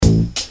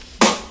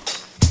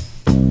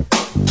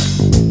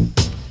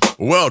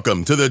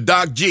Welcome to the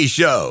Doc G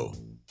Show,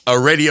 a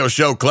radio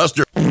show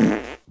cluster.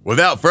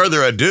 Without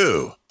further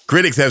ado,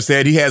 critics have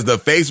said he has the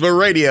face for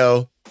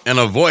radio and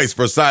a voice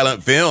for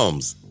silent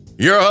films.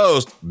 Your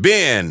host,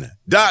 Ben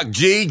Doc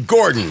G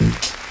Gordon.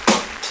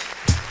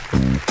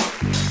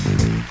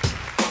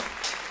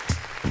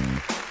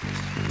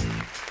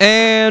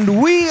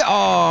 And we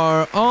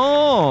are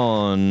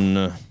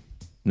on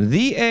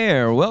the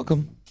air.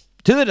 Welcome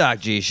to the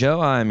Doc G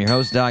Show. I'm your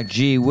host, Doc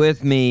G.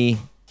 With me,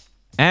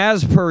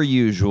 as per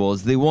usual,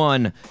 is the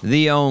one,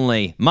 the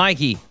only,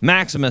 Mikey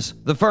Maximus,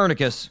 the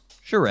Fernicus,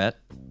 Charette.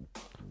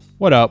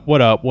 What up?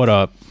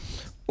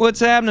 What's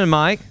happening,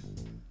 Mike?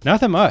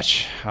 Nothing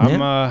much.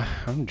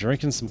 I'm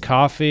drinking some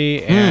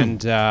coffee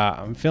and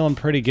I'm feeling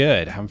pretty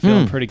good. I'm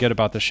feeling pretty good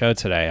about the show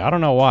today. I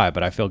don't know why,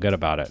 but I feel good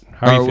about it.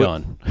 How are you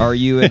feeling? Are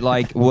you at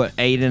like what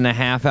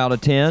 8.5 out of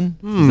 10?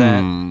 Is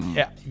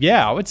that?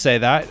 Yeah, I would say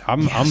that.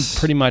 I'm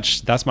pretty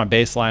much, that's my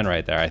baseline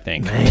right there, I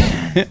think.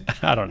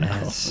 I don't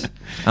know.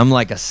 I'm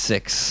like a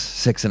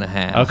 6.5.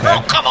 Okay.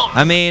 Oh, come on.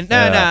 I mean,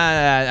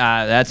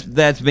 no.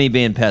 That's me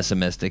being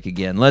pessimistic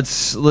again.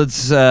 Let's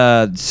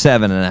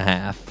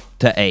 7.5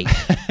 to 8.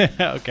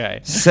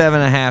 Okay.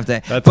 7.5 to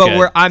 8. That's but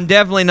good. I'm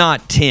definitely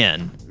not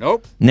 10.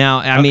 Nope. Now,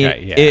 I mean,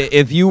 yeah.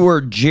 if you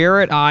were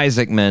Jarrett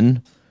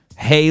Isaacman,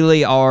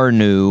 Haley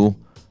Arnu,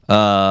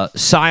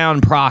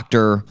 Sion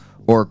Proctor,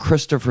 or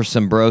Christopher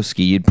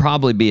Sembrowski, you'd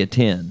probably be a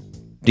 10.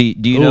 Do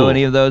you know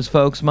any of those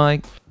folks,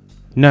 Mike?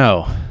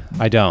 No,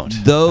 I don't.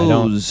 I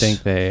don't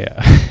think they...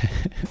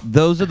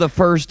 Those are the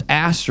first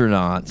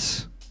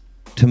astronauts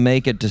to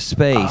make it to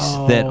space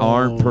that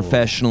aren't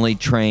professionally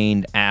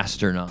trained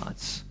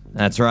astronauts.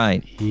 That's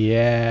right.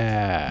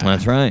 Yeah.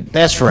 That's right.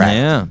 That's right.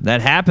 Yeah,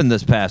 that happened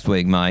this past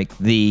week, Mike.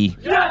 The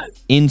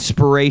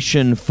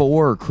Inspiration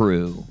 4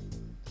 crew.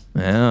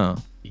 Yeah.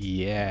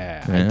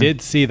 Yeah, I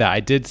did see that. I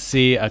did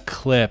see a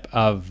clip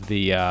of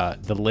the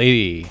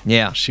lady.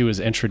 Yeah. She was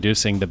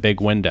introducing the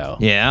big window.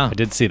 Yeah. I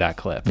did see that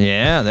clip.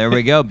 Yeah, there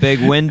we go. Big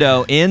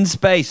window in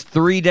space.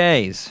 3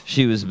 days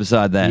she was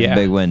beside that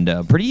big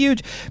window. Pretty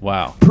huge.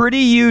 Wow.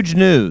 Pretty huge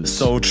news.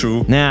 So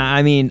true. Now,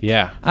 I mean,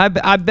 Yeah. I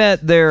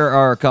bet there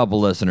are a couple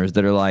listeners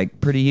that are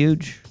like, pretty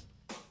huge?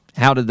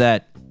 How did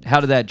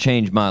that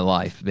change my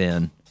life,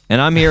 Ben?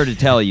 And I'm here to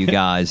tell you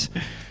guys,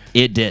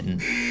 it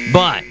didn't.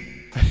 But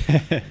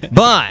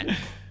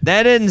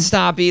that didn't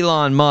stop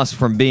Elon Musk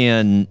from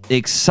being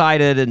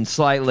excited and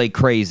slightly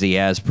crazy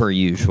as per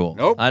usual.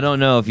 Nope. I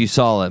don't know if you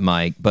saw it,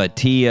 Mike, but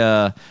he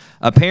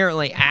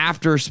apparently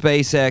after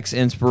SpaceX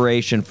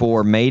Inspiration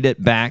 4 made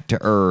it back to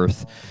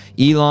Earth,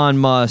 Elon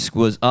Musk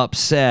was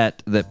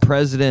upset that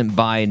President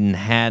Biden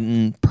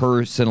hadn't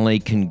personally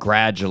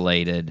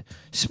congratulated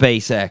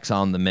SpaceX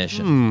on the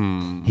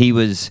mission. He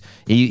was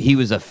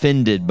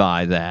offended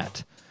by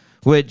that,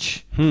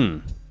 which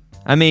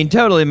I mean,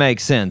 totally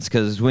makes sense,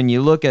 because when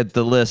you look at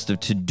the list of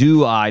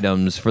to-do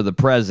items for the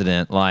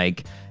president,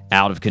 like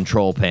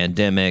out-of-control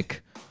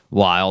pandemic,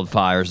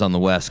 wildfires on the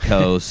West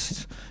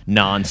Coast,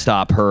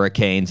 nonstop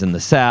hurricanes in the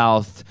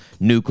South,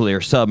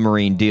 nuclear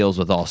submarine deals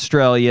with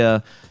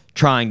Australia,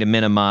 trying to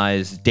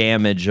minimize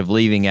damage of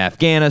leaving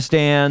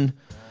Afghanistan,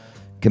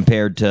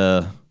 compared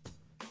to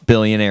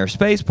billionaire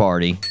space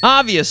party.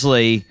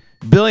 Obviously,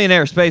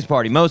 billionaire space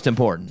party, most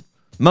important.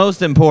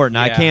 Most important.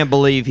 Yeah. I can't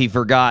believe he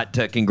forgot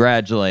to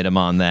congratulate him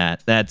on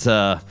that. That's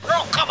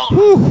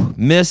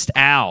missed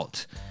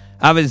out.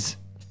 I was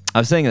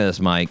thinking of this,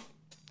 Mike,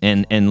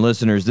 and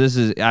listeners.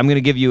 I'm going to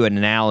give you an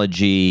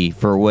analogy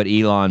for what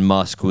Elon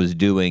Musk was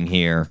doing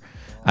here.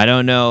 I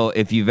don't know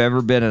if you've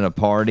ever been at a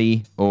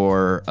party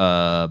or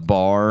a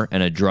bar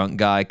and a drunk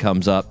guy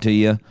comes up to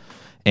you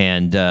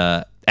and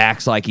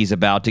acts like he's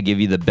about to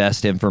give you the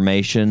best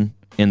information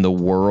in the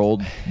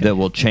world that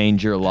will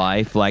change your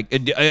life. Like,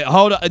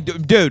 hold on,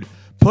 dude,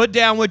 put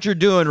down what you're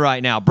doing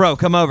right now. Bro,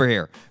 come over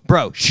here.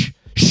 Bro,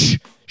 shh.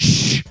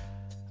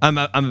 I'm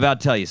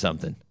about to tell you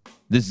something.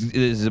 This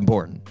is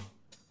important.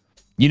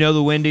 You know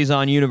the Wendy's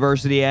on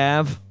University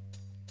Ave?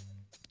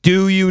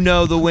 Do you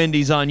know the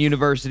Wendy's on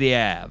University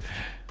Ave?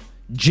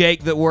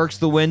 Jake that works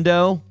the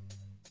window,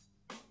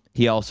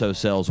 he also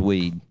sells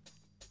weed.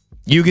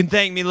 You can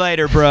thank me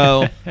later,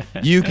 bro.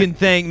 You can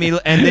thank me.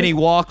 And then he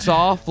walks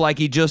off like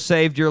he just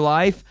saved your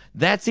life.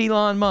 That's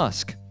Elon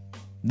Musk.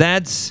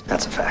 That's a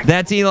fact.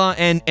 That's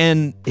Elon.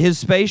 And his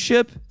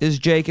spaceship is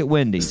Jake at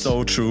Wendy's.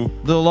 So true.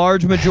 The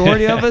large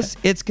majority of us,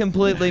 it's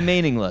completely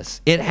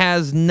meaningless. It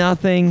has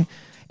nothing.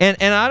 And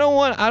I don't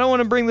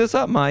want to bring this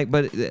up, Mike,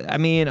 but I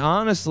mean,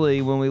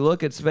 honestly, when we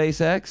look at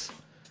SpaceX,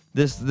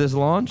 this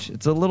launch,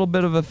 it's a little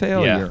bit of a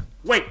failure.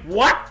 Yeah. Wait,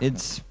 what?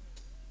 It's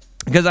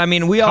because I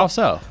mean we all How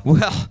so?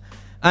 Well,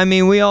 I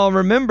mean, we all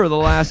remember the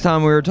last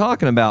time we were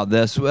talking about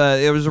this.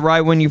 It was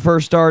right when you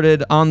first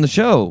started on the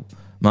show,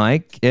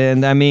 Mike.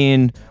 And I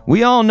mean,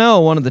 we all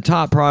know one of the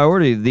top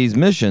priorities of these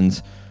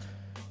missions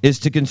is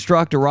to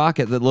construct a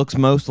rocket that looks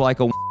most like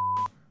a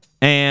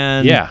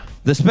and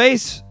the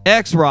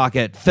SpaceX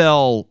rocket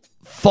fell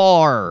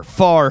far,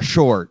 far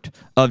short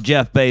of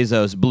Jeff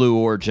Bezos' Blue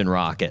Origin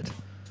rocket.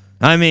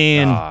 I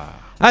mean,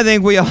 I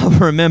think we all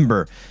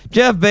remember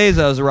Jeff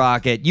Bezos'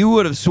 rocket. You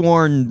would have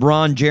sworn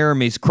Ron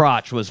Jeremy's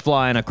crotch was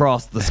flying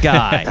across the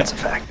sky. That's a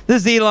fact.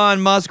 This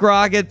Elon Musk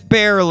rocket,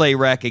 barely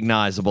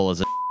recognizable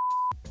as a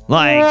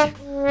like.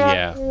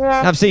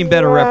 Yeah. I've seen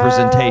better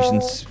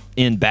representations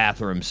in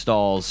bathroom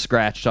stalls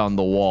scratched on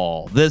the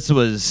wall. This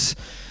was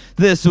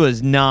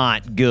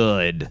not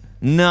good.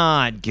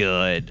 Not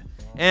good.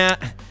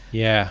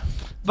 Yeah.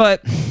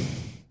 But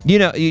you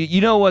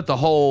know what the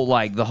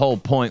whole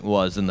point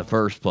was in the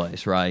first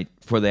place, right?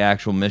 For the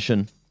actual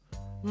mission.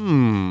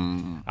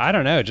 I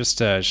don't know, just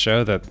to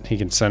show that he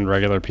can send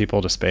regular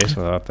people to space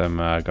without them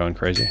going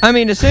crazy. I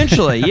mean,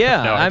 essentially,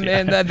 yeah. No I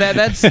idea. mean,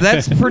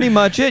 that's pretty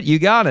much it. You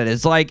got it.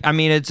 It's like, I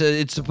mean,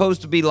 it's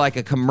supposed to be like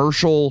a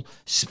commercial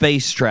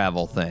space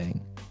travel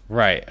thing.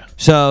 Right.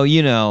 So,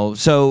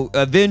 so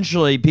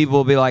eventually people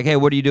will be like, hey,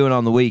 what are you doing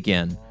on the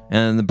weekend?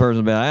 And the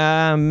person will be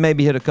like,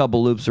 maybe hit a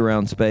couple loops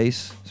around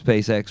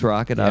SpaceX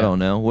rocket. I don't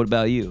know. What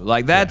about you?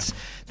 Like, that's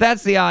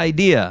the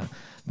idea.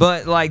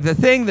 But, like, the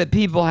thing that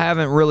people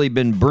haven't really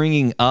been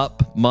bringing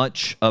up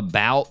much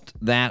about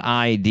that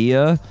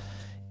idea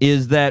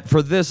is that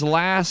for this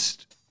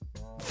last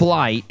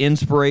flight,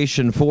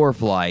 Inspiration 4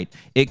 flight,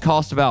 it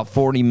cost about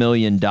 $40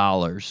 million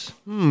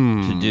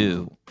to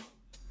do.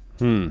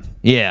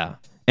 Yeah.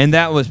 And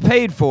that was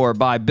paid for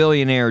by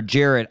billionaire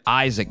Jared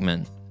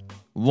Isaacman,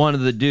 one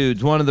of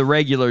the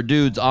regular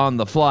dudes on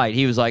the flight.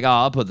 He was like,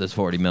 I'll put this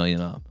 $40 million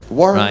up.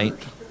 Word. Right?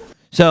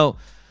 So,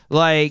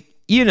 like,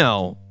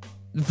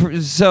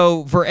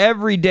 for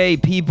everyday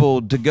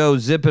people to go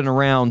zipping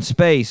around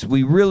space,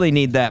 we really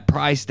need that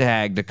price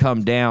tag to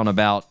come down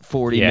about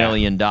 $40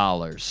 million.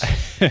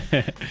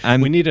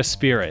 We need a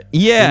Spirit.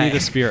 Yeah. We need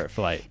a Spirit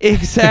flight.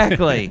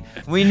 Exactly.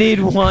 We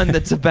need one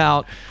that's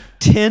about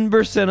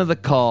 10% of the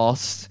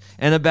cost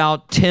and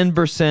about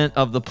 10%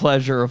 of the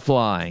pleasure of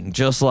flying,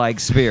 just like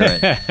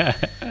Spirit.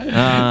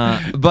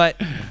 But,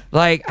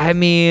 like, I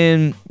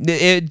mean,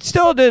 it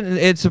still didn't.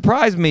 It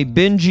surprised me.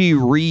 Benji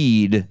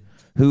Reed,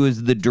 who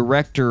is the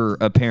director,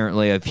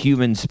 apparently, of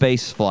human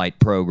spaceflight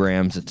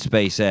programs at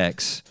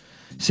SpaceX,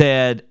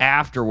 said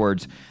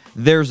afterwards,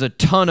 there's a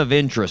ton of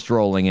interest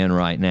rolling in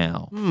right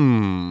now,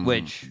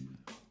 which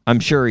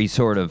I'm sure he's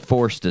sort of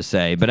forced to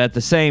say. But at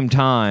the same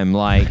time,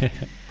 like,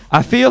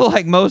 I feel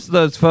like most of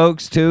those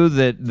folks, too,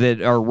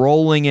 that are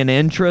rolling in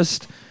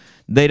interest,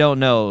 they don't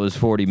know it was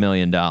 $40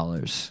 million.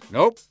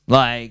 Nope.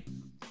 Like,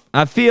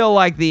 I feel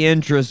like the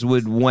interest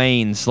would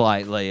wane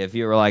slightly if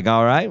you were like,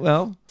 all right,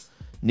 well,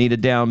 need a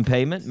down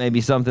payment, maybe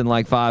something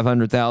like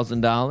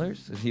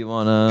 $500,000 if you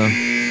want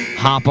to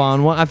hop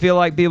on one. I feel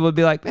like people would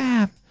be like,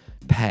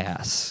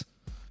 pass.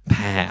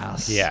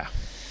 Yeah.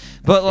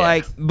 But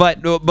like,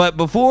 but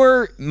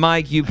before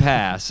Mike, you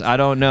pass. I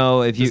don't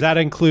know if you. Does that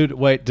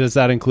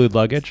include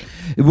luggage?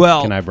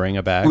 Well, Can I bring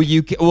a bag?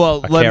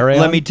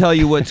 Let me tell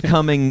you what's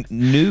coming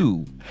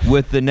new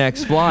with the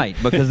next flight,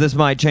 because this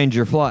might change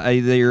your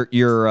flight,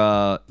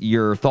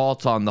 your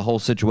thoughts on the whole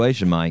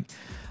situation, Mike.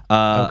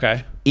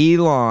 Okay.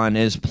 Elon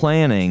is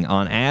planning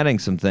on adding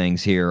some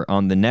things here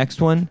on the next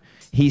one.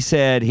 He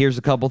said, here's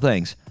a couple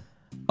things: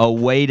 a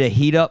way to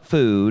heat up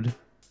food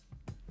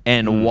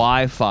and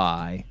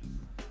Wi-Fi.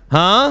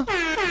 Huh?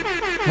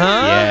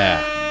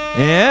 Yeah.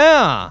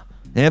 Yeah.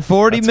 And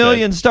 40 That's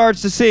million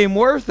starts to seem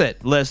worth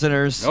it,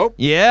 listeners. Nope.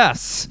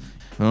 Yes.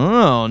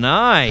 Oh,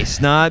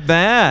 nice. Not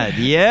bad.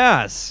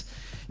 Yes.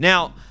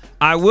 Now,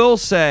 I will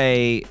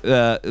say,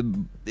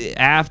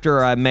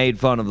 after I made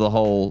fun of the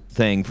whole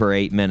thing for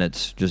 8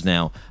 minutes just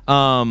now,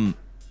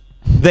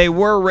 they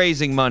were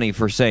raising money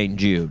for St.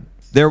 Jude.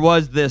 There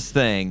was this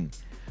thing.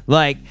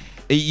 Like,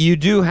 you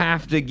do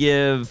have to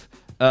give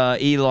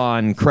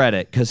Elon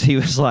credit, because he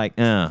was like,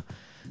 and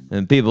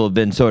people have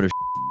been sort of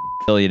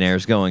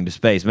billionaires going to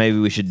space. Maybe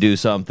we should do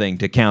something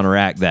to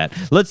counteract that.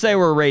 Let's say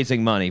we're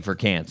raising money for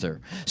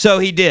cancer. So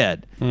he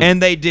did, and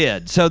they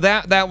did. So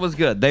that was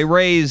good. They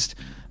raised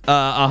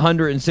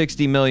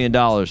 $160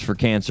 million for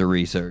cancer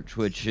research,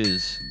 which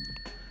is...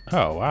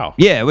 Oh, wow.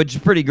 Yeah, which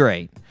is pretty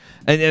great.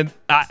 And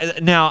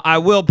now, I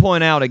will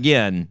point out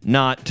again,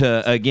 not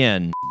to,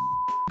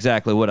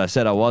 exactly what I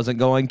said I wasn't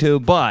going to,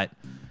 but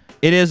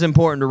it is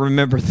important to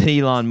remember that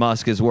Elon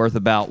Musk is worth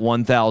about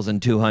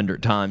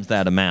 1,200 times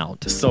that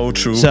amount. So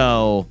true.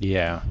 So,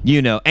 Yeah.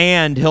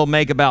 and he'll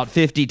make about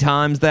 50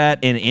 times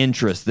that in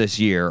interest this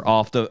year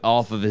off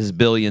of his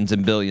billions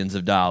and billions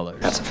of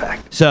dollars. That's a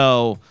fact.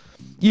 So,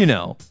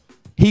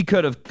 he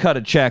could have cut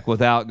a check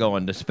without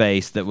going to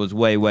space that was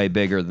way, way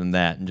bigger than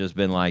that and just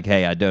been like,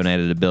 hey, I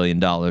donated $1 billion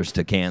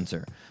to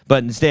cancer.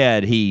 But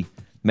instead, he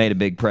made a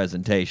big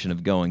presentation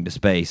of going to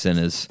space in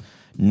his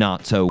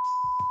not-so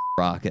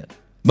rocket.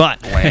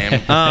 But,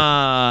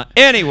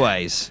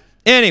 anyways,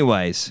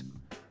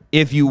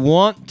 if you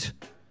want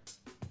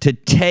to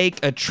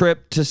take a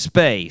trip to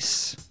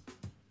space,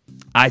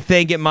 I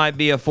think it might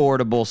be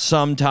affordable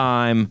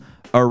sometime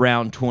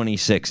around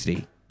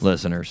 2060,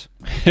 listeners.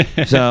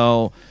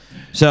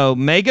 So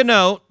make a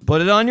note,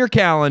 put it on your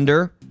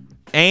calendar,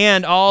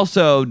 and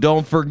also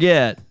don't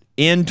forget,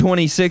 in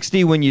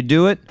 2060 when you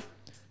do it,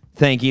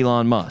 thank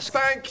Elon Musk.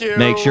 Thank you.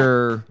 Make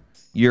sure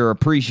you're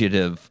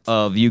appreciative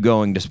of you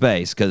going to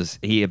space, because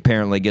he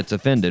apparently gets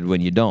offended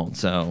when you don't.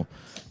 So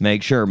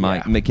make sure,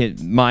 Mike. Yeah.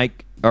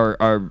 Mike,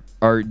 or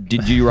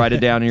did you write it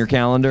down in your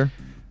calendar?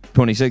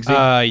 2060?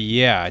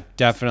 Yeah,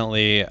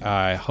 definitely.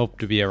 I hope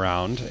to be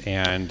around,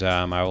 and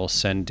I will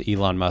send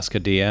Elon Musk a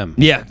DM.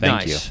 Yeah,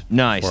 Thank you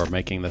for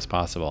making this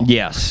possible.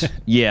 Yes,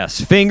 yes.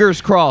 Fingers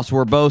crossed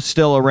we're both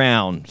still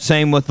around.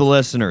 Same with the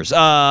listeners.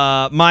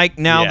 Mike,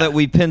 now that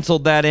we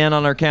penciled that in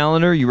on our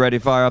calendar, you ready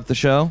to fire up the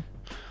show?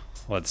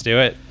 Let's do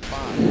it.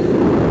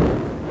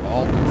 5.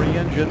 All 3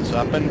 engines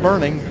up and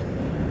burning.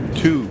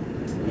 2,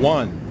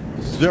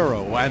 1,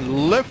 0,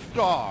 and lift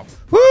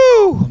off.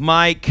 Woo!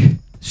 Mike,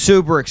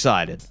 super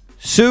excited.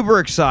 Super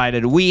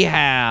excited. We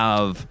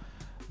have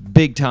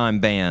big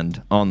time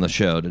band on the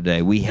show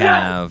today. We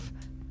have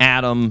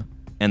Adam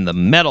and the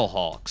Metal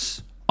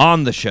Hawks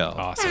on the show.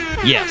 Awesome.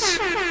 Yes.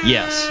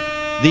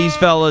 These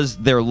fellas,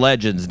 they're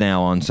legends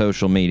now on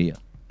social media.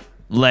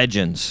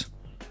 Legends.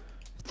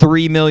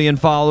 3 million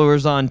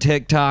followers on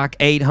TikTok,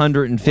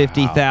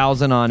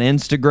 850,000 on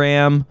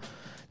Instagram.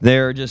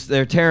 They're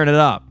tearing it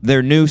up.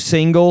 Their new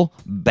single,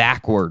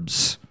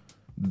 Backwards.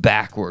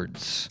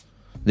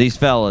 These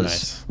fellas,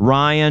 nice.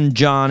 Ryan,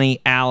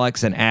 Johnny,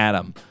 Alex, and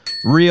Adam.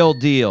 Real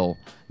deal.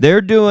 They're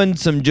doing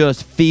some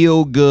just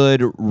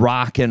feel-good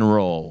rock and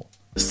roll.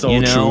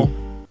 So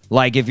true.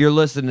 Like if you're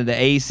listening to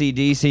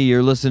AC/DC,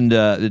 you're listening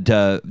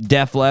to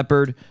Def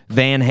Leppard,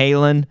 Van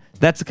Halen.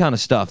 That's the kind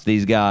of stuff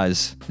these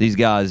guys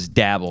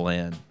dabble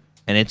in,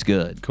 and it's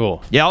good.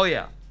 Cool.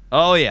 Yeah,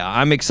 oh yeah.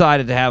 I'm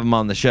excited to have them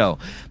on the show.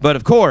 But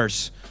of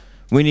course,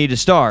 we need to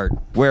start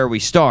where we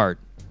start.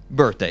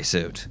 Birthday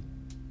suit.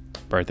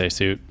 Birthday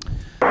suit.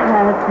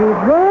 Happy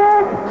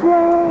birthday,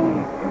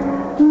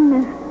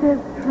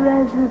 Mr.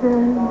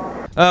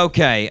 President.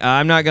 Okay,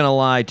 I'm not going to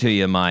lie to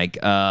you, Mike.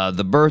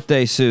 The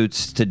birthday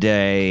suits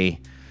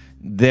today,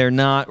 they're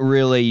not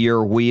really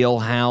your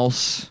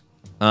wheelhouse.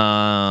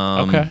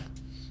 Okay.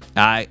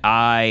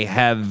 I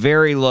have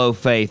very low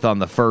faith on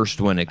the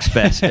first one,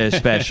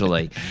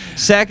 especially.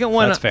 Second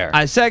one, That's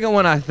fair. Second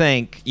one, I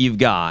think you've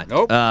got.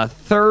 Nope.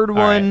 Third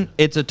one, right.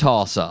 It's a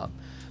toss-up.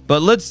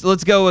 But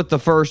let's go with the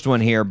first one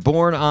here.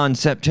 Born on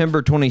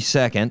September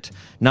 22nd,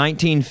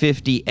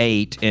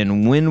 1958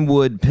 in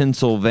Wynwood,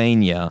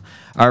 Pennsylvania,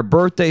 our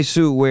birthday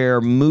suit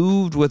wearer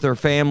moved with her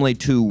family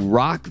to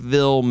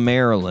Rockville,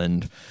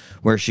 Maryland,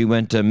 where she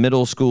went to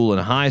middle school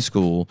and high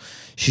school.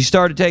 She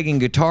started taking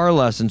guitar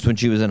lessons when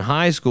she was in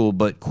high school,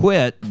 but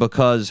quit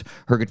because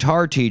her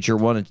guitar teacher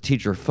wanted to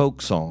teach her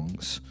folk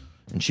songs.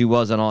 And she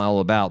wasn't all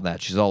about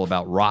that. She's all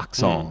about rock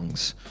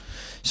songs.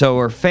 So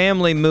her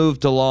family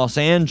moved to Los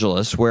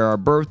Angeles, where our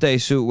birthday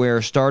suit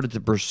wearer started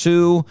to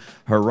pursue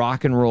her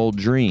rock and roll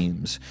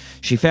dreams.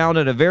 She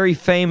founded a very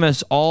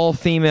famous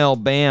all-female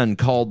band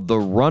called The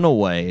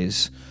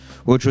Runaways,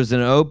 which was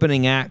an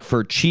opening act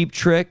for Cheap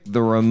Trick, The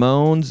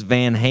Ramones,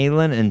 Van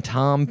Halen, and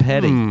Tom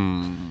Petty.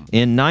 In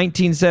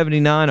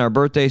 1979, our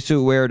birthday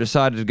suit wearer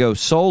decided to go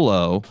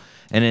solo,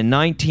 and in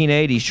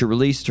 1980, she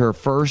released her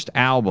first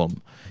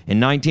album. In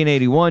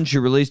 1981, she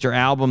released her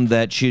album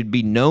that she'd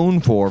be known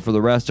for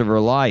the rest of her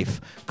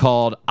life,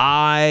 called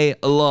I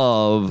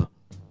Love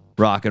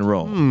Rock and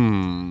Roll.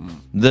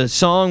 The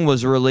song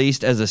was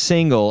released as a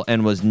single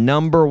and was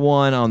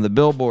 *1 on the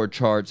Billboard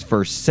charts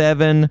for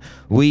 7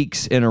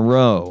 weeks in a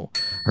row.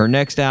 Her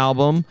next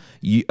album,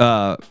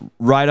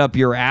 Right Up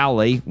Your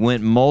Alley,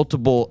 went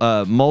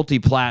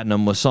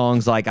multi-platinum with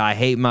songs like I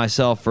Hate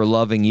Myself for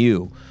Loving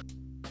You.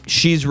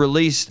 She's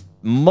released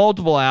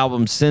multiple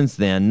albums since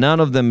then. None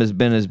of them has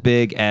been as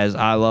big as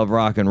I Love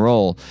Rock and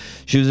Roll.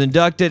 She was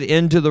inducted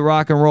into the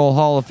Rock and Roll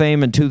Hall of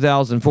Fame in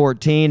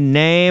 2014.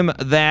 Name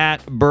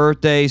that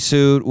birthday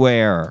suit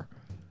wearer.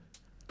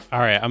 All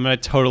right, I'm going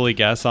to totally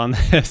guess on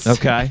this.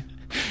 Okay.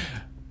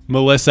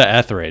 Melissa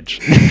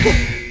Etheridge.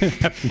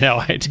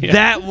 No idea.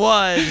 That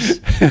was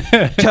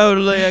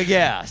totally a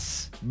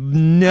guess.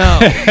 No.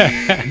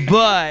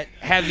 But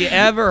have you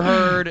ever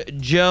heard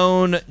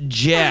Joan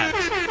Jett?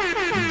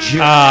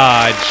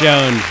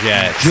 Joan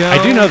Jett.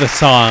 I do know the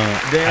song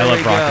I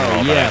Love Rock and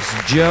Roll.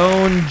 Yes,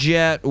 Joan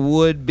Jett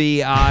would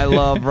be I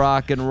Love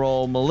Rock and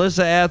Roll.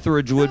 Melissa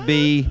Etheridge would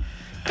be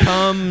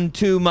Come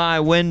to My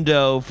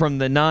Window from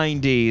the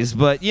 90s.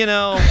 But,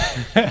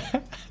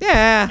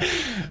 yeah,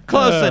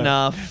 close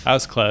enough. I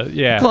was close.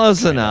 Yeah.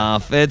 Close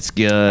enough. It's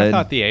good. I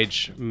thought the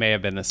age may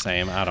have been the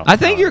same. I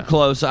think you're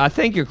close. I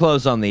think you're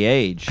close on the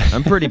age.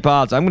 I'm pretty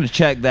positive. I'm going to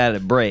check that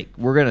at break.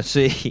 We're going to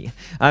see.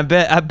 I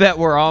bet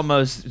we're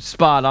almost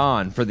spot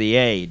on for the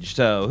age.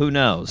 So who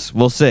knows?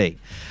 We'll see.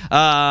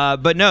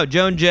 But no,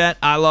 Joan Jett,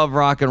 I Love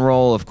Rock and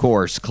Roll, of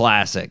course,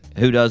 classic.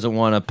 Who doesn't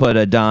want to put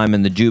a dime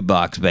in the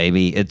jukebox,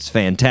 baby? It's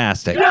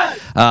fantastic.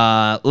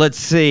 Let's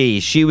see.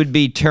 She would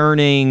be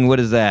turning,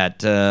 what is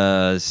that,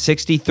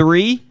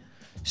 63?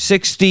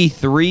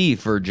 63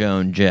 for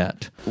Joan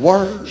Jett.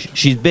 Word.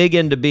 She's big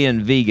into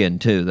being vegan,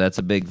 too. That's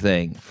a big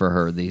thing for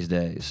her these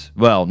days.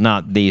 Well,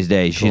 not these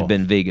days. Cool. She's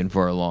been vegan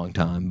for a long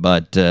time.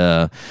 But,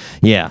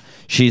 yeah,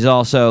 she's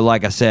also,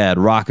 like I said,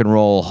 Rock and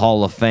Roll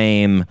Hall of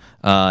Fame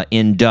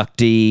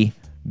inductee.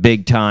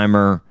 big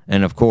timer,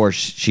 and of course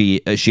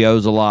she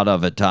owes a lot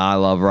of it to I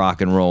Love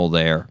Rock and Roll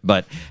there.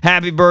 But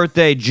happy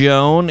birthday,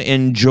 Joan.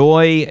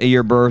 Enjoy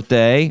your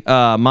birthday.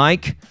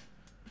 Mike,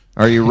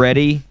 are you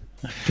ready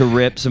to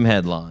rip some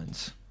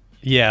headlines?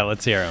 Yeah,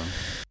 let's hear them.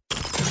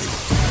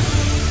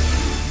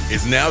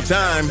 It's now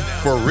time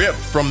for Rip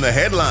from the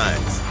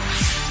Headlines.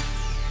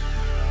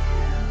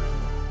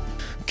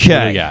 Okay.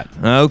 What do we got?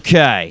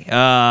 Okay.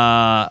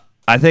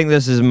 I think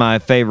this is my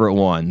favorite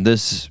one.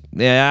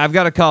 I've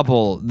got a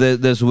couple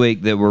this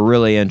week that were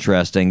really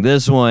interesting.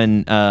 This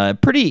one,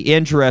 pretty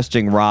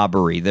interesting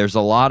robbery. There's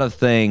a lot of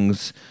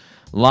things,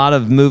 a lot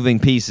of moving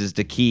pieces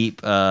to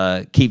keep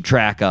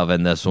track of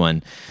in this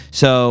one.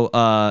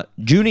 So,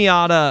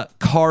 Juniata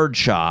Card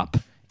Shop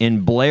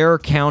in Blair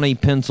County,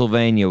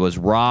 Pennsylvania, was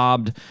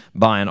robbed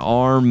by an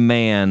armed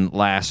man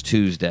last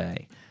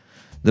Tuesday.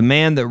 The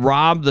man that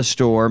robbed the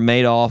store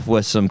made off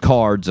with some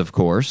cards, of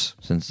course,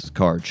 since it's a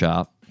card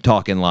shop.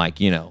 Talking like,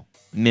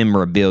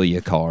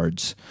 memorabilia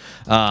cards.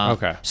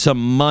 Okay.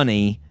 Some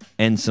money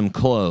and some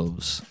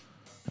clothes.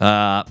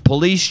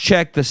 Police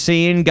checked the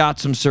scene, got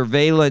some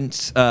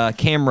surveillance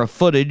camera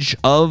footage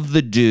of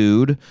the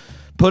dude,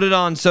 put it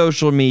on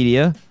social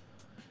media,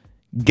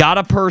 got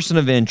a person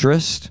of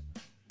interest.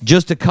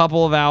 Just a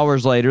couple of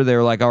hours later, they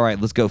were like, all right,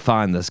 let's go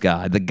find this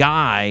guy. The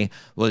guy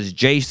was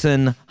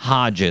Jason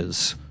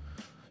Hodges.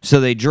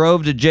 So they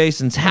drove to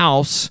Jason's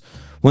house.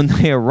 When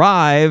they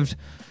arrived,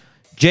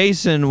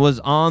 Jason was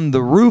on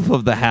the roof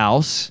of the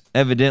house,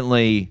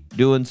 evidently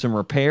doing some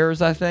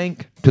repairs, I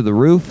think, to the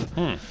roof.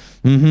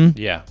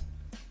 Yeah.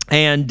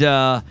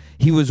 And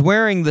he was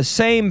wearing the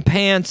same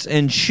pants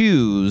and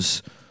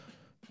shoes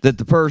that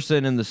the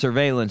person in the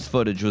surveillance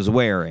footage was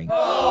wearing.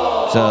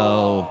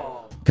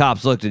 So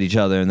cops looked at each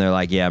other and they're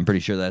like, yeah, I'm pretty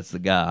sure that's the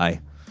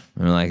guy.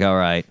 And they're like, all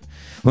right.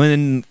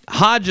 When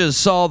Hodges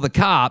saw the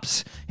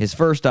cops, his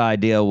first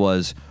idea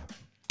was,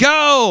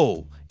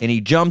 go! And he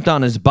jumped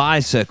on his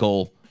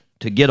bicycle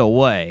to get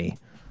away.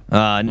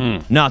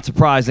 Not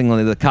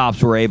surprisingly, the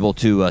cops were able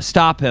to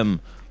stop him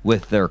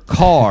with their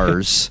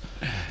cars.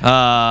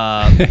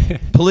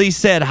 Police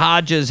said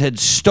Hodges had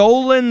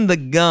stolen the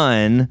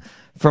gun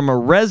from a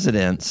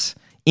residence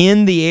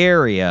in the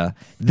area,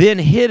 then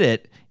hid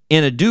it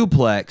in a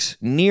duplex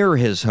near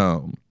his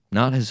home.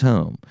 Not his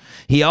home.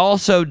 He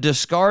also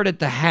discarded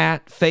the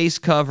hat, face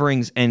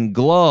coverings, and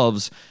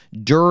gloves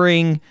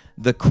during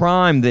the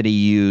crime that he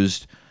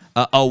used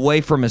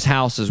away from his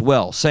house as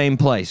well. Same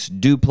place,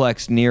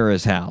 duplex near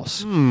his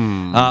house.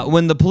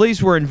 When the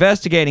police were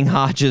investigating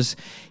Hodges,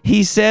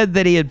 he said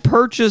that he had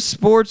purchased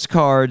sports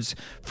cards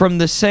from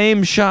the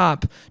same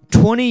shop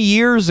 20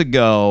 years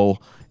ago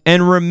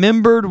and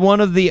remembered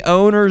one of the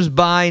owners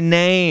by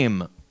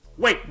name.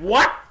 Wait,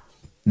 what?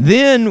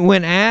 Then,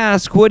 when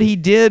asked what he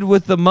did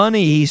with the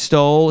money he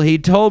stole, he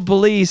told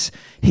police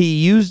he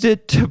used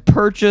it to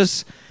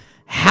purchase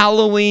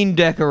Halloween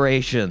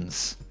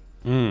decorations.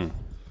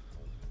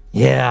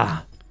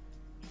 Yeah.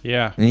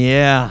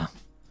 Yeah.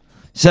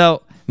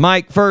 So,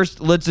 Mike, first,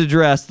 let's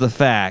address the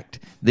fact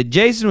that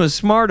Jason was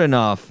smart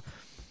enough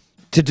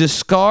to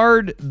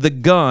discard the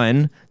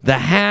gun, the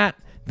hat,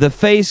 the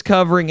face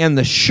covering, and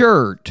the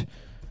shirt.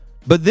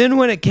 But then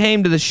when it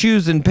came to the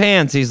shoes and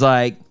pants, he's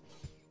like,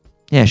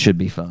 yeah, it should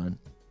be fun.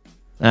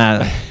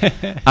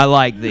 I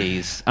like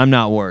these. I'm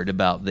not worried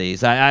about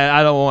these.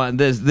 I don't want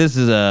this. This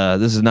is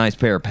a nice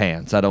pair of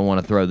pants. I don't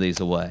want to throw these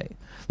away.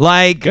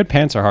 Like, Good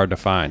pants are hard to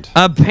find.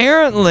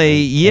 Apparently,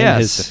 yes. In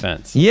his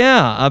defense.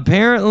 Yeah,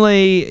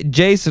 apparently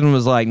Jason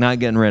was like, not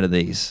getting rid of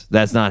these.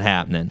 That's not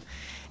happening.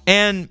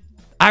 And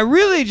I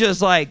really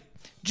just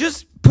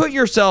put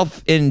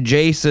yourself in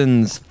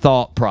Jason's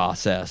thought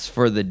process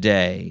for the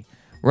day,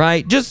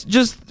 right?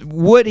 Just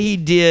what he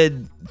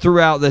did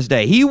throughout this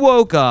day. He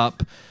woke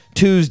up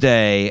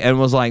Tuesday and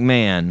was like,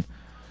 man,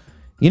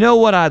 you know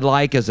what I'd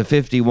like as a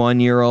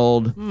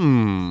 51-year-old?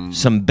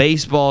 Some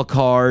baseball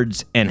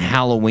cards and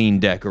Halloween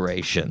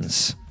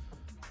decorations.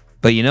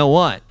 But you know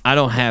what? I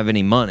don't have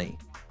any money.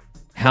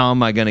 How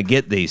am I going to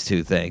get these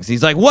two things?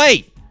 He's like,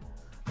 wait,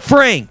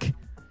 Frank,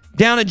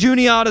 down at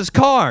Juniata's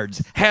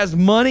Cards, has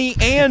money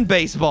and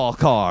baseball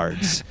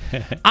cards.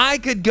 I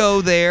could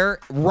go there,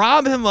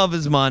 rob him of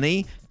his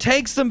money,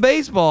 take some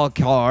baseball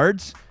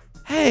cards.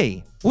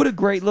 Hey, what a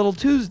great little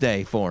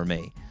Tuesday for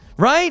me,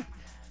 right?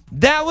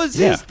 That was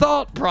his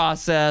thought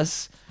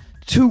process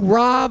to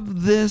rob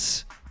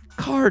this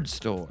card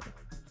store.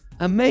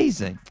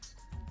 Amazing.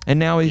 And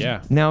now he's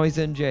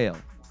in jail.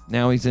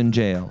 Now he's in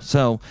jail.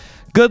 So,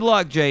 good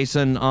luck,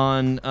 Jason,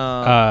 on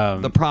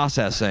the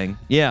processing.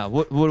 Yeah.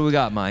 What do we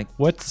got, Mike?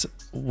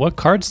 What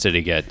cards did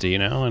he get? Do you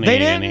know? They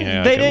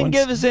didn't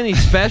give us any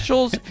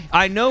specials.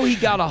 I know he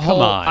got a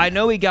whole. I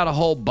know he got a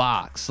whole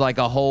box, like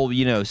a whole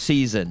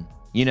season.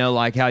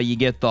 Like how you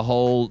get the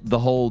whole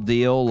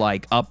deal,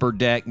 like Upper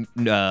Deck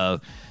 2000.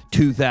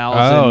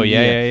 Oh,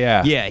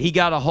 yeah. Yeah, he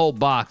got a whole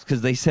box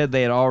because they said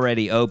they had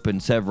already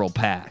opened several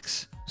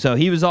packs. So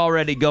he was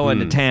already going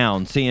to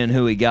town, seeing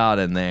who he got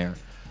in there.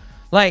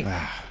 Like,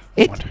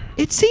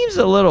 It seems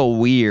a little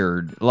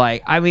weird.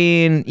 Like, I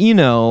mean, you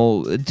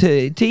know,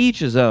 to each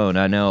his own,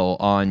 I know,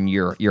 on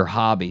your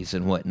hobbies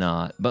and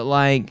whatnot. But,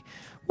 like,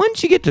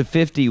 once you get to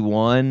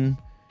 51,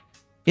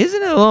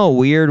 isn't it a little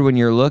weird when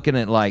you're looking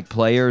at, like,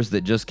 players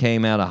that just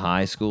came out of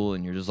high school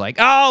and you're just like,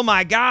 oh,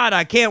 my God,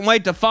 I can't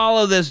wait to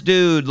follow this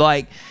dude.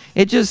 Like,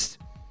 it just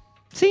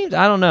seems,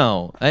 I don't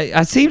know.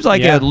 It seems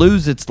like it would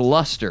lose its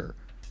luster.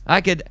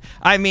 I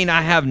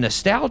have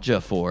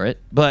nostalgia for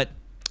it, but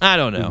I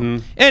don't know.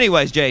 Mm-hmm.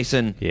 Anyways,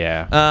 Jason.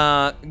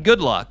 Yeah.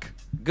 Good luck.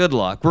 Good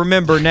luck.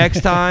 Remember,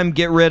 next time,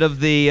 get rid of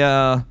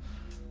the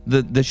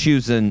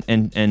shoes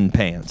and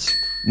pants.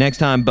 Next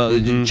time,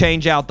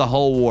 change out the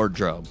whole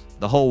wardrobe.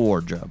 The whole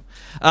wardrobe.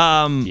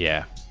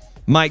 Yeah.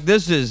 Mike,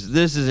 this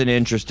is an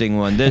interesting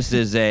one. This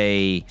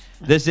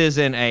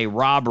isn't a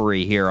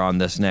robbery here on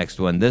this next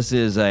one. This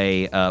is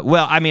I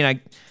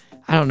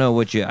don't know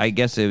I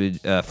guess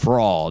it would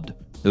fraud.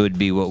 It would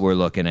be what we're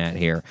looking at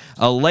here.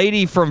 A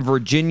lady from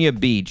Virginia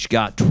Beach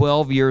got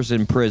 12 years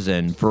in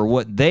prison for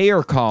what they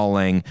are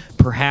calling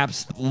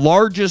perhaps the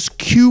largest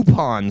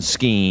coupon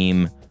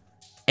scheme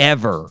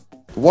ever.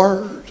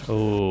 Word.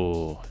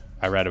 Oh,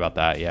 I read about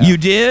that, yeah. You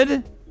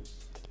did?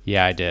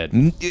 Yeah, I did.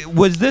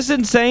 Was this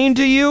insane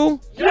to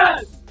you?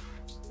 Yes!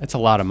 It's a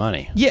lot of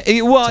money. Yeah,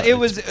 it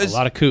was a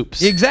lot of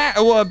coops.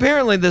 Exactly. Well,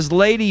 apparently this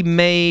lady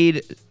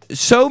made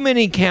so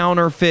many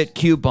counterfeit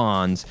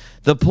coupons.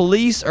 The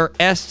police are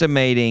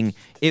estimating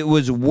it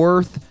was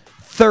worth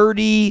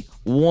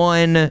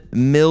 $31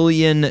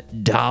 million.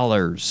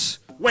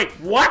 Wait,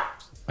 what?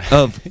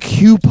 Of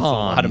coupons. A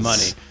lot of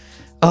money.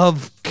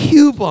 Of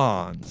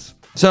coupons.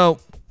 So,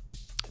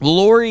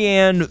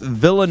 Lorianne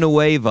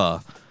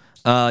Villanueva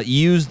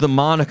used the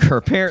moniker.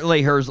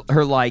 Apparently, her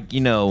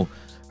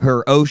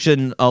her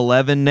Ocean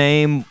 11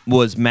 name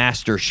was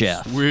Master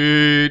Chef.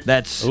 Sweet.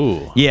 That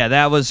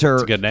was her.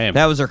 That's a good name.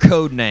 That was her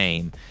code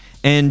name,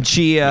 and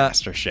she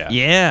Master Chef.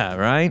 Yeah,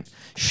 right.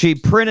 She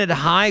printed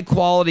high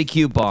quality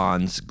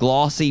coupons,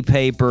 glossy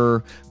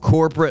paper,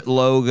 corporate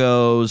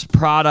logos,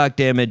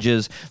 product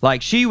images.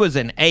 Like, she was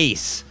an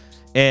ace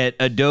at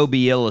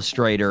Adobe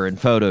Illustrator and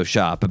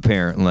Photoshop,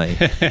 apparently.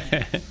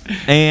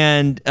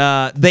 And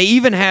they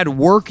even had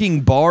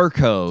working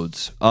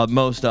barcodes,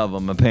 most of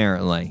them,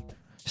 apparently.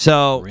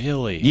 So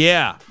Really?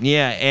 Yeah.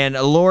 And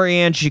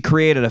Lorianne, she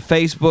created a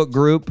Facebook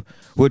group,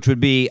 which would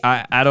be,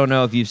 I don't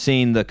know if you've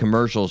seen the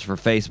commercials for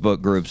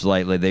Facebook groups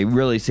lately. They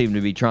really seem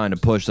to be trying to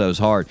push those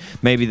hard.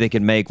 Maybe they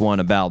could make one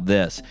about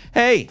this.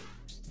 Hey,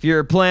 if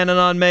you're planning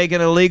on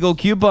making a legal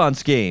coupon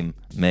scheme,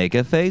 make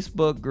a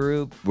Facebook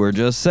group. We're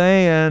just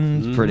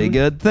saying. Pretty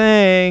good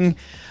thing.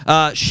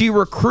 She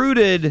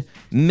recruited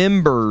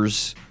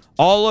members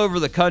all over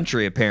the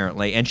country,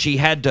 apparently, and she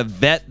had to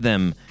vet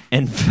them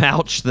and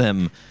vouch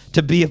them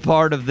to be a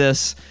part of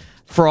this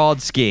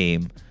fraud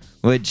scheme,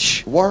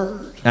 which,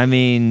 Word. I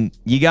mean,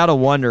 you got to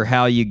wonder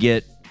how you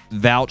get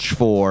vouched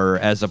for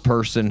as a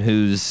person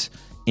who's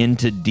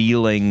into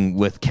dealing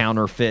with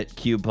counterfeit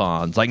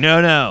coupons. Like,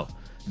 no,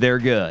 they're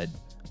good.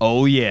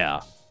 Oh,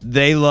 yeah.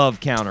 They love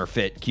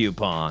counterfeit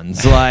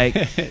coupons. Like,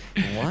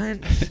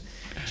 what?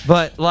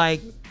 But,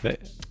 like,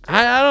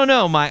 I don't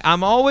know, Mike.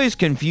 I'm always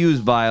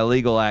confused by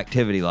illegal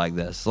activity like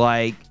this.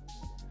 Like,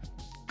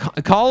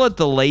 call it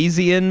the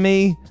lazy in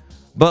me,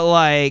 but,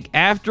 like,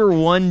 after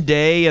one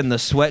day in the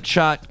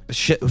sweatshop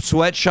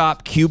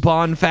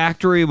coupon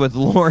factory with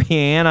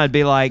Lorianne, I'd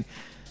be like,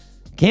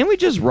 can't we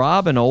just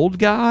rob an old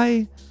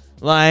guy?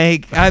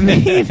 Like, I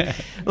mean,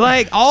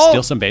 like,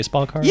 Steal some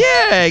baseball cards?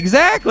 Yeah,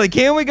 exactly.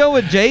 Can't we go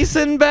with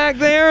Jason back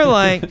there?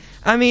 Like,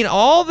 I mean,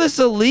 all this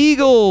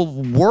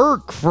illegal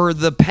work for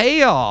the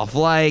payoff,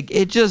 like,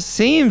 it just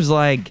seems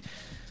like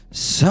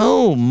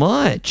so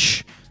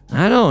much.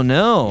 I don't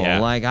know. Yeah.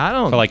 Like, I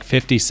don't... For like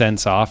 50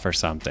 cents off or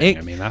something.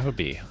 I mean, that would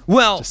be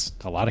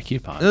just a lot of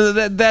coupons.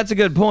 That's a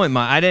good point,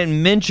 Mike. I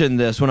didn't mention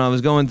this when I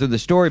was going through the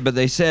story, but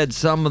they said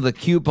some of the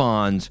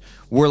coupons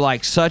were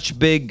like such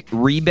big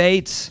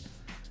rebates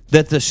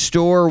that the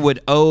store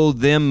would owe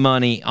them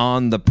money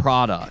on the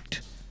product.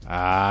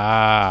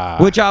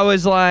 Which I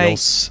was like,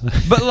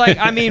 but like,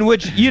 I mean,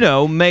 which, you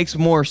know, makes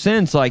more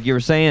sense, like you were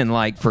saying,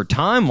 like for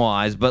time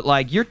wise, but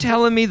like you're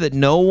telling me that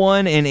no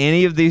one in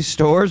any of these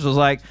stores was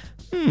like,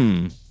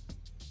 they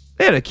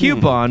had a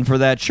coupon for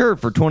that shirt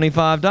for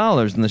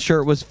 $25 and the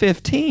shirt was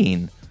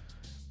 $15.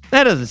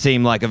 That doesn't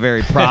seem like a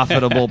very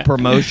profitable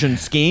promotion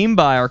scheme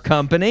by our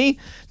company.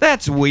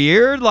 That's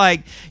weird.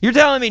 Like, you're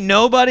telling me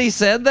nobody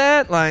said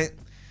that? Like,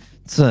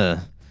 I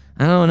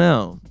don't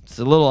know. It's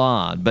a little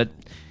odd, but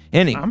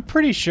anyway. I'm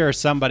pretty sure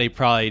somebody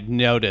probably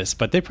noticed,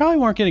 but they probably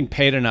weren't getting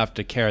paid enough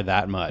to care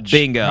that much.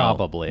 Bingo.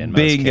 Probably in most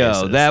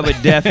cases. That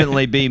would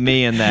definitely be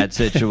me in that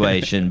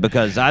situation,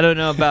 because I don't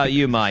know about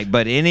you, Mike,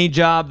 but any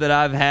job that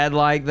I've had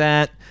like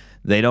that,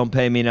 they don't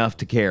pay me enough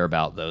to care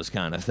about those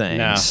kind of things.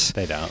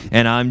 No, they don't.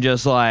 And I'm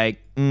just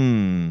like,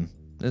 this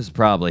is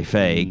probably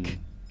fake.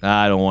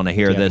 I don't want to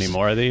hear Do you have this. any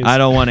more of these? I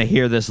don't want to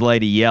hear this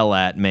lady yell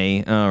at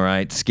me. All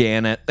right,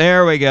 scan it.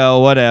 There we go.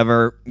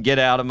 Whatever. Get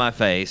out of my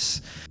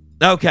face.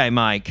 Okay,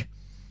 Mike.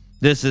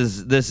 This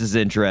is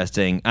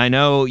interesting. I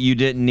know you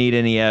didn't need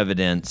any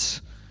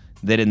evidence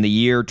that in the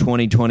year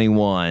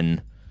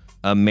 2021,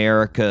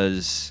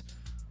 America's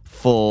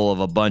full of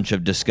a bunch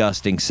of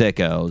disgusting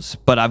sickos,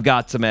 but I've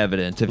got some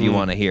evidence if you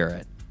want to hear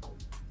it.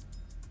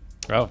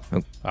 Oh,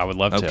 I would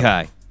love to.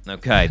 Okay.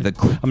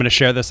 I'm going to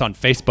share this on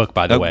Facebook,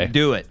 by the way.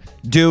 Do it.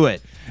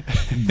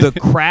 The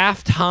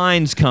Kraft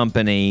Heinz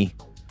Company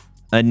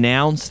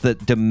announced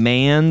that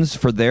demands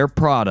for their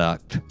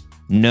product,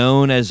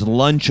 known as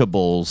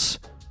Lunchables,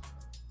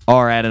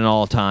 are at an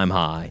all-time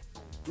high.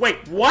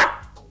 Wait, what?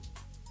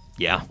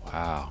 Yeah.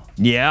 Wow.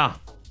 Yeah.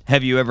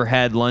 Have you ever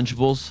had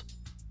Lunchables,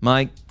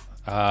 Mike?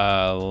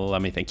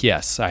 Let me think.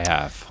 Yes, I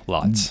have.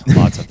 Lots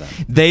of them.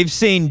 They've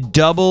seen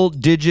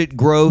double-digit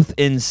growth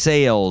in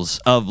sales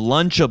of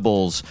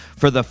Lunchables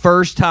for the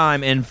first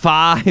time in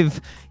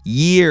 5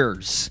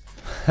 years.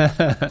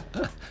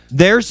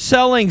 They're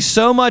selling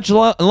so much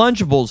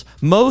Lunchables,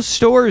 most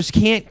stores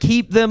can't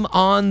keep them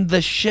on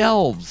the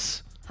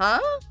shelves. Huh?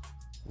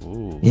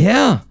 Ooh.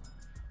 Yeah.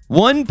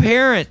 One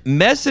parent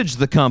messaged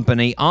the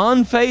company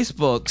on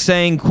Facebook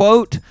saying,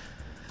 quote,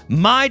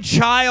 "My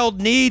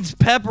child needs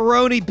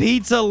pepperoni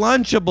pizza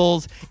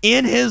Lunchables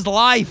in his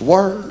life.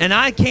 Word. And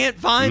I can't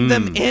find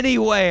them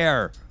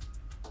anywhere."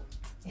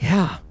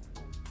 Yeah.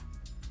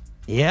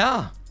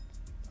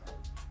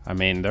 I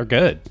mean, they're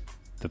good.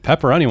 The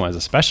pepperoni ones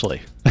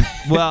especially.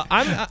 Well,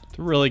 They're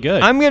really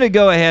good. I'm going to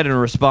go ahead and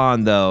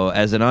respond, though,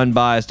 as an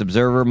unbiased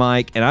observer,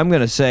 Mike, and I'm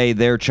going to say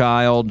their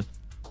child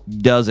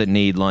doesn't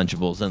need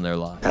Lunchables in their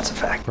life. That's a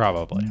fact.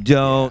 Probably.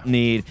 Don't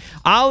need.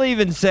 I'll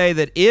even say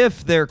that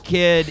if their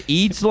kid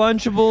eats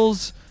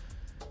Lunchables,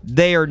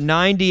 they are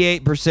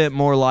 98%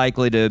 more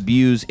likely to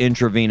abuse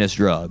intravenous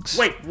drugs.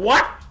 Wait,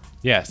 what?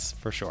 Yes,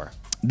 for sure.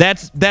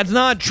 That's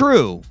not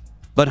true,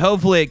 but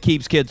hopefully it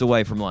keeps kids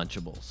away from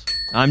Lunchables.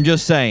 I'm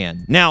just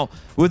saying. Now,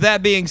 with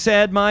that being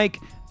said, Mike,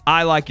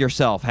 I, like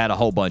yourself, had a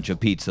whole bunch of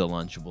pizza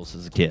Lunchables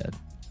as a kid,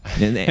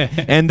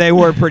 and they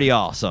were pretty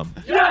awesome.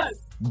 Yes!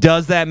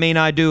 Does that mean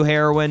I do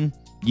heroin?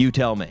 You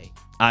tell me.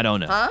 I don't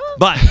know. Huh?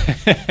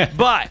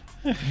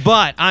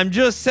 But I'm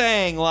just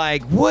saying,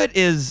 like, what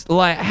is,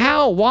 like,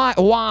 how,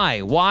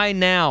 why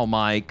now,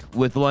 Mike,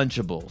 with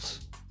Lunchables?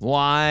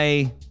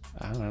 Why?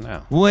 I don't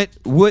know.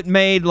 What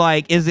made,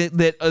 like, is it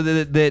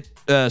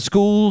that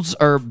schools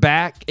are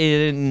back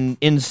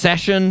in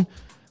session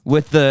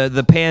with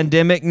the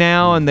pandemic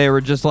now, and they were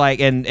just like,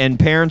 and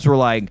parents were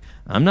like,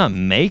 I'm not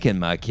making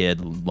my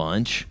kid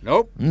lunch.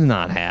 Nope. It's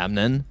not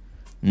happening.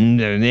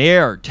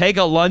 There, take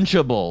a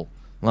Lunchable.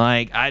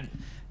 Like,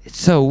 it's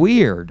so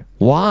weird.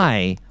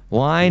 Why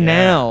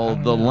now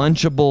the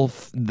Lunchable,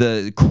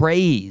 the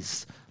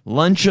craze?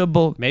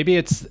 Lunchable. Maybe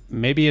it's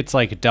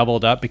like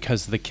doubled up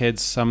because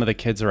some of the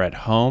kids are at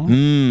home,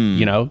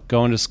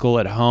 going to school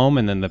at home,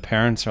 and then the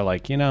parents are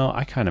like,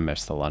 I kind of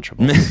miss the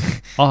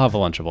Lunchables. I'll have a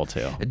Lunchable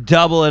too.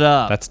 Double it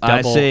up. That's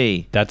double. I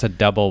see. That's a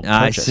double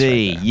purchase. I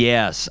see. Right there.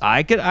 Yes,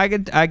 I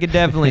could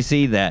definitely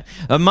see that.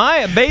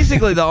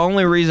 Basically the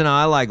only reason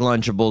I like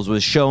Lunchables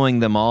was showing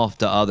them off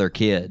to other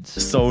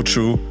kids. So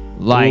true.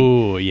 Like,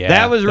 ooh, yeah,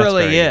 that was that's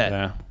really very it. good.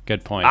 Yeah,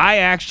 good point. I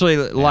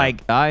actually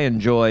I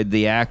enjoyed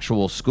the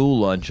actual school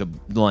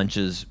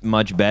lunches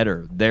much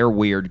better. Their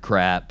weird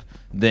crap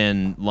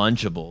than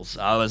Lunchables.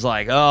 I was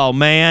like, oh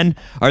man,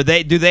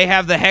 do they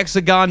have the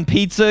hexagon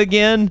pizza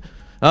again?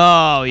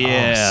 Oh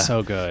yeah, Oh,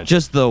 so good.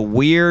 Just the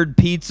weird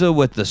pizza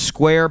with the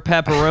square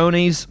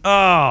pepperonis.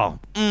 Oh,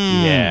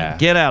 yeah.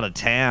 Get out of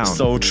town.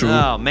 So true.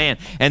 Oh man,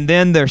 and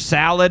then their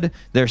side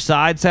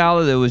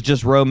salad, it was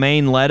just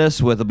romaine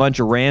lettuce with a bunch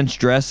of ranch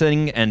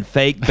dressing and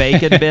fake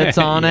bacon bits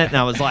on it. And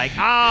I was like,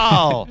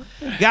 oh,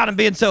 God, I'm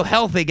being so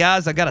healthy,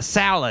 guys. I got a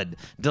salad,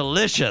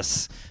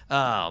 delicious.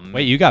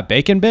 Wait, you got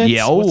bacon bits?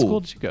 Yeah. What Oh,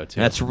 school did you go to?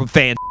 That's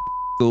fancy.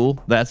 School.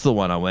 That's the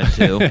one I went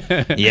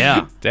to.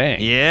 Yeah.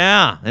 Dang.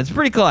 Yeah, it's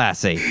pretty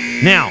classy.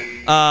 Now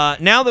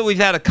that we've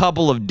had a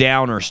couple of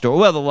downer stories,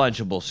 well, the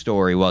Lunchable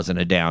story wasn't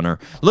a downer.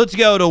 Let's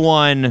go to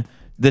one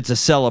that's a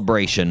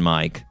celebration,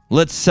 Mike.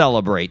 Let's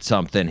celebrate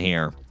something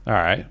here. All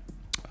right.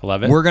 I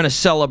love it. We're going to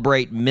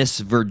celebrate Miss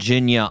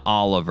Virginia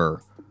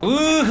Oliver.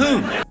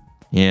 Woohoo!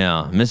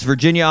 Yeah, Miss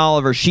Virginia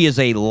Oliver, she is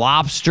a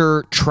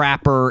lobster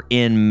trapper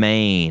in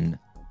Maine.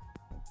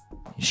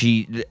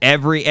 She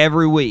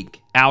every week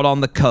out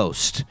on the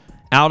coast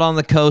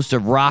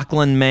of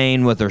Rockland,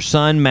 Maine with her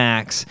son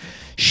Max.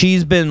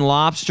 She's been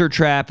lobster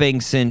trapping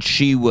since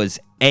she was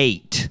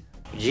 8.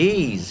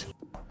 Jeez.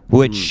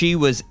 Which she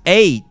was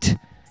 8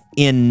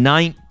 in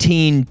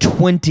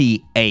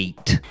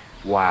 1928.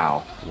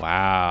 Wow.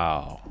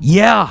 Wow.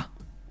 Yeah.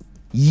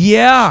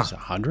 It's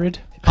 100?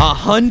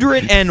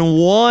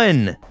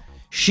 101.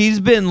 She's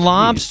been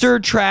lobster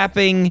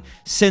trapping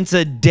since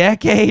a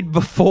decade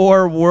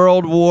before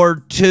World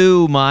War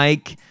II,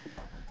 Mike.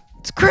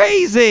 It's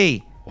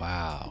crazy.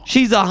 Wow.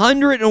 She's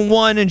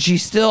 101 and she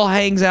still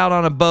hangs out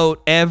on a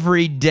boat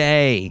every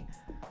day.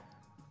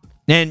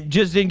 And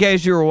just in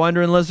case you were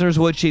wondering, listeners,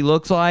 what she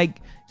looks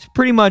like, it's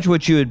pretty much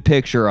what you would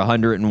picture a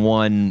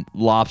 101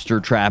 lobster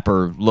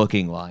trapper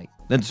looking like.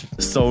 That's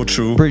So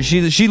true.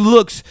 pretty, she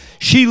looks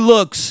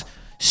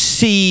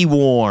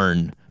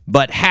sea-worn,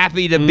 but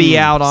happy to be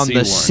out on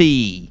the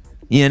sea.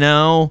 You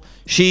know?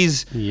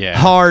 She's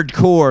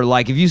hardcore.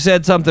 Like, if you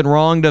said something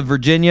wrong to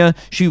Virginia,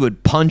 she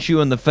would punch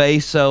you in the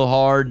face so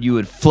hard you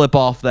would flip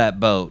off that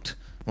boat.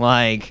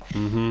 Like,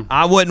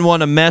 I wouldn't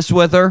want to mess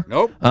with her.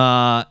 Nope.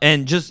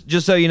 And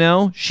just so you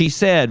know,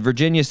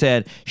 Virginia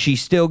said, she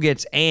still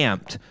gets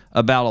amped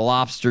about a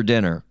lobster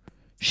dinner.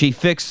 She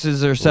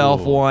fixes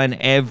herself one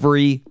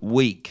every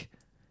week.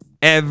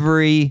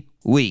 Every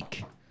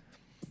week.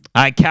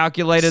 I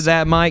calculated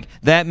that, Mike.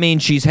 That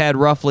means she's had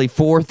roughly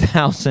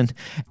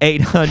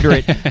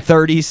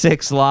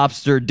 4,836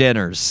 lobster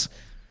dinners.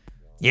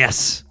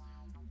 Yes.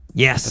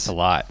 That's a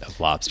lot of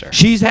lobster.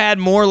 She's had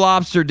more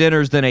lobster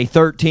dinners than a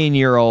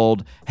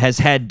 13-year-old has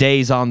had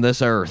days on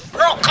this earth.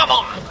 Girl, come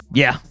on.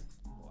 Yeah.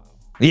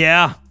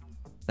 Yeah.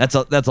 That's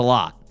a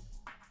lot.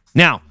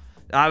 Now,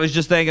 I was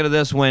just thinking of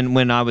this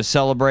when I was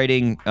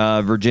celebrating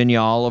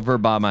Virginia Oliver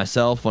by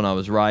myself when I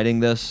was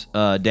writing this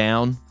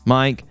down,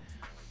 Mike.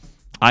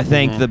 I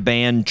think the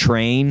band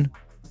Train,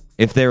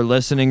 if they're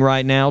listening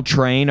right now,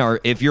 Train,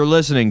 or if you're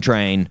listening,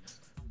 Train,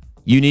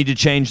 you need to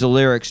change the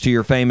lyrics to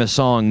your famous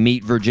song,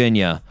 Meet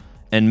Virginia,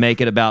 and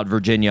make it about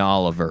Virginia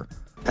Oliver.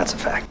 That's a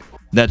fact.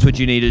 That's what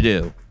you need to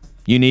do.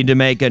 You need to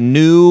make a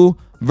new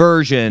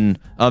version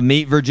of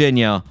Meet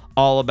Virginia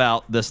all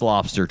about this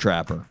lobster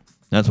trapper.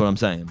 That's what I'm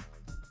saying.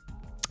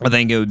 I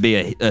think it would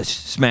be a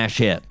smash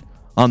hit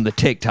on the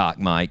TikTok,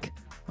 Mike.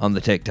 On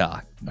the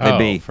TikTok.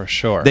 For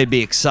sure. They'd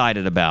be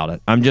excited about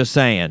it. I'm just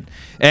saying.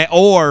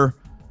 Or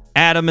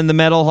Adam and the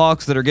Metal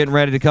Hawks that are getting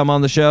ready to come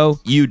on the show,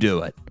 you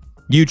do it.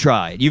 You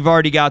try it. You've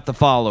already got the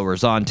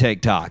followers on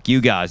TikTok. You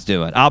guys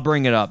do it. I'll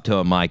bring it up to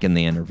him, Mike, in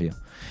the interview.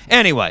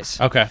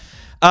 Anyways. Okay.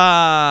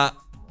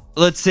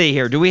 Let's see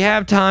here. Do we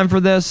have time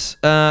for this?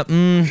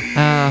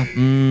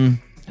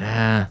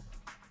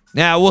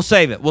 Yeah, we'll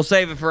save it. We'll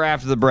save it for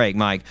after the break,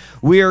 Mike.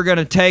 We are going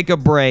to take a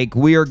break.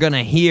 We are going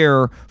to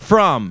hear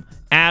from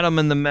Adam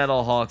and the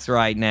Metal Hawks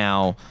right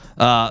now.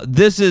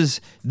 This is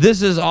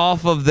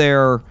off of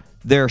their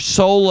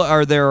solo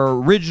or their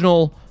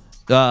original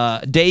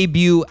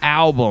debut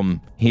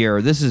album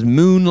here. This is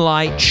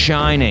Moonlight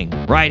Shining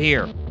right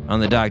here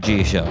on the Doc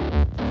G Show.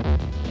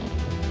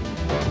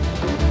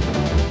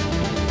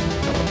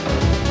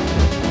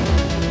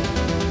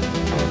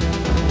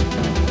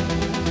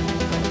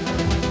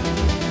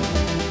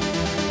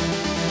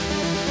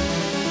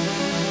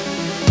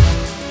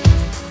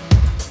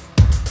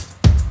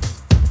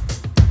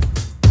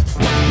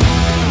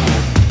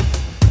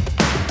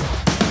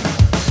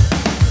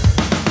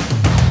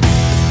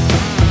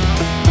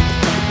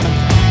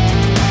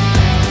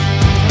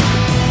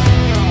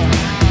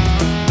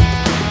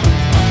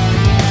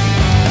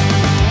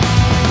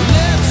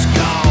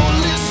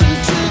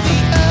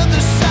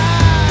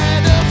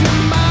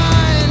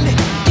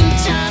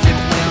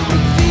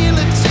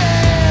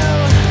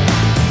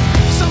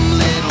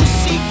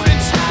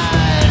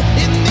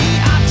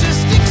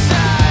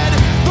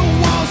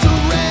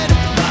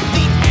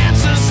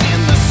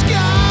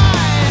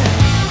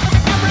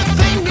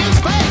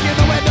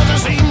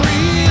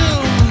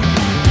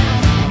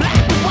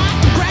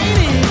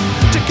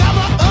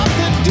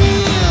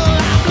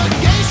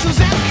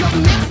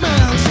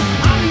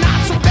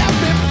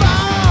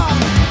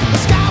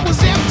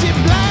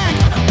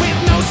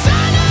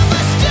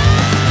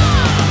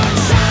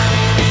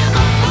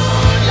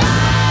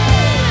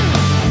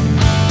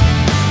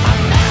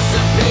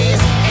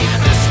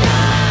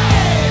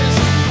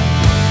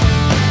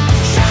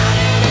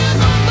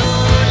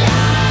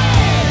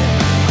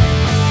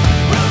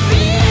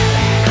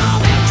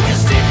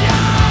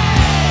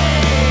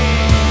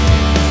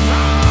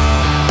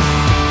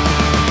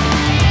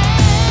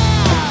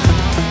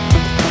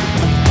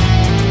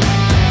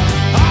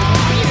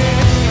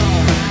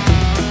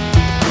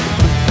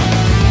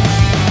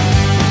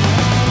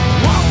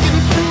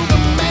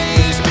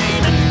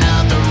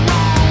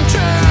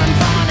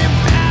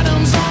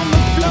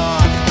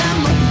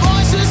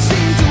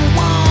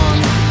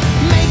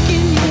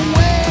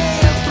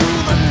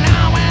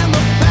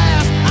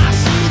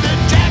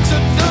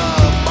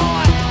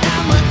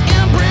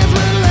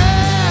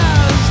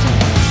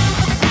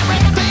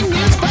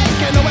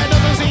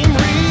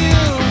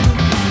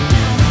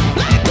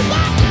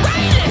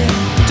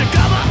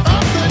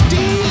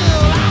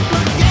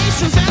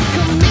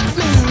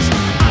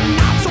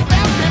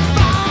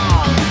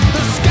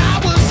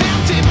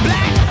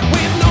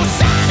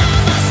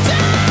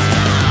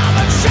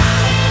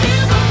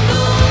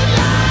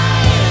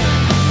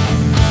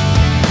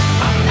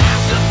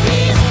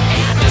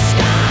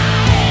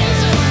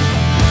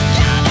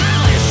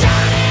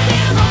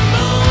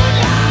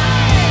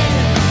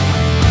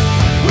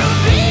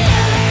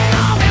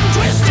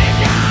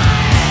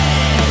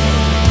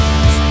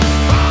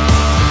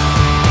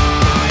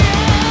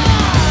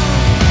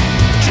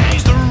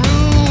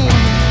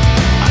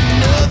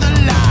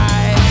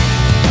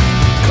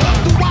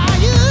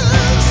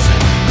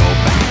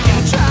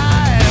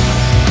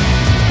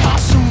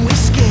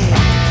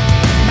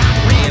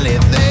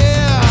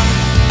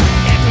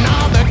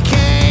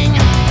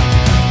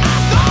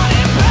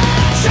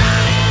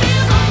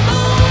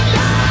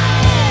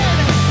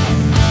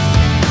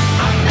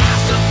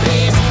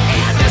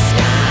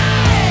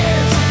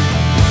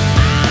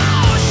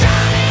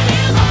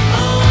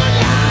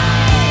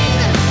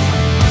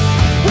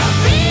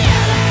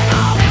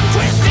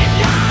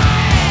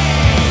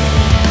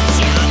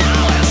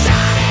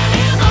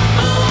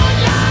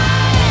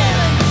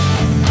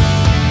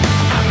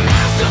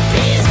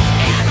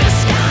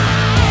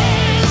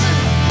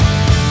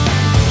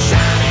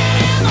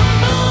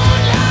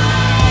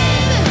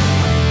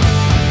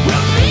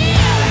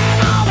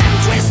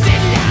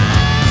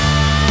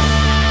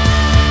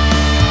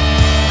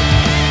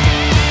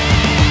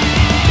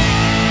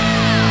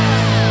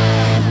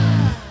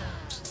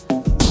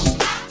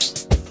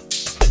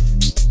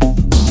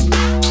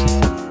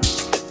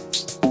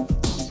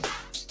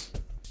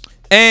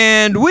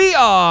 And we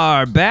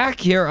are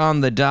back here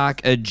on the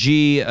Doc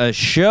G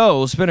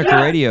show. Spinnaker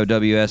Radio,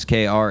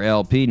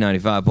 WSKRLP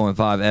 95.5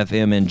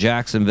 FM in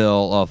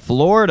Jacksonville,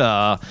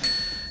 Florida.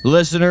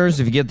 Listeners,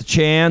 if you get the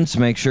chance,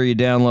 make sure you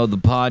download the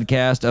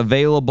podcast.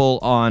 Available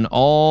on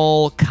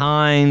all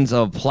kinds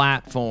of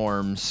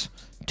platforms.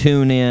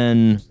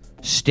 TuneIn,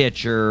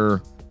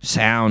 Stitcher,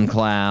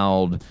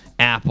 SoundCloud,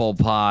 Apple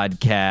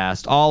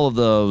Podcast, all of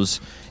those.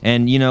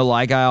 And,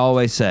 like I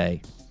always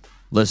say,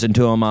 listen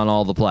to them on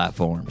all the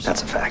platforms.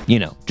 That's a fact.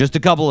 Just a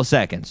couple of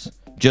seconds,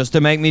 just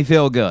to make me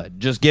feel good.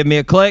 Just give me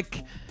a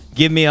click,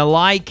 give me a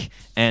like,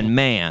 and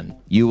man,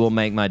 you will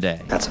make my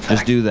day. That's a fact.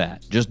 Just do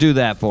that. Just do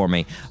that for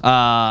me.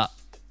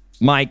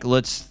 Mike,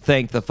 let's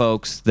thank the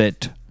folks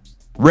that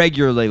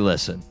regularly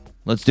listen.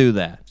 Let's do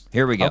that.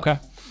 Here we go. Okay.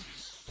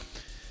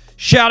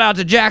 Shout out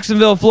to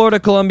Jacksonville, Florida,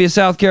 Columbia,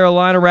 South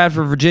Carolina,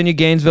 Radford, Virginia,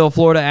 Gainesville,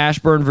 Florida,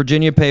 Ashburn,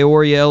 Virginia,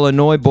 Peoria,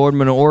 Illinois,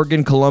 Boardman,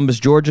 Oregon,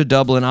 Columbus, Georgia,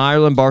 Dublin,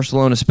 Ireland,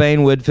 Barcelona,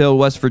 Spain, Whitfield,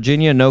 West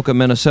Virginia, Anoka,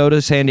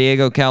 Minnesota, San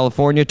Diego,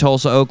 California,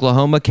 Tulsa,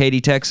 Oklahoma,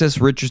 Katy, Texas,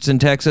 Richardson,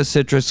 Texas,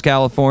 Citrus,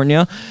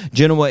 California,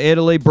 Genoa,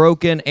 Italy,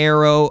 Broken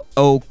Arrow,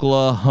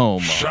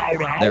 Oklahoma.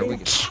 Shout out. There we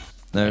go.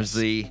 There's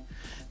the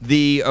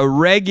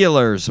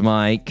regulars,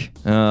 Mike.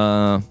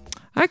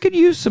 I could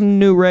use some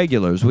new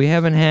regulars. We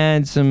haven't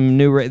had some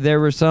new... there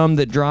were some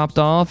that dropped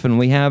off, and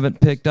we haven't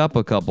picked up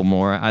a couple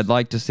more. I'd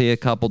like to see a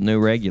couple new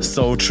regulars.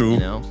 So true.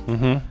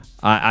 Mm-hmm.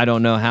 I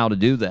don't know how to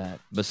do that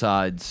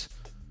besides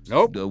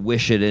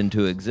wish it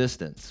into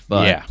existence.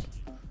 But Yeah.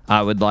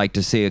 I would like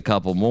to see a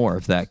couple more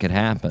if that could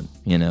happen,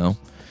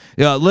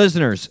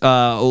 listeners,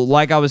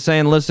 like I was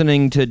saying,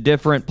 listening to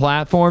different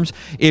platforms,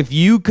 if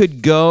you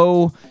could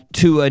go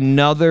to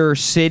another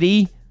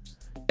city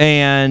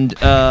and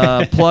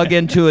plug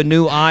into a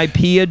new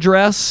IP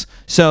address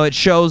so it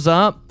shows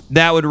up,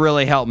 that would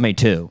really help me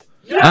too.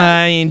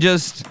 I mean,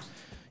 just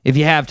if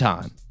you have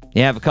time,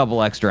 you have a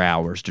couple extra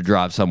hours to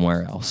drive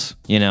somewhere else,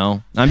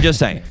 I'm just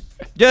saying.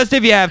 Just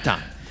if you have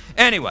time.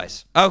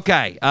 Anyways,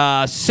 okay,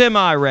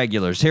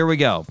 semi-regulars, here we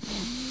go.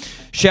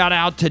 Shout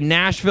out to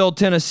Nashville,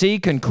 Tennessee,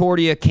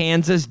 Concordia,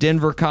 Kansas,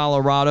 Denver,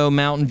 Colorado,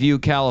 Mountain View,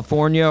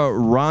 California,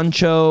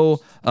 Rancho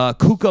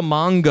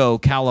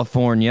Cucamonga,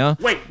 California,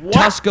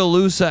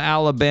 Tuscaloosa,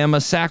 Alabama,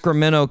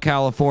 Sacramento,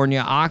 California,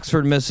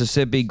 Oxford,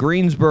 Mississippi,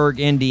 Greensburg,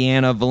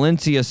 Indiana,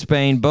 Valencia,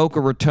 Spain, Boca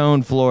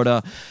Raton,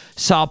 Florida,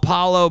 Sao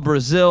Paulo,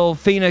 Brazil,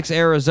 Phoenix,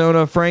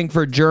 Arizona,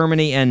 Frankfurt,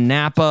 Germany, and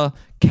Napa,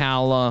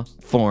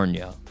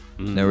 California.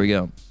 There we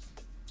go.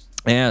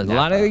 Yeah, a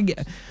lot of...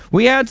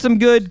 We had some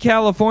good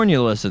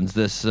California listens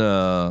this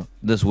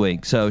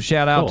week, so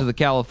shout out to the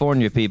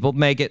California people.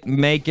 Make it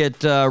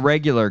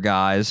regular,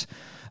 guys.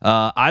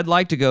 I'd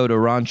like to go to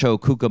Rancho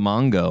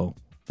Cucamonga.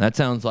 That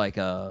sounds like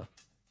a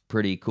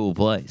pretty cool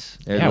place.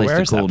 At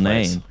least a cool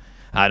name.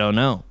 I don't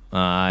know.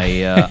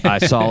 I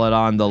saw it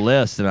on the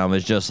list, and I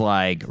was just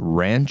like,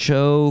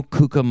 Rancho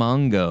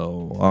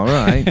Cucamonga. All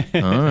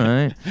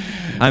right.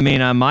 I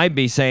mean, I might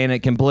be saying it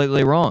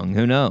completely wrong.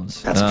 Who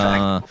knows? That's a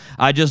fact.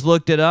 I just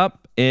looked it up.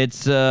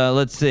 It's,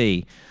 let's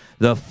see,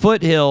 the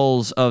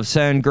foothills of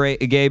San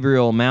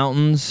Gabriel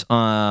Mountains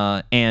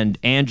and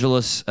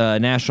Angeles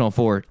National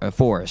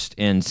Forest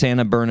in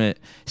San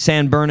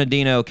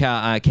Bernardino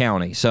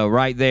County. So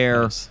right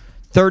there,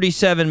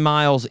 37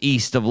 miles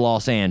east of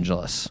Los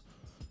Angeles.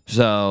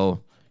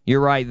 So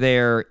you're right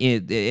there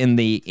in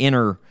the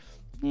inner,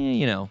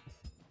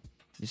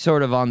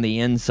 sort of on the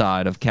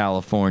inside of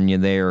California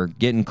there,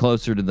 getting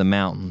closer to the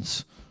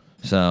mountains.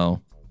 So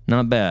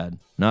not bad.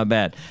 Not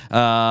bad.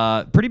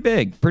 Pretty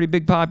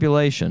big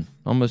population.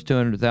 Almost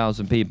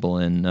 200,000 people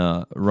in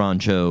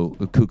Rancho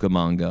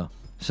Cucamonga.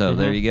 So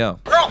there you go.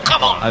 Girl,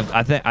 come on.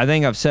 I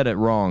think I've said it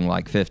wrong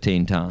like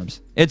 15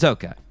 times. It's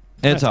okay.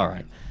 It's all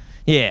right.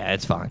 Yeah,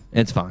 it's fine.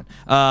 It's fine.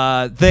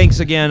 Thanks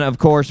again, of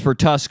course, for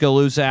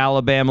Tuscaloosa,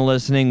 Alabama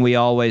listening. We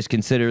always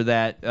consider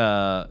that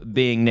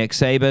being Nick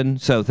Saban.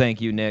 So thank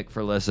you, Nick,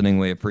 for listening.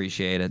 We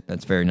appreciate it.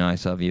 That's very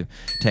nice of you.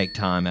 Take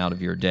time out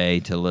of your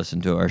day to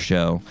listen to our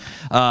show.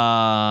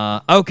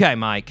 Okay,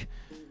 Mike.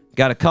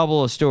 Got a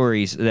couple of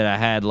stories that I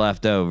had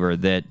left over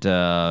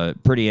that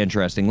pretty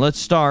interesting. Let's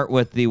start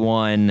with the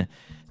one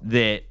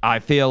that I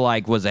feel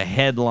like was a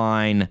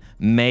headline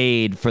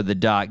made for the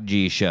Doc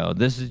G show.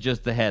 This is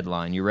just the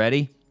headline. You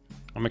ready?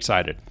 I'm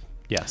excited.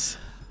 Yes.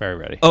 Very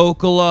ready.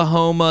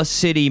 Oklahoma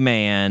City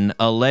man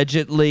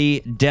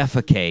allegedly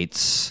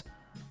defecates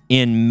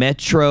in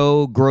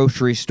Metro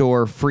grocery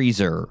store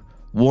freezer.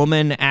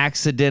 Woman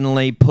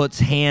accidentally puts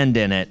hand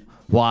in it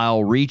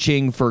while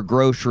reaching for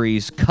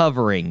groceries,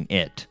 covering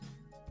it.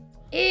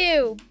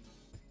 Ew.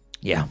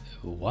 Yeah.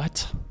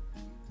 What?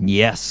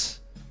 Yes.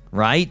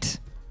 Right?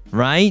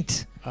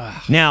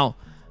 Now,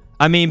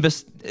 I mean,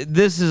 this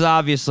is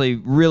obviously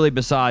really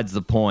besides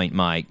the point,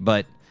 Mike,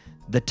 but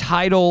the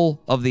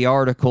title of the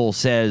article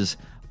says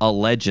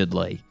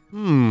allegedly.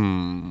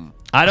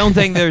 I don't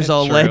think there's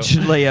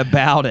allegedly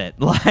about it.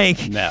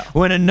 Like, No.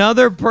 when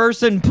another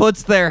person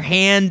puts their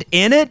hand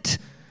in it,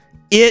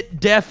 It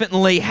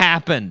definitely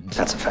happened.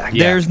 That's a fact.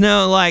 There's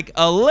no like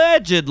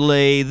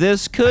allegedly.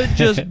 This could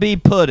just be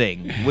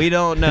pudding. We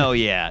don't know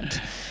yet.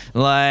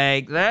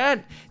 Like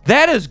that.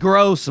 That is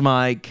gross,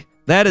 Mike.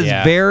 That is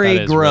very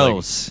that is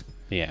gross.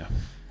 Really, yeah.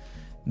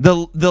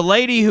 The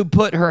lady who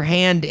put her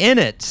hand in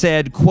it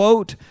said,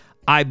 quote,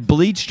 "I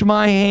bleached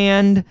my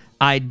hand.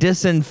 I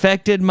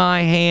disinfected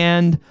my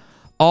hand.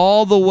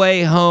 All the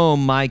way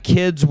home, my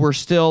kids were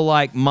still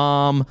like,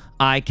 Mom,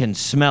 I can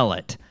smell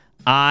it.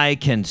 I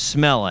can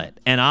smell it."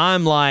 And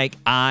I'm like,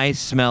 I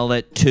smell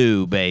it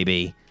too,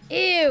 baby.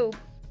 Ew.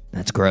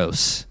 That's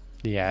gross.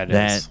 Yeah, it is.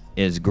 That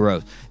is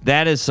gross.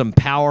 That is some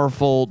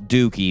powerful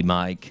dookie,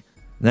 Mike.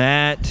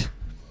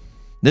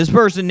 This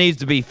person needs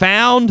to be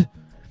found,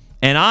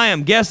 and I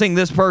am guessing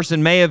this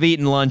person may have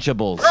eaten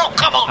Lunchables. Oh,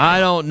 come on. I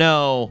don't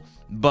know,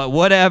 but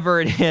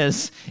whatever it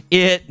is,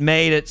 it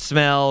made it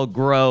smell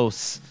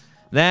gross.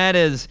 That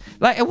is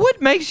like,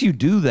 what makes you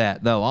do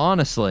that though?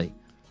 Honestly,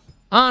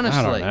 I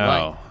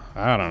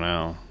don't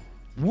know.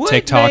 What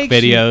TikTok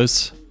makes you-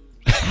 videos.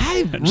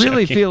 I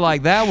really feel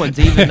like that one's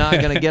even not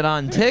going to get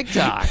on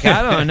TikTok.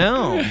 I don't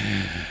know.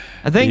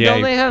 I think Yeah.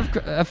 don't they have?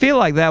 I feel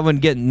like that one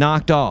get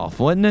knocked off,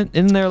 wouldn't it?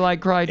 Isn't there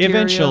like criteria?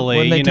 Eventually,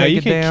 when they you know, take you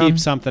it can down? keep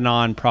something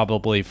on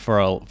probably for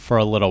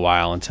a little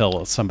while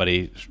until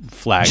somebody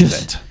flags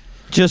it.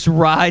 Just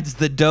rides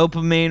the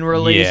dopamine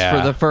release Yeah.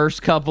 for the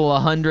first couple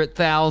of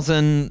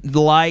 100,000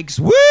 likes.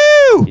 Woo!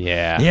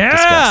 Yeah.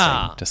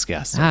 Yeah.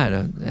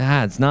 Disgusting.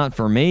 It's not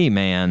for me,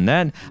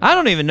 man. I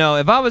don't even know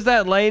if I was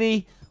that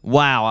lady.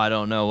 Wow, I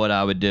don't know what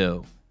I would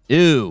do.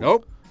 Ew.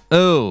 Nope.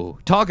 Ooh,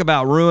 talk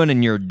about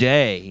ruining your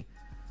day.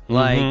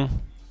 Like,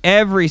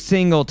 every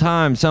single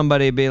time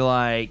somebody be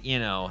like,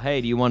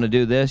 hey, do you want to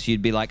do this?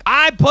 You'd be like,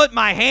 I put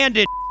my hand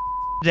in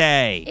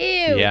today.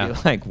 Ew. Yeah. You'd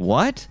be like,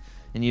 what?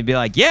 And you'd be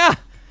like, yeah,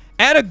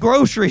 at a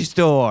grocery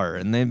store.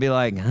 And they'd be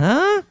like,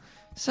 huh?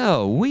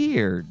 So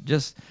weird.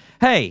 Just,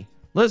 hey,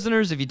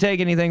 listeners, if you take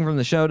anything from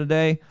the show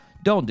today,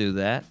 don't do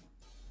that.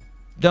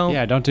 Don't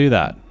do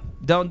that.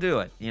 don't do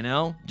it,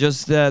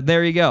 Just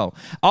there you go.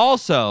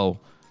 Also,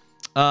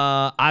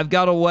 I've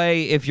got a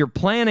way, if you're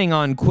planning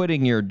on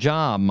quitting your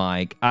job,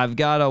 Mike, I've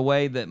got a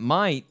way that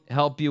might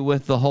help you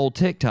with the whole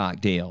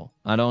TikTok deal.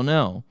 I don't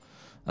know.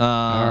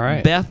 All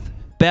right. Beth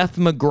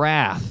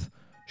McGrath,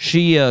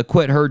 she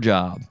quit her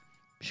job.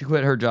 She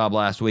quit her job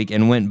last week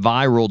and went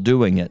viral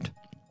doing it.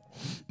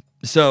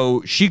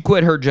 So she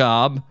quit her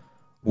job.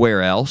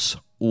 Where else?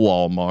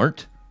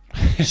 Walmart.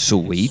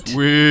 Sweet.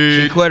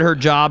 She quit her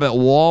job at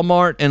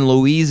Walmart in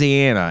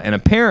Louisiana, and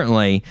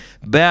apparently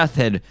Beth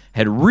had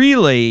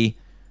really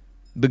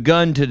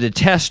begun to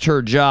detest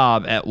her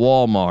job at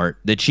Walmart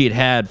that she'd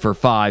had for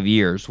 5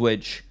 years,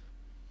 which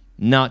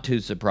not too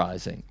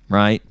surprising,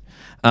 right?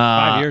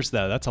 5 years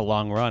though, that's a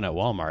long run at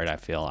Walmart. I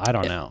feel. I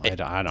don't know.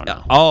 I don't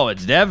know. Oh,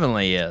 it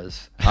definitely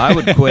is. I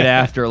would quit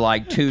after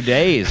like 2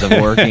 days of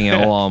working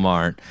at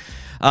Walmart.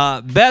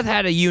 Beth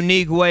had a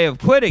unique way of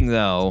quitting,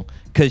 though,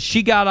 because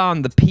she got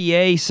on the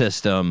PA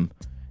system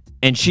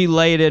and she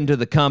laid into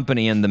the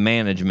company and the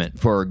management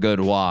for a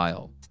good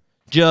while,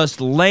 just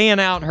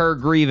laying out her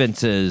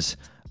grievances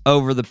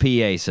over the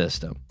PA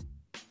system.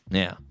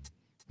 Yeah.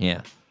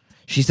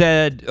 She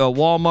said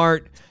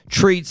Walmart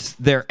treats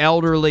their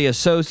elderly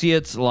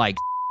associates like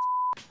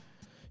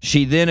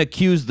She then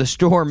accused the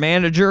store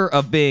manager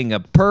of being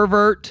a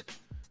pervert.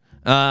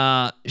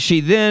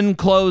 She then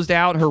closed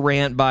out her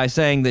rant by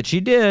saying that she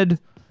did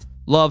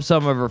love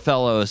some of her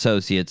fellow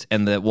associates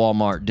and that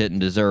Walmart didn't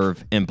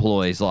deserve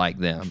employees like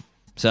them.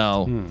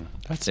 So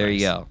there you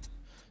go.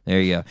 There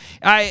you go.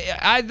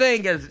 I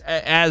think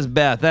as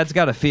Beth, that's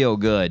got to feel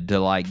good to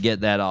like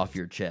get that off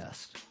your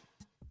chest.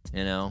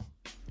 You know,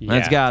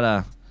 that's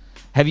gotta.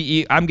 Have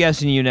you? I'm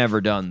guessing you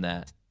never done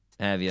that,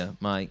 have you,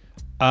 Mike?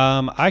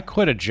 I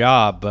quit a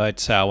job,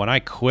 but when I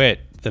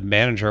quit, the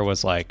manager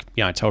was like,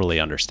 "Yeah, I totally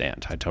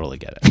understand. I totally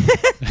get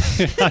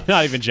it." I'm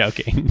not even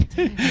joking.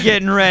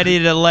 Getting ready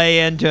to lay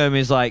into him,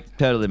 he's like,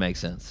 "Totally makes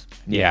sense."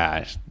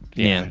 Yeah.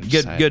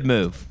 Good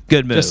move.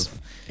 Good move.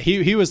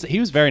 He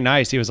was very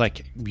nice. He was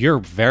like, "You're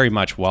very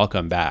much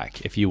welcome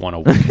back if you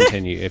want to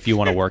continue, if you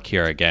want to work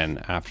here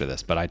again after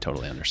this." But I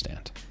totally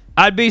understand.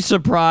 I'd be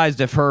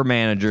surprised if her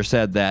manager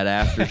said that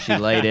after she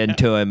laid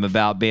into him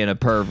about being a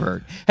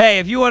pervert. Hey,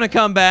 if you want to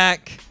come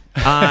back,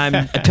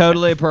 I'm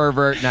totally a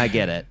pervert and I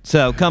get it.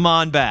 So come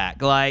on back.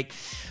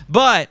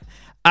 But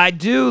I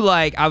do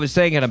I was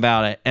thinking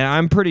about it, and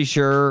I'm pretty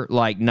sure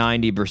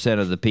 90%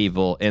 of the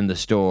people in the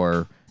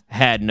store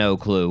had no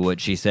clue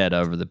what she said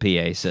over the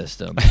PA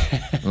system.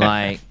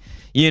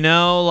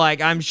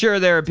 I'm sure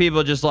there are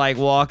people just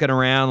walking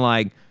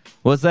around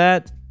what's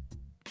that?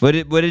 What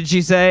did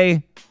she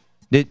say?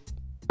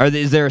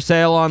 Is there a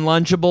sale on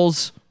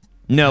Lunchables?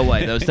 No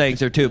way. Those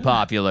things are too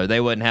popular. They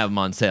wouldn't have them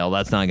on sale.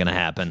 That's not going to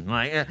happen.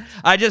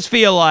 I just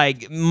feel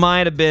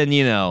might have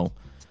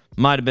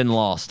been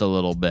lost a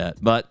little bit.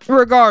 But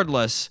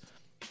regardless,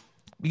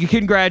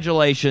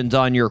 congratulations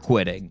on your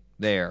quitting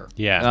there.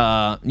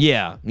 Yeah.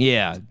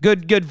 Yeah.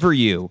 Good for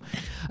you.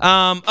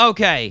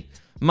 Okay,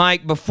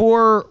 Mike,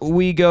 before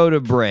we go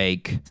to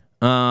break,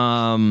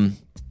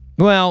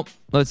 Well,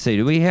 let's see.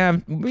 Do we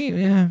have?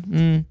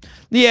 No,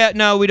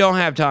 we don't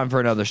have time for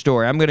another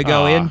story. I'm going to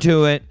go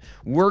into it.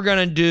 We're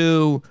gonna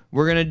do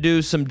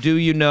some do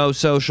you know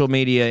social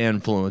media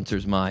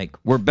influencers, Mike.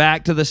 We're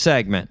back to the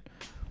segment.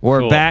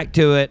 We're back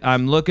to it.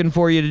 I'm looking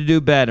for you to do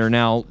better.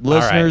 Now,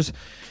 listeners,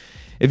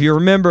 if you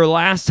remember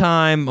last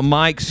time,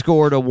 Mike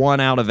scored a 1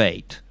 out of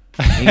 8.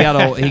 He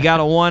got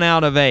a 1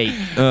 out of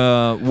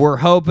 8. We're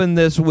hoping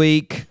this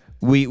week.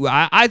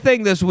 I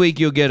think this week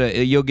you'll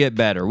get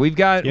better. We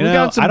got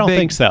some. I don't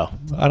think so.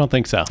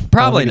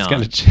 Probably not. It's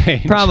going to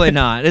change. Probably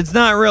not. It's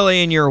not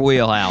really in your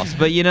wheelhouse.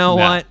 But you know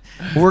what?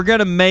 We're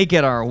gonna make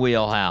it our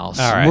wheelhouse.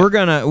 All right.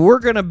 We're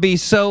gonna be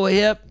so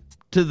hip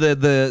to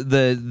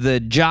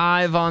the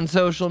jive on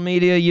social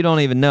media. You don't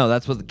even know.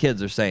 That's what the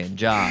kids are saying.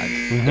 Jive.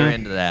 Mm-hmm. They're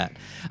into that.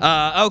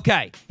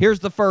 Okay. Here's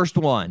the first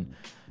one.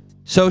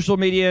 Social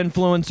media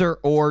influencer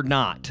or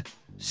not?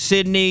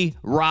 Sydney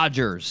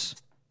Rogers.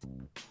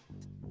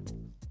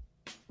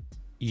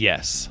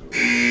 Yes.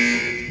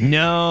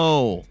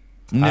 No.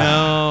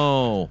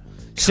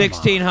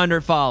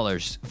 1,600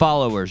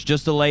 followers.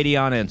 Just a lady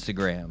on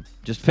Instagram.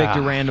 Just picked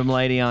a random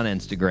lady on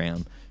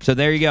Instagram. So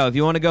there you go. If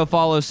you want to go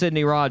follow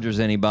Sydney Rogers,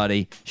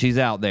 anybody, she's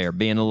out there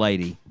being a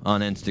lady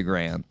on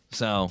Instagram.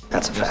 So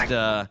That's a fact.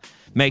 Just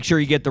make sure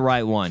you get the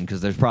right one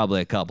because there's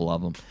probably a couple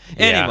of them.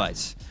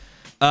 Anyways,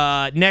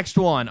 next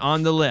one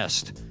on the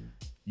list,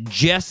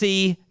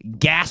 Jesse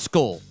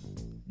Gaskell.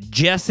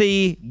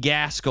 Jesse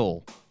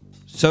Gaskell.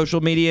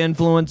 Social media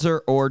influencer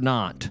or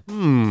not?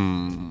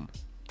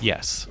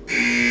 Yes.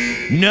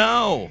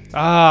 No.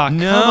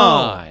 Come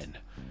on.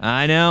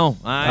 I know.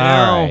 All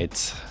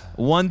right.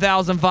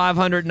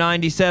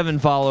 1,597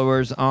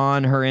 followers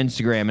on her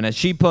Instagram. And as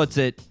she puts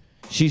it,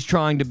 she's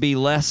trying to be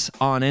less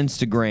on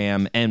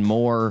Instagram and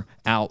more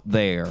out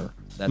there.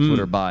 That's what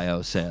her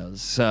bio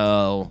says.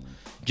 So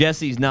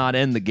Jesse's not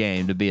in the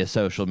game to be a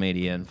social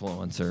media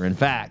influencer. In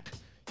fact,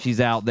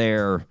 she's out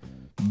there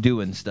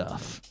doing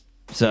stuff.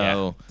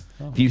 So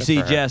if you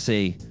see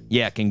Jessie,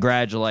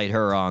 congratulate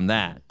her on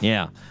that.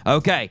 Yeah.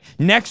 Okay.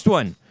 Next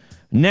one.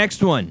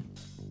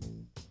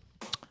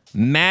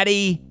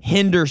 Maddie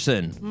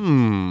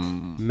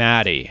Henderson.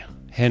 Maddie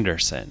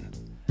Henderson.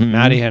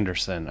 Maddie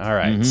Henderson. All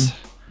right.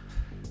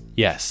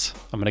 Yes.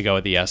 I'm going to go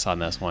with the yes on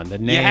this one. The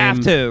name. You have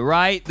to,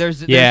 right? There's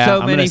so I'm many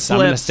gonna, I'm gonna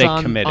flips stay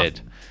on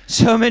committed.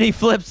 so many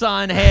flips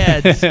on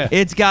heads.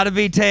 It's got to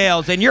be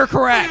tails, and you're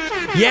correct.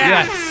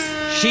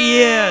 Yes.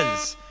 She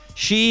is.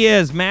 She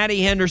is.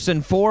 Maddie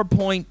Henderson,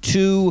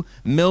 4.2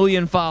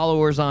 million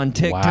followers on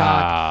TikTok,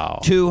 Wow.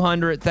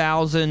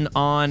 200,000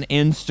 on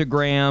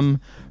Instagram.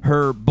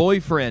 Her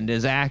boyfriend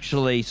is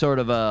actually sort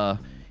of a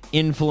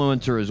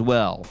influencer as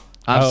well.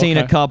 I've seen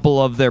a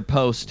couple of their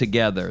posts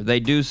together. They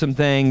do some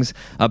things.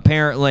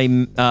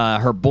 Apparently,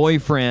 her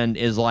boyfriend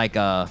is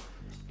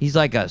he's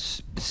like a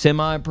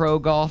semi-pro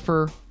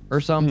golfer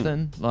or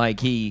something. Like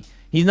he's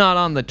not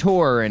on the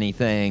tour or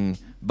anything,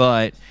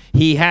 but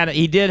he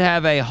did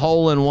have a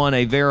hole-in-one,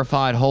 a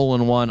verified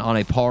hole-in-one on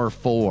a par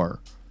 4.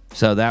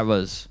 So that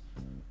was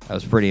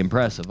pretty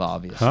impressive,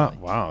 obviously. Huh,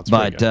 wow, that's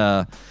pretty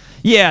But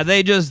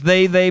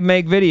they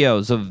make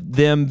videos of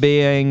them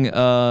being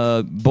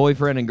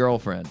boyfriend and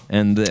girlfriend,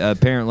 and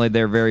apparently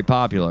they're very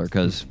popular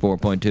because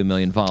 4.2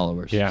 million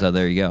followers. Yeah. So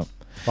there you go.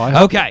 Well, I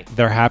hope Okay.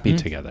 they're happy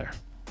together.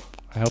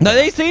 I hope No, that-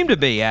 they seem to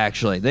be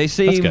actually. They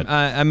seem. good.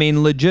 I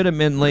mean,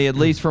 legitimately, at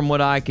least from what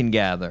I can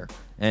gather.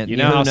 And You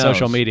know who how knows?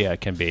 social media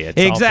can be. It's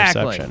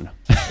Exactly. all perception.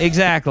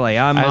 Exactly.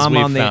 I'm As we've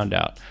on the found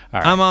out. All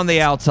right. I'm on the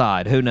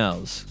outside. Who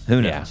knows? Who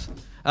Yeah. knows?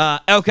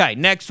 Okay,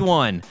 next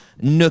one.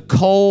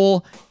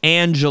 Nicole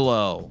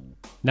Angelo.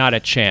 Not a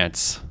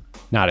chance.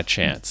 Not a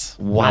chance.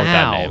 Wow.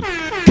 Not with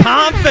that name.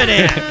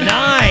 Confident.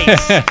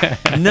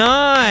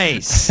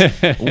 Nice.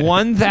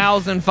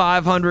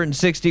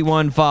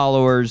 1,561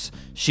 followers.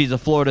 She's a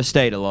Florida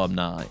State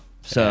alumni.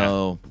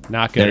 So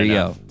Not good there you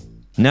enough. go.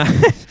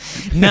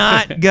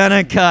 Not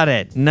gonna cut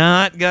it.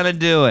 Not gonna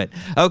do it.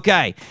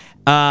 Okay.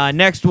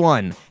 Next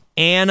one.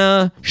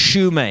 Anna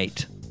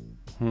Shoemate.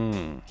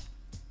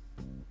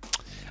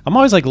 I'm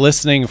always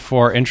listening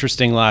for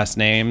interesting last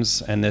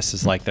names, and this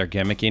is their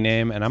gimmicky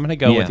name, and I'm going to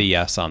go with a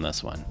yes on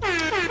this one.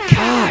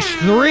 Gosh,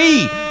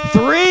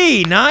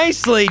 three.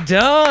 Nicely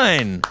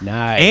done.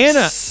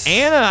 Nice.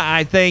 Anna,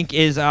 I think,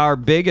 is our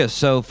biggest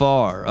so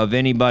far of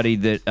anybody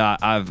that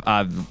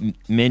I've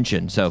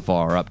mentioned so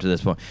far up to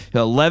this point.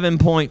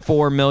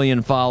 11.4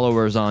 million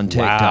followers on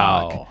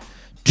TikTok. Wow.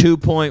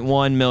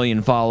 2.1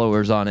 million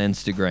followers on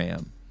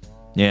Instagram.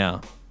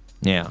 Yeah.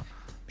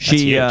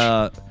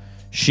 huge.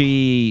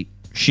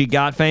 She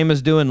got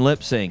famous doing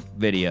lip sync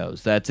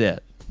videos. That's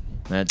it.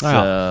 That's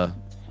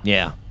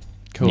yeah.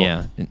 Cool.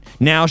 Yeah.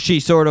 Now she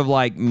sort of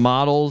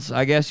models,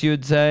 I guess you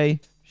would say.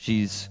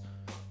 She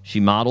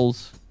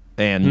models,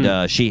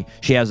 and she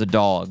has a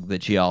dog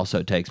that she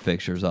also takes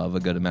pictures of a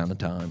good amount of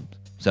time.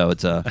 So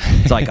it's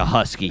like a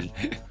husky,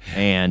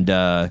 and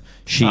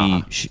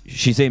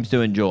she seems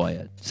to enjoy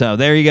it. So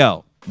there you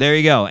go.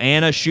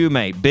 Anna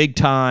Shoemate, big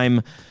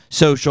time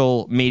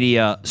social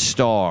media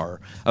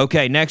star.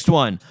 Okay, next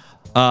one.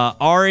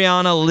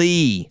 Ariana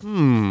Lee.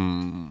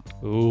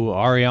 Ooh,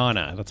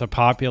 Ariana. That's a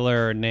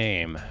popular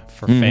name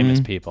for famous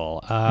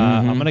people.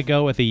 I'm going to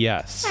go with a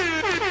yes.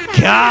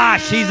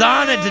 Gosh, she's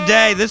on it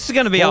today. This is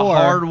going to be a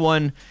hard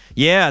one.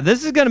 Yeah,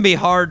 this is going to be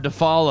hard to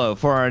follow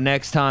for our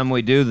next time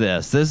we do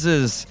this. This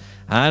is,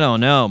 I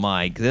don't know,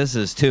 Mike. This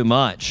is too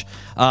much.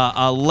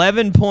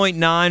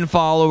 11.9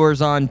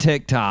 followers on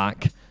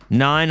TikTok,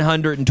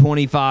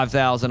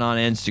 925,000 on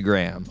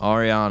Instagram.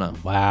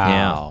 Ariana.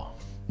 Wow.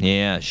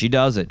 Yeah, she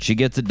does it. She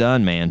gets it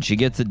done, man. She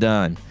gets it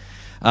done.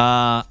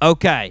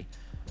 Okay.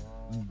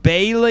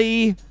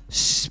 Bailey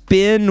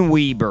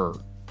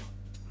Spinweber.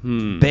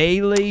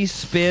 Bailey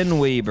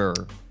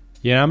Spinweber.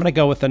 Yeah, I'm going to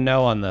go with a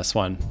no on this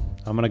one.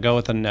 I'm going to go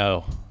with a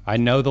no. I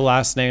know the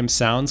last name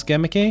sounds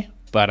gimmicky,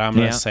 but I'm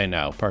going to say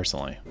no,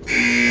 personally.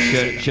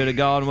 Should have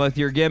gone with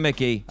your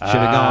gimmicky. Should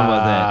have gone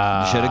with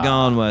it. Should have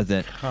gone with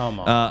it. Come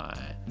on.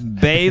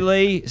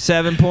 Bailey,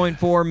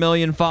 7.4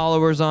 million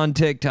followers on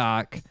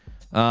TikTok.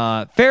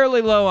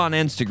 Fairly low on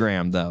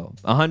Instagram, though.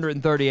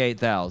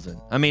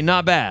 138,000. I mean,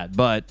 not bad,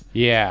 but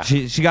yeah,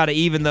 she got to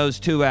even those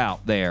two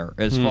out there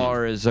as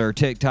far as her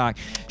TikTok.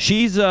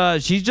 She's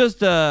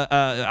just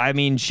I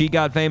mean, she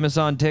got famous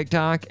on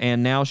TikTok,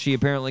 and now she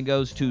apparently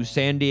goes to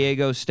San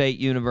Diego State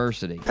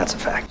University. That's a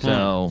fact.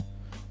 So,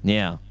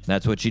 yeah,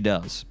 that's what she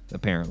does,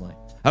 apparently.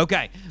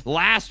 Okay,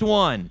 last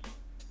one.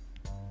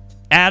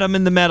 Adam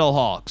and the Metal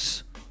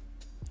Hawks.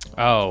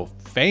 Oh,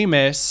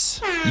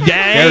 famous.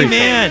 Amen.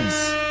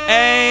 Famous.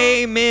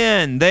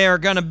 Amen. They are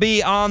going to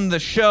be on the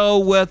show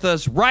with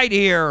us right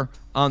here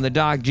on the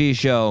Doc G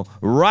Show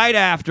right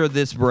after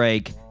this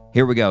break.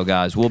 Here we go,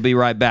 guys. We'll be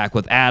right back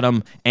with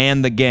Adam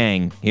and the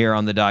gang here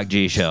on the Doc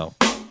G Show.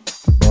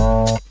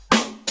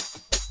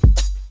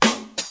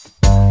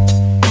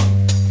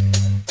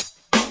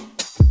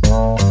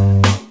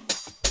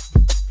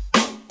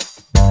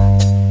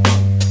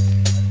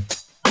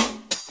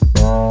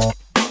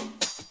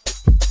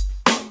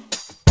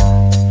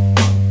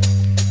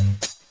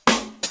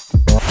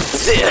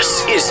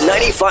 This is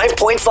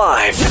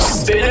 95.5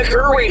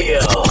 Spinnaker Radio.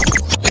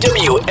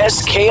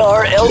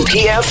 WSKR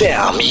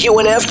LPFM,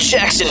 UNF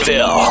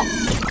Jacksonville.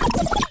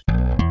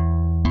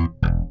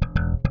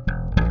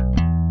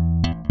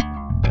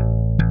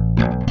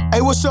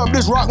 Hey, what's up?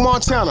 This Rock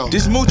Montana.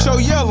 This Mucho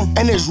Yellow.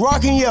 And this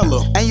Rockin'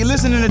 Yellow. And you're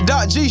listening to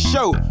Doc G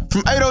Show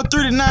from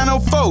 803 to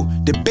 904.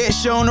 The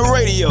best show on the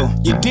radio.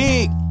 You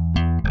dig?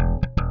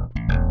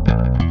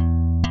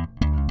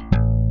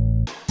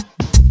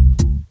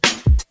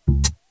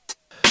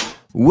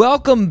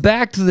 Welcome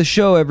back to the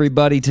show,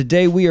 everybody.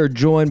 Today we are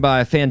joined by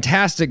a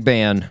fantastic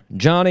band,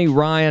 Johnny,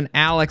 Ryan,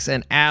 Alex,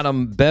 and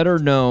Adam, better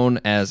known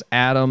as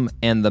Adam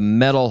and the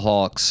Metal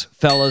Hawks.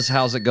 Fellas,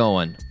 how's it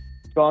going?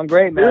 It's going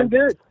great, man.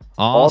 Doing good.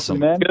 Awesome,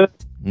 man. Good.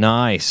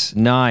 Nice.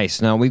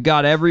 Now, we've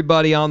got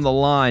everybody on the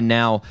line.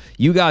 Now,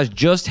 you guys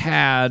just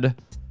had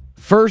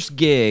first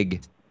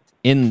gig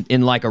in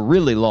like a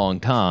really long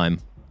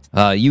time.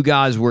 You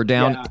guys were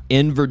down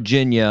in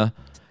Virginia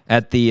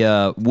at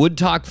the Wood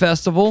Talk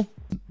Festival.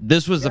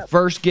 This was the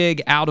first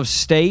gig out of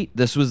state.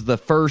 This was the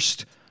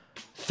first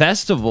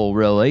festival,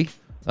 really.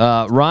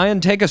 Ryan,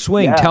 take a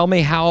swing. Yeah. Tell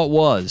me how it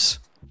was.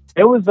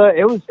 It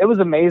was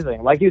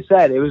amazing. Like you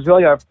said, it was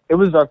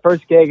our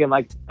first gig in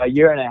like a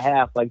year and a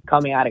half, like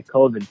coming out of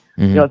COVID.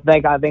 Mm-hmm. You know,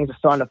 thank God things are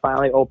starting to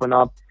finally open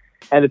up.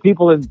 And the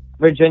people in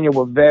Virginia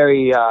were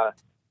very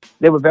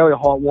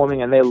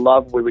heartwarming, and they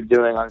loved what we were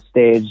doing on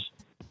stage.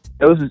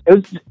 It was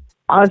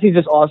honestly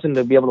just awesome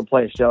to be able to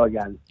play a show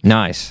again.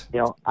 Nice. You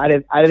know, I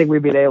didn't think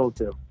we'd be able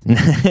to.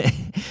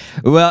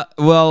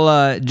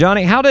 Well,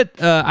 Johnny, how did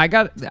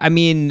I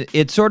mean,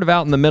 it's sort of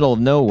out in the middle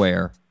of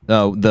nowhere.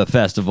 The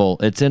festival.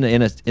 It's in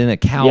a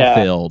cow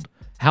field.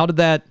 How did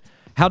that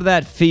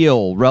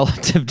feel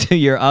relative to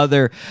your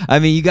other? I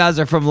mean, you guys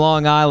are from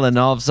Long Island,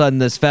 and all of a sudden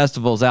this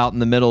festival's out in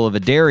the middle of a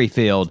dairy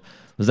field.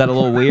 Was that a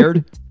little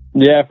weird?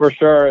 Yeah, for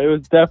sure. It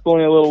was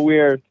definitely a little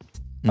weird.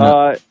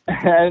 No.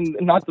 And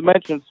not to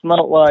mention, it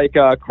smelled like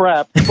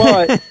crap.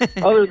 But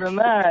other than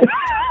that, it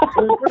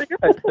was pretty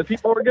good. The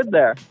people were good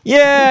there.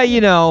 Yeah,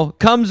 you know,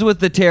 comes with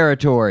the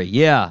territory.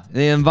 Yeah,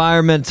 the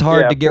environment's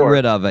hard to get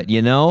rid of it,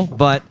 you know?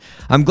 But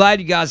I'm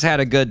glad you guys had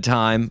a good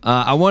time.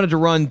 I wanted to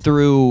run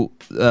through,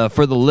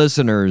 for the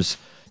listeners,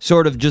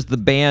 sort of just the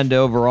band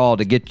overall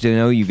to get to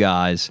know you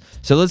guys.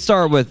 So let's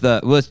start with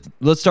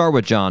let's start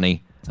with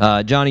Johnny.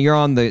 Johnny, you're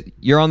on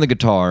the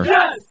guitar.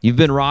 Yes! You've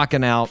been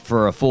rocking out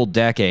for a full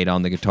decade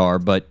on the guitar,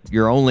 but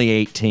you're only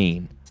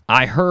 18.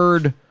 I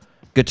heard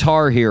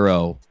Guitar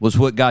Hero was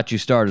what got you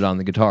started on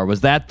the guitar.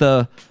 Was that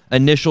the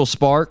initial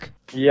spark?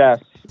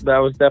 Yes, that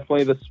was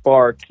definitely the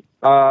spark.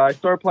 I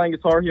started playing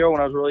Guitar Hero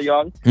when I was really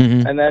young,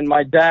 and then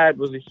my dad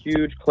was a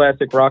huge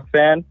classic rock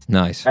fan.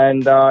 Nice.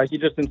 And he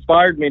just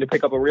inspired me to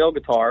pick up a real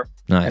guitar.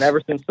 Nice. And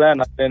ever since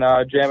then, I've been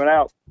jamming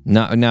out.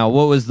 Now,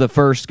 what was the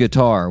first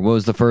guitar? What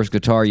was the first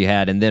guitar you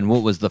had? And then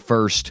what was the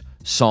first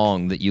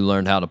song that you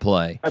learned how to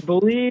play? I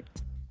believe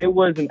it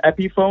was an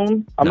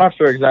Epiphone. I'm not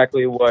sure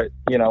exactly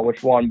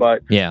which one,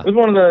 but yeah, it was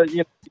one of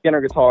the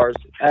beginner guitars.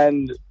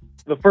 And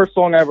the first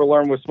song I ever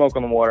learned was "Smoke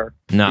on the Water."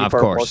 No, Deep of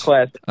Purple, course.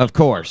 classic. Of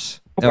course.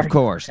 Of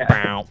course. Yeah.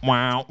 Bow,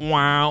 wow,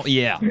 wow.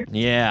 Yeah.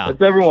 Yeah.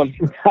 It's everyone.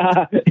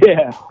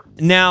 Yeah.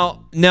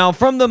 Now,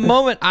 from the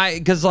moment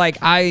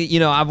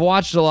I've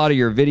watched a lot of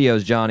your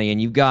videos, Johnny,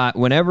 and you've got,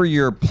 whenever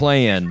you're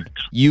playing,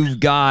 you've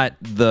got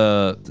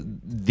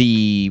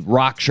the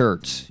rock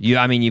shirts.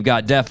 You've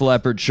got Def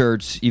Leppard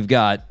shirts, you've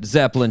got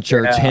Zeppelin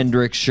shirts, Yeah.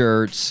 Hendrix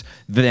shirts,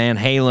 Van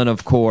Halen,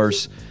 of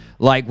course.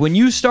 Like, when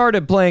you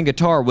started playing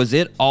guitar, was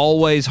it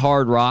always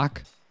hard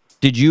rock?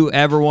 Did you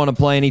ever want to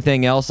play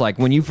anything else? Like,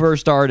 when you first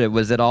started,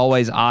 was it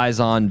always eyes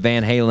on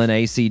Van Halen,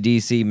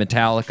 AC/DC,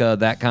 Metallica,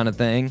 that kind of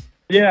thing?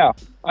 Yeah,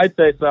 I'd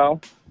say so.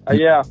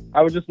 Yeah,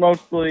 I was just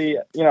mostly,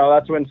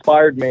 that's what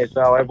inspired me.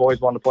 So I've always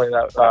wanted to play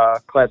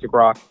that classic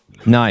rock.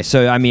 Nice.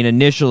 So,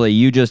 initially,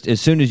 you just, as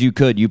soon as you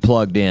could, you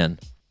plugged in.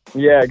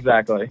 Yeah,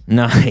 exactly.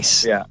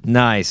 Nice. Yeah.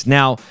 Nice.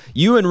 Now,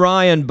 you and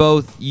Ryan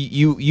both,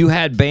 you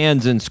had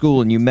bands in school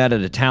and you met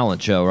at a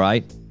talent show,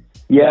 right?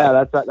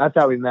 Yeah, that's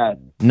how we met.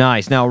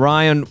 Nice. Now,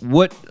 Ryan,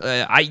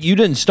 you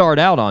didn't start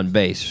out on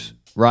bass,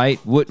 right?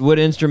 What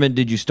instrument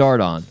did you start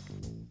on?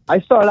 I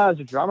started out as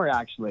a drummer,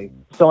 actually.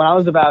 So when I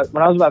was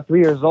about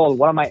 3 years old,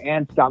 one of my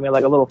aunts got me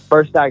like a little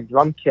first act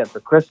drum kit for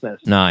Christmas.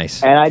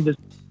 Nice. And I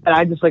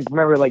just like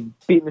remember like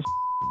beating the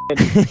and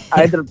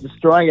I ended up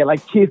destroying it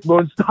like Keith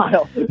Moon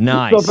style.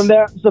 Nice. So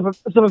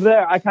from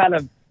there, I kind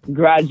of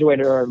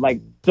graduated or like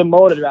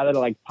demoted rather to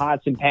like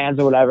pots and pans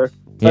or whatever.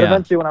 But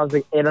eventually, when I was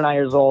like 8 or 9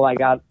 years old, I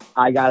got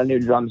a new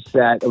drum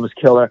set. It was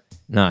killer.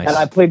 Nice. And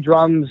I played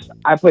drums.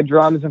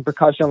 and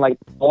percussion like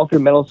all through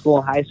middle school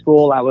and high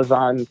school. I was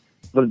on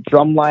the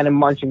drum line and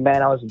marching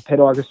band. I was in pit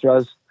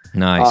orchestras.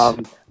 Nice.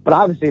 But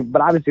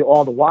obviously,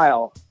 all the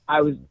while,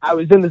 I was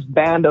in this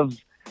band of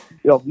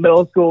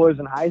middle schoolers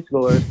and high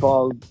schoolers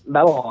called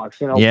Metalhawks.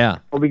 Yeah.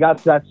 When we got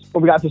to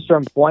a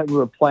certain point, we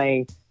were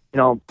playing,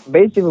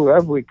 basically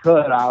wherever we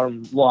could out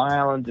in Long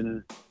Island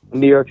and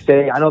New York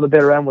City. I know the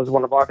Bitter End was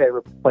one of our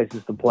favorite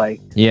places to play.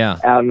 Yeah.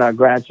 Out in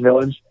Greenwich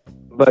Village.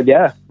 But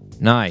yeah.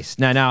 Nice.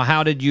 Now,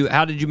 how did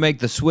you make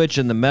the switch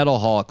in the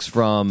Metalhawks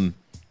from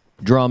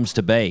drums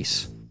to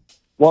bass?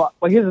 Well,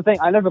 here's the thing.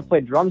 I never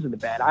played drums in the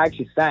band. I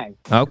actually sang.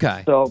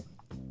 Okay. So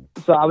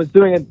I was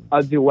doing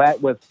a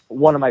duet with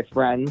one of my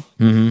friends,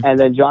 Mm-hmm. and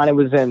then Johnny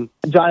was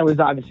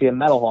obviously in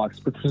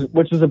Metalhawks,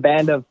 which was a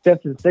band of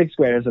 5th and 6th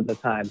graders at the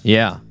time.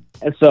 Yeah.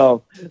 And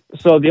so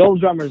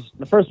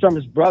the first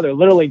drummer's brother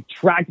literally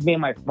tracked me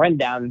and my friend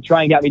down and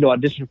tried and got me to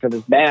audition for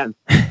this band.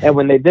 And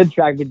when they did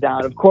track me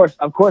down, of course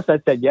I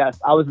said yes.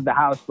 I was at the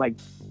house like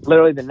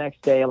literally the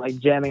next day, like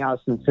jamming out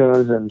some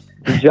tunes, and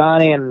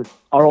Johnny and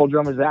our old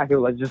drummer Zach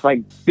was just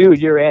like, dude,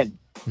 you're in.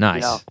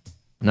 Nice.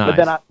 Nice.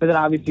 But then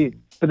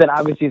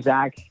obviously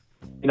Zach,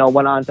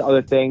 went on to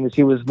other things.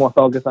 He was more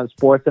focused on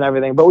sports and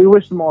everything, but we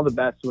wish him all the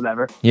best,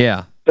 whatever.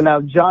 Yeah. So now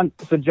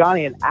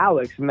Johnny and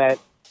Alex met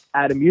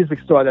at a music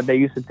store that they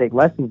used to take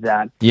lessons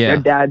at. Yeah. Their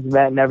dads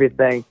met and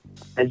everything.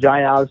 And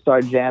Johnny and Alex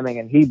started jamming,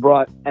 and he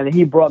brought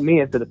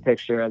me into the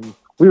picture, and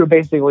we were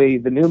basically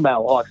the new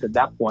Metalhawks at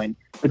that point.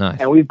 Nice.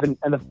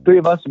 And the three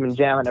of us have been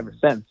jamming ever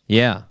since.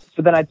 Yeah.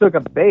 So then I took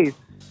up bass.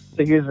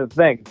 So here's the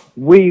thing.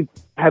 We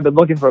have been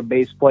looking for a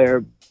bass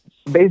player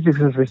basically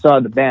since we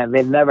started the band.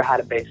 They never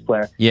had a bass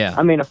player. Yeah.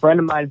 I mean, a friend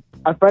of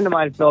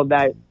mine filled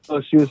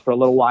those shoes for a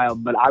little while,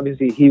 but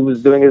obviously he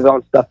was doing his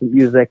own stuff in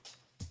music.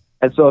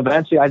 And so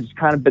eventually I just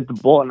kind of bit the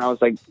bullet, and I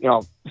was like,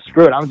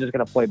 screw it, I'm just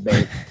going to play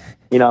bass.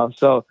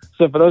 So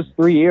for those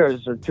 3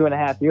 years or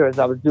 2.5 years,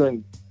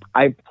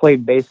 I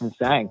played bass and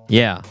sang.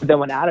 Yeah. But then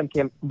when Adam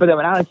came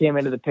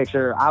into the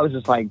picture, I was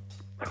just like,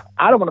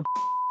 I don't want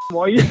to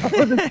more.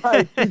 This guy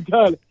is too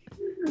good.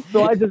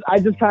 So I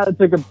just kind of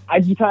took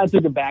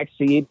a back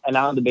seat, and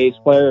now I'm the bass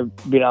player.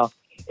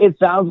 It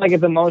sounds like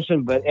it's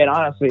emotion, but it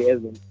honestly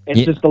isn't.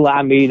 It's just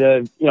allowed me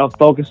to,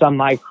 focus on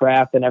my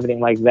craft and everything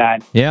like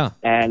that. Yeah.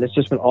 And it's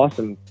just been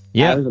awesome.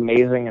 Yeah. It was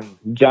amazing, and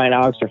Johnny and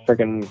Alex are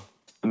freaking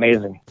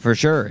amazing. For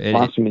sure.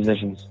 Awesome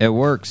musicians. It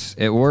works.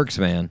 It works,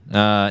 man.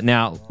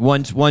 Now,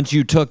 once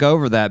you took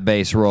over that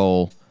bass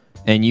role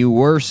and you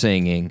were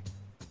singing,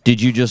 did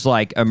you just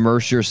like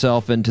immerse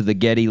yourself into the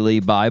Geddy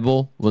Lee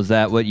Bible? Was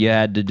that what you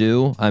had to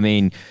do? I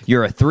mean,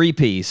 you're a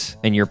 3-piece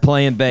and you're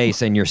playing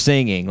bass and you're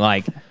singing.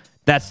 Like,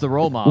 that's the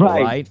role model,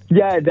 right?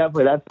 Yeah,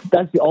 definitely.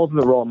 That's the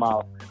ultimate role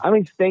model. I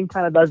mean, Sting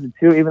kind of does it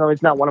too, even though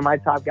he's not one of my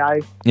top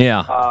guys.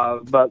 Yeah.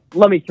 But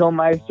Lemmy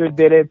Kilmister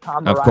did it.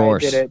 Tom Mariah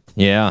did it.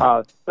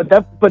 Yeah. But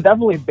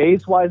definitely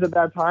bass-wise at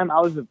that time,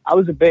 I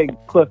was a big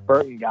Cliff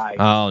Burton guy.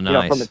 Oh,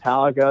 nice. From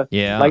Metallica.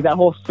 Yeah. Like that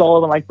whole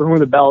solo, like For Whom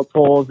the Bell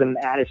Tolls and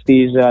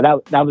Anesthesia.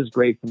 That was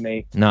great for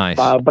me. Nice.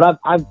 But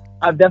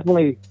I've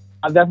definitely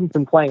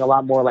been playing a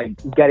lot more like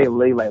Geddy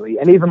Lee lately,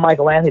 and even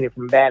Michael Anthony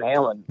from Van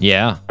Halen.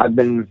 Yeah. I've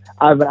been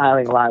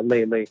idling a lot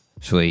lately.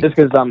 Sweet. Just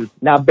because I'm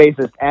now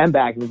bassist and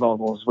backing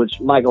vocals, which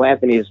Michael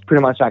Anthony is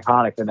pretty much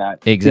iconic for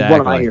that. Exactly. He's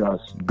one of my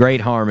heroes. Great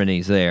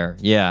harmonies there.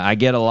 Yeah, I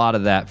get a lot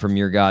of that from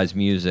your guys'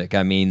 music.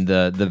 I mean,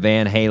 the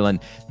Van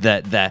Halen,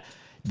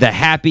 the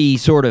happy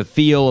sort of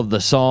feel of the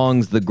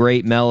songs, the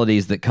great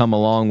melodies that come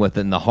along with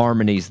it, and the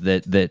harmonies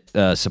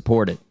that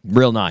support it.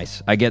 Real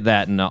nice. I get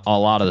that in a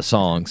lot of the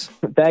songs.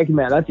 Thank you,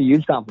 man. That's a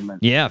huge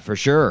compliment. Yeah, for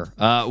sure.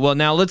 Well,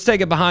 now let's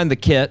take it behind the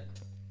kit.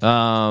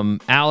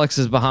 Alex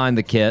is behind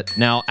the kit.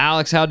 Now,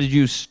 Alex, how did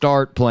you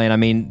start playing? I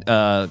mean,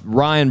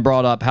 Ryan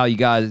brought up how you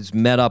guys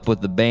met up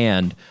with the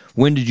band.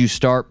 When did you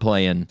start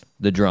playing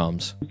the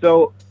drums?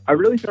 So I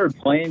really started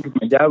playing because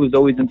my dad was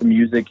always into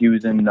music. He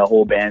was in the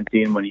whole band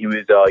scene when he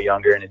was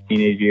younger, in his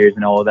teenage years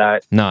and all of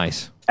that.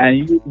 Nice.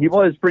 And he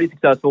was pretty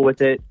successful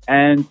with it.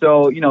 And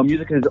so,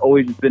 music has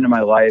always just been in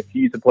my life. He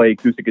used to play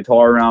acoustic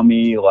guitar around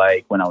me,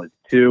 like, when I was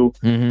 2.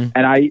 Mm-hmm.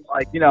 And I,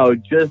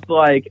 just,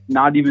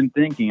 not even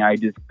thinking, I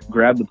just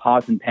grabbed the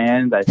pots and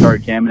pans. I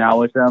started jamming out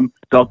with them,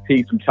 duct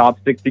taped some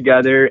chopsticks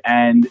together,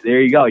 and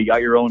there you go. You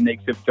got your own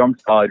makeshift drum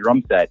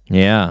set.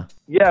 Yeah.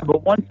 Yeah,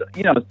 but once,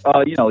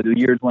 the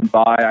years went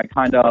by, I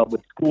kind of,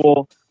 with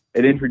school,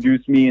 it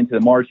introduced me into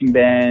the marching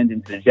band,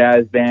 into the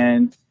jazz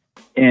band,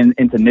 and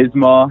into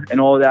NYSSMA and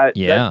all of that.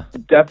 Yeah.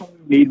 That definitely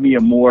made me a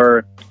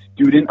more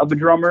student of a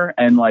drummer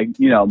and,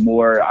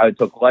 more, I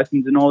took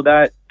lessons and all of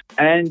that.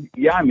 And,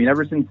 yeah, I mean,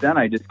 ever since then,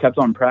 I just kept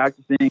on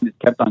practicing, just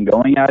kept on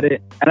going at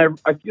it. And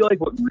I feel like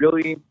what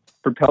really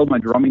propelled my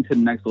drumming to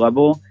the next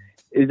level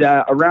is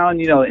that around,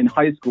 in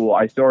high school,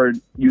 I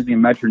started using a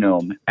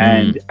metronome.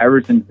 And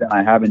ever since then,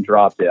 I haven't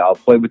dropped it. I'll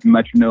play with the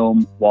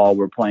metronome while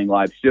we're playing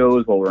live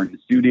shows, while we're in the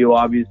studio,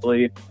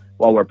 obviously,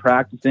 while we're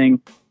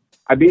practicing.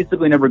 I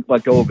basically never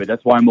let go of it.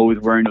 That's why I'm always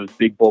wearing those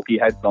big, bulky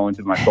headphones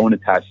with my phone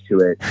attached to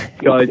it.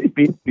 Because it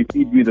basically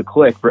feeds me the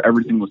click for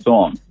every single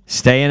song.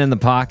 Staying in the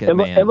pocket,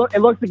 man. It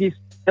looks like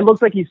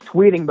he's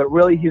tweeting, but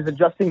really he's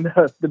adjusting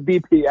the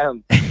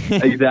BPM.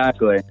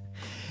 Exactly.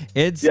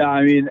 Yeah,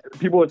 I mean,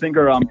 people would think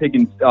I'm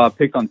taking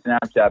pics on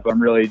Snapchat, but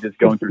I'm really just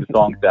going through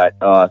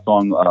the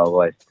song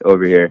list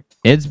over here.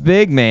 It's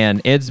big, man.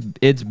 It's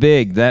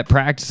big. That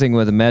practicing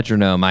with a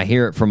metronome, I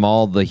hear it from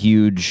all the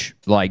huge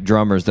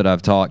drummers that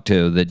I've talked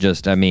to. That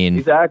just, I mean,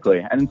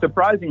 exactly. And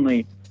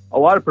surprisingly, a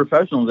lot of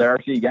professionals are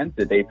actually against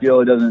it. They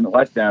feel it doesn't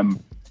let them,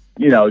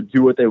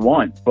 do what they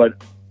want.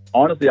 But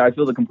honestly, I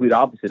feel the complete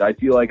opposite. I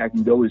feel like I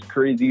can go as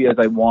crazy as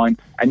I want.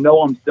 I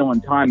know I'm still in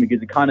time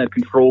because it kind of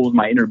controls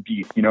my inner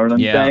beast. You know what I'm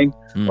saying?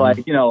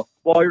 Mm-hmm.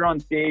 While you're on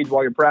stage,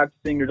 while you're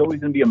practicing, there's always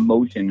going to be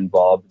emotion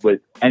involved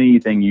with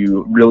anything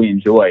you really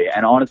enjoy.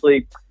 And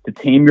honestly, to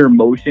tame your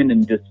emotion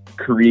and just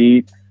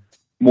create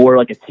more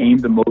like a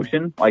tamed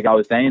emotion, like I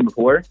was saying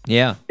before,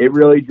 yeah, it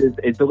really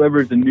it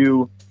delivers a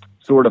new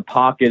sort of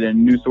pocket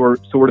and new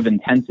sort of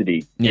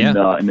intensity in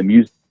the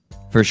music.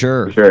 For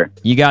sure.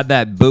 You got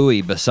that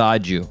buoy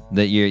beside you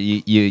that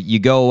you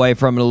go away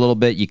from it a little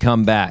bit, you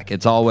come back.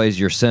 It's always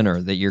your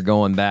center that you're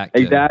going back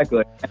to.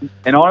 Exactly.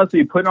 And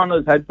honestly, putting on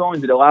those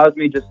headphones, it allows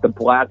me just to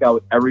black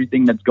out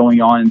everything that's going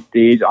on in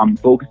stage. I'm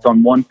focused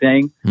on one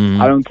thing. Mm-hmm.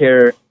 I don't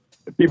care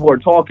if people are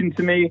talking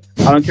to me.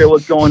 I don't care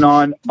what's going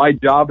on. My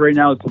job right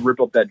now is to rip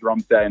up that drum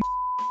set and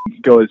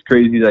go as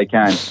crazy as I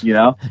can,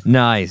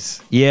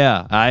 Nice.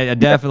 Yeah, I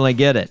definitely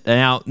get it.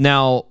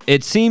 Now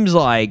it seems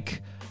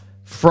like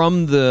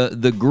from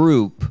the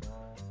group,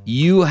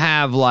 you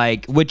have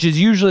which is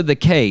usually the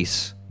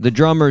case, the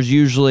drummer's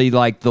usually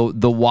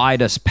the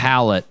widest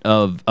palette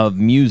of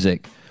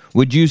music.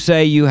 Would you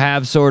say you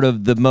have sort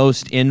of the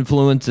most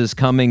influences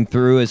coming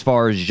through as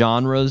far as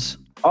genres?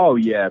 Oh,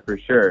 yeah, for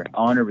sure.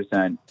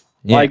 100%.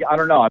 Yeah. I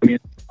don't know. I mean,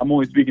 I'm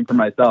only speaking for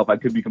myself. I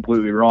could be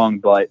completely wrong,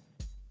 but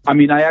I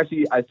mean, I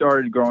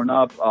started growing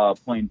up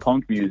playing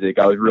punk music.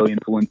 I was really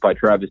influenced by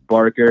Travis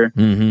Barker,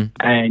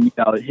 and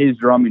his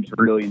drumming just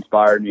really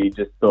inspired me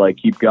just to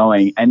keep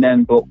going. And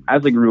then, but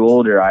as I grew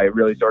older, I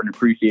really started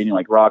appreciating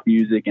rock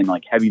music and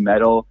heavy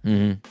metal.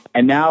 Mm-hmm.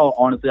 And now,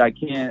 honestly, I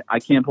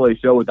can't play a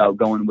show without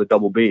going with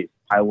double bass.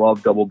 I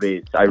love double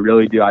bass. I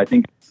really do. I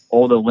think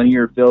all the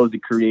linear fills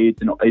it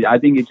creates, and I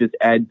think it just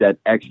adds that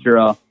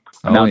extra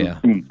amount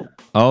of oomph.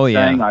 Oh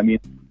yeah. I mean.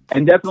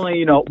 And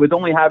definitely, with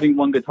only having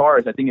one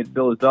guitarist, I think it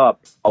fills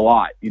up a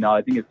lot.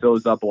 I think it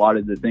fills up a lot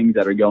of the things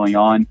that are going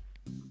on.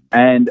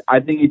 And I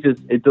think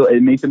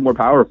it makes it more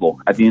powerful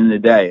at the end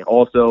of the day.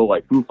 Also,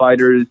 Foo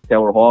Fighters,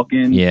 Taylor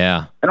Hawkins.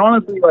 Yeah. And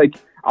honestly,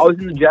 I was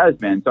in the jazz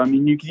band. So, I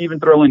mean, you could even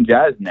throw in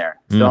jazz in there.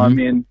 So, I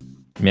mean.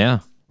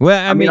 Yeah.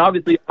 Well, I mean,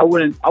 obviously, I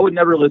would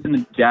never listen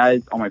to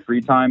jazz on my free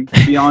time,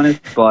 to be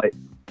honest. But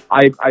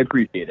I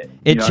appreciate it.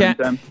 It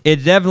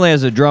definitely,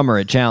 as a drummer,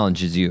 it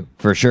challenges you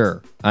for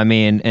sure. I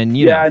mean, and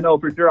I know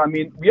for sure. I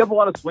mean, we have a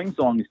lot of swing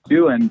songs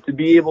too, and to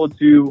be able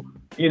to,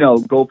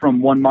 go from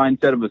one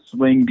mindset of a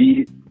swing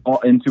beat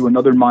into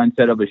another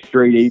mindset of a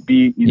straight 8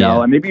 beat,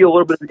 and maybe a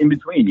little bit in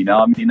between.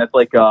 I mean, that's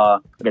like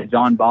a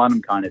John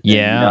Bonham kind of thing.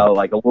 Yeah. A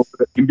little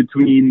bit in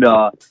between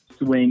the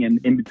swing and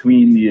in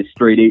between the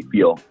straight 8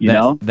 feel.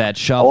 That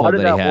shuffle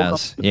that he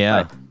has.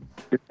 Yeah.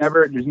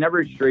 There's never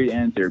a straight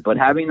answer, but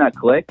having that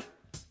click,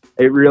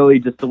 it really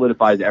just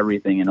solidifies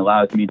everything and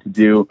allows me to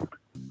do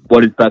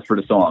what is best for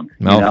the song.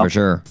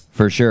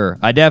 For sure.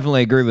 I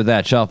definitely agree with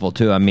that shuffle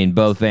too. I mean,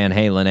 both Van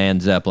Halen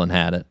and Zeppelin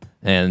had it.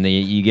 And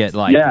you get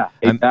like, yeah,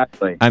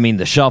 exactly. I mean,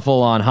 the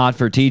shuffle on Hot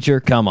for Teacher,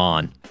 come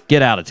on.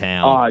 Get out of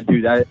town. Oh,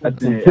 dude,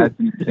 that's an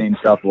insane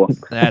shuffle. To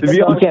be honest,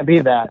 you can't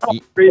beat that. I'm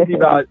crazy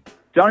about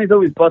Johnny's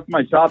always busting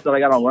my chops that I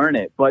got to learn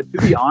it. But to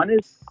be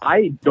honest,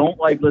 I don't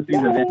like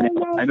listening to Van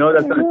Halen. I know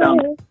that's going to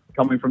sound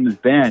coming from this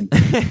band,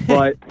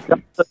 but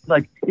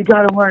like, you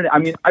got to learn it. I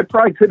mean, I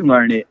probably could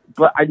learn it,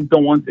 but I just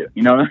don't want to,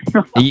 you know?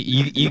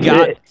 you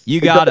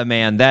got it,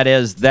 man. That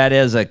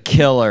is a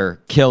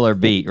killer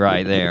beat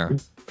right there.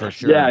 For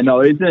sure. Yeah,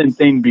 no, it's an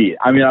insane beat.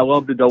 I mean, I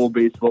love the double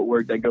bass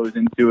footwork that goes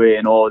into it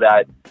and all of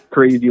that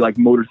crazy, like,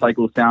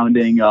 motorcycle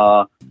sounding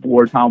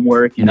wartime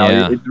work. You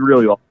know, it's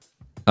really awesome.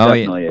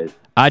 Definitely is.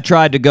 I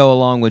tried to go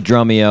along with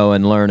Drumeo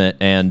and learn it,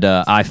 and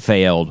I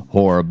failed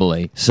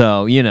horribly.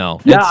 So, you know.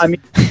 Yeah, I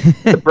mean,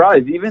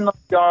 surprised. Even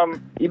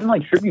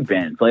like tribute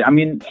bands. Like, I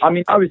mean,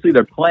 obviously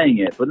they're playing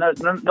it, but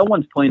no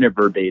one's playing it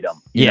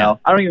verbatim. You know?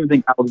 I don't even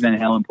think Alex Van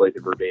Halen plays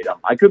it verbatim.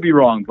 I could be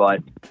wrong,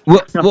 but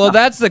well,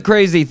 that's the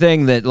crazy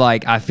thing that,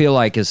 like, I feel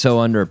like is so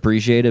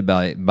underappreciated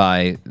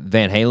by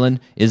Van Halen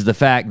is the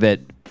fact that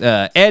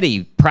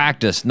Eddie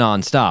practiced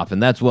nonstop,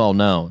 and that's well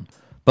known.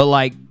 But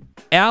like,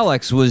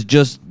 Alex was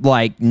just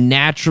like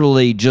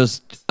naturally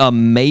just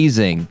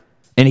amazing,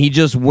 and he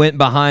just went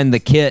behind the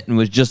kit and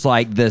was just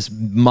like this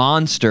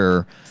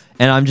monster.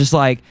 And I'm just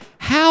like,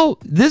 how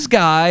this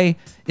guy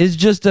is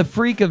just a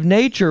freak of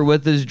nature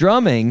with his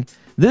drumming.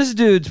 This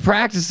dude's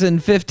practicing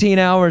 15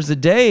 hours a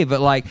day, but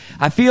like,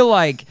 I feel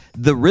like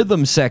the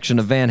rhythm section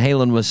of Van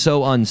Halen was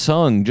so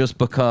unsung just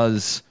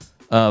because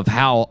of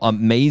how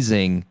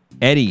amazing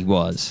Eddie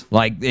was.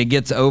 Like, it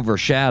gets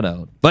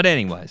overshadowed. But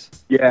anyways.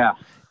 Yeah.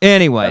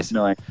 Anyways,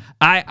 definitely.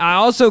 I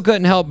also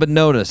couldn't help but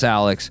notice,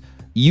 Alex,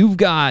 you've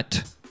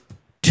got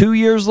 2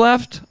 years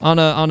left on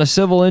a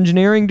civil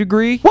engineering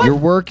degree. What? You're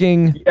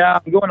working. Yeah,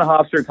 I'm going to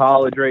Hofstra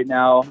College right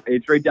now.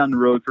 It's right down the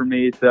road for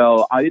me,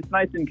 so it's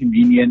nice and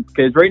convenient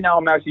because right now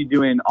I'm actually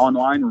doing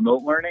online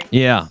remote learning.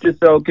 Yeah. Just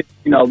so, cause,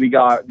 you know, we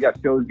got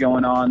shows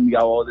going on, we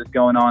got all this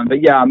going on.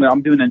 But yeah,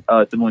 I'm doing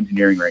civil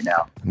engineering right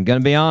now. I'm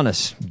gonna be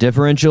honest.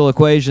 Differential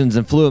equations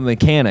and fluid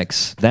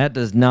mechanics. That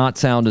does not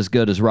sound as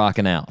good as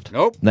rocking out.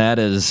 Nope. That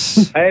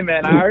is. Hey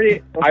man, I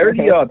already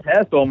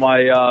passed all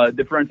my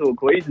differential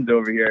equations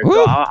over here. Woo.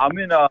 So I'm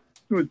in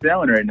smooth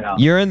sailing right now.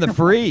 You're in the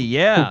free.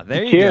 Yeah.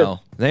 There you go.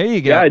 There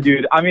you go. Yeah,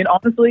 dude. I mean,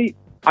 honestly,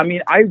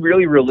 I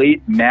really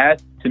relate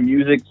math to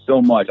music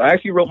so much. I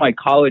actually wrote my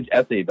college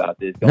essay about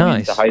this going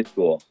into high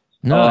school.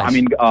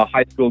 Nice.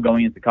 High school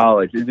going into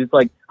college. It's just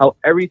like how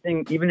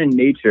everything, even in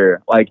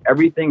nature, like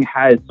everything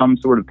has some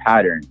sort of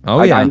pattern. Oh,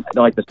 like, yeah.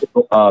 Like the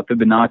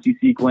Fibonacci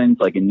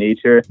sequence, like in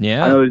nature.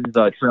 Yeah. I know this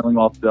is trailing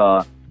off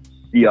the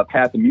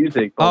path of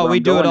music. But we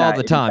do it all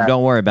the time.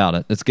 Don't worry about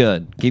it. It's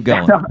good. Keep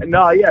going.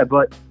 Yeah,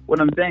 but what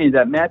I'm saying is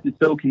that math is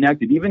so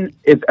connected. Even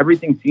if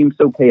everything seems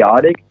so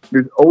chaotic,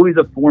 there's always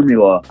a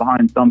formula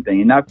behind something,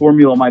 and that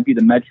formula might be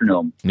the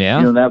metronome. Yeah.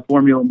 You know, that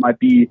formula might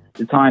be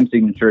the time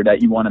signature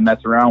that you want to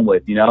mess around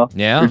with, you know?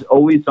 Yeah. There's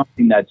always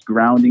something that's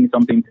grounding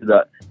something to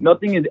the...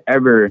 Nothing is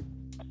ever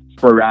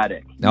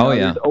sporadic.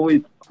 There's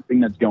always something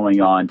that's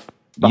going on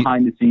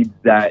behind the scenes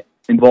that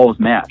involves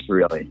math,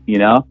 really, you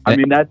know? I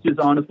mean, that's just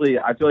honestly,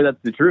 I feel like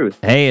that's the truth.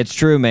 Hey, it's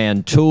true,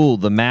 man. Tool,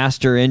 the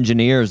master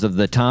engineers of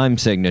the time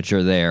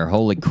signature there.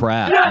 Holy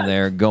crap. Yeah.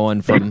 They're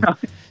going from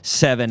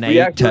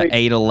 7/8 to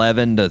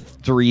 8/11 to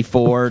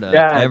 3/4 to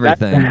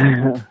everything.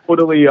 That's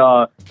totally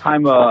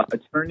time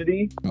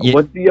eternity. Yeah.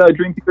 What's the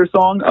Dream Theater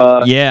song?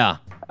 Yeah.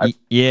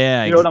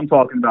 You know what I'm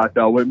talking about,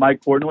 though, with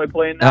Mike Portnoy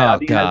playing that. Oh, I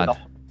think God. It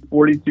has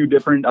 42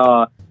 different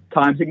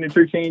time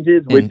signature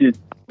changes, which is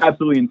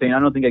absolutely insane. I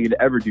don't think I could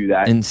ever do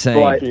that. Insane.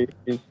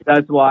 But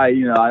that's why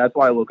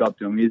I look up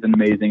to him. He's an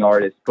amazing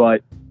artist.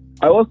 But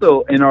I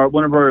also, in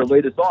one of our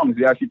latest songs,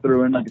 we actually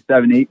threw in like a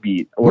 7/8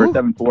 beat or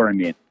 7/4. I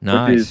mean,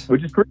 nice.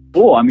 which is pretty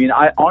cool. I mean,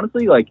 I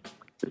honestly like.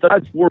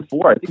 Besides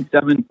 4/4, I think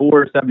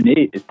 7/4,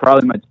 7/8 is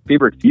probably my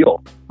favorite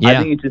feel. Yeah.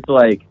 I think it's just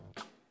like,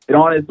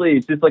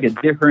 it's just like a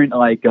different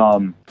like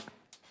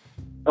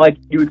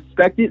you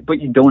expect it,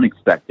 but you don't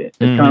expect it.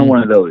 It's kind of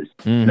one of those,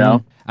 you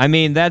know? I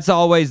mean, that's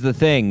always the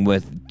thing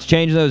with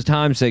changing those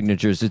time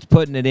signatures. It's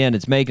putting it in.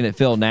 It's making it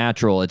feel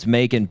natural. It's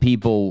making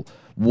people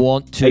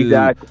want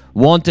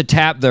to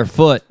tap their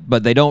foot,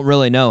 but they don't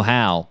really know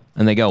how.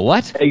 And they go,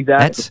 what?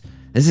 Exactly.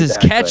 This is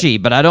catchy,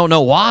 but I don't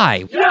know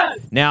why. Yes!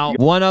 Now,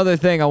 one other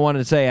thing I wanted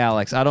to say,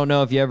 Alex, I don't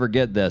know if you ever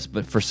get this,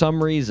 but for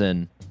some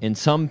reason, in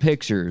some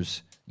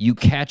pictures, you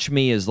catch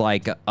me as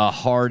like a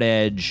hard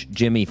edge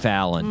Jimmy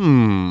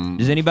Fallon.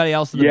 Does anybody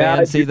else in the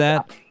band see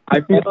that? I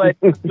feel like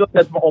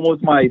that's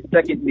almost my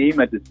second name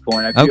at this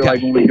point. I feel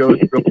like when we go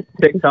through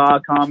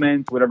TikTok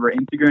comments, whatever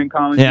Instagram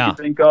comments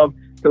you think of,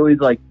 it's always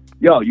like,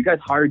 yo, you guys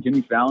hired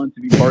Jimmy Fallon to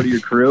be part of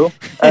your crew?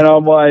 And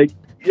I'm like,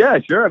 yeah,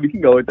 sure, we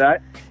can go with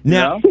that.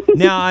 Now,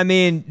 I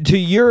mean, to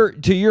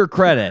your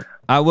credit,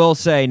 I will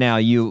say now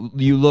you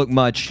look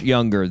much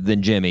younger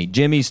than Jimmy.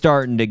 Jimmy's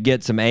starting to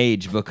get some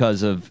age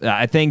because of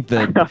I think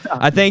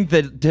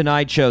the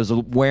Tonight Show's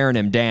wearing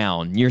him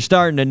down. You're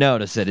starting to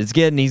notice it. He's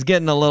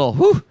getting a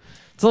little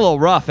It's a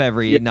little rough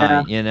every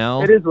night, you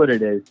know? It is what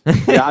it is.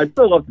 Yeah, I'd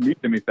still love to meet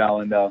Jimmy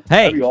Fallon, though.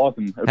 Hey. That'd be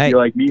awesome. It'd Hey. be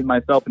like meeting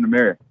myself in the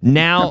mirror.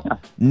 Now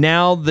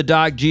the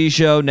Doc G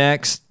Show,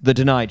 next the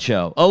Tonight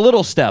Show. A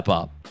little step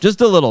up,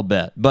 just a little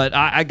bit, but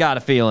I got a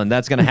feeling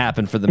that's going to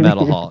happen for the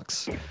Metal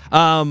Hawks.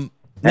 Now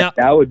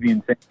that would be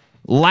insane.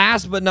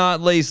 Last but not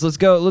least, let's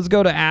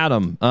go to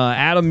Adam.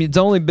 Adam, it's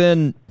only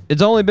been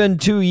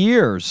 2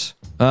 years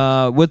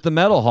with the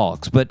Metal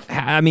Hawks, but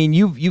I mean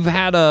you've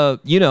had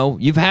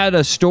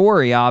a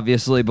story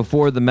obviously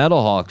before the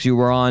Metal Hawks. You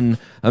were on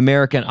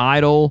American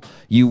Idol.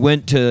 You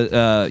went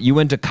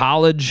to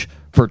college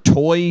for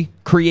toy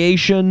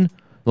creation.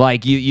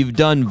 Like you've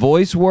done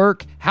voice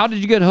work. How did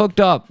you get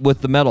hooked up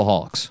with the Metal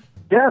Hawks?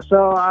 Yeah,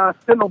 so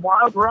it's been a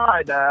wild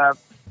ride.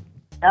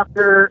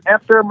 After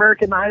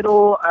American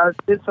Idol, I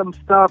did some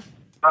stuff.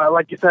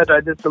 Like you said,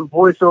 I did some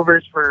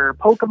voiceovers for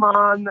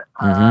Pokemon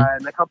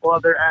and a couple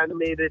other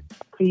animated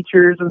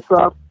features and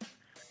stuff.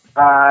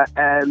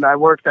 And I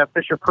worked at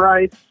Fisher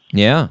Price,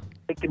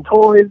 making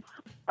toys.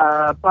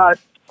 But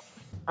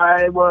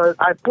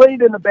I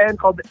played in a band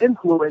called The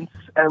Influence,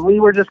 and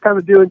we were just kind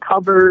of doing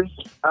covers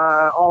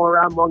all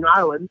around Long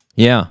Island.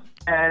 Yeah.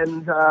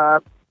 And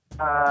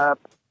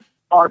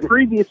our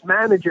previous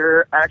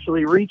manager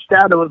actually reached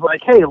out and was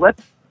like, "Hey,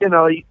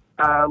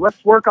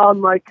 let's work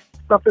on like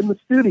stuff in the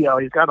studio."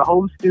 He's got a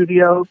home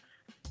studio.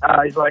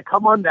 He's like,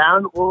 "Come on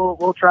down.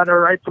 We'll try to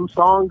write some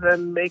songs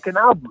and make an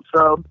album."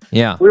 So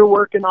we were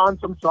working on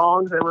some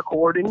songs and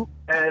recording,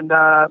 and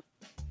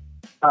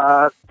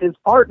his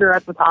partner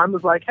at the time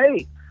was like,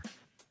 "Hey,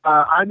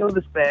 I know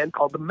this band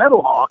called the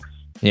Metal Hawks.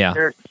 Yeah,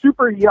 they're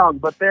super young,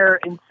 but they're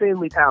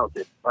insanely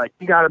talented. Like,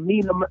 you got to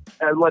meet them,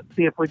 and let's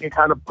see if we can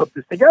kind of put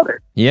this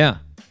together." Yeah.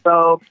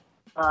 So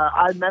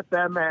I met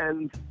them,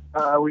 and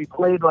we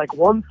played like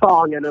one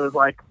song, and it was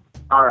like,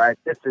 "All right,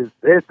 this is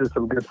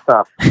some good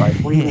stuff. Like,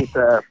 we need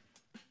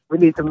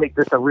to make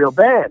this a real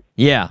band."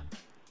 Yeah.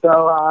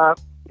 So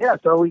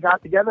so we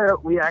got together.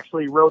 We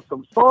actually wrote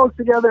some songs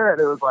together,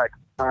 and it was like,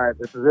 "All right,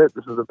 this is it.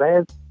 This is the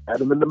band." Had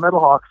them in the Metal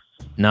Hawks.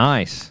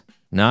 Nice,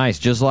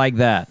 just like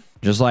that.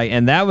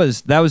 And that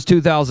was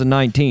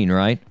 2019,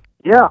 right?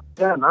 Yeah,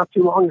 not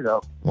too long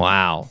ago.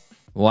 Wow.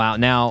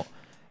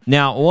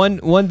 Now,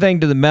 one thing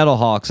to the Metal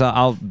Hawks,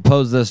 I'll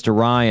pose this to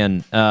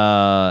Ryan.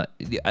 I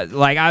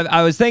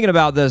was thinking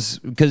about this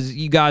because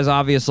you guys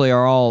obviously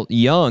are all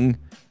young.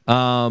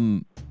 I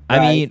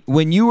mean,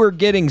 when you were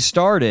getting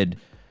started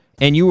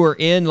and you were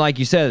in, like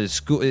you said,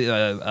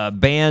 a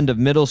band of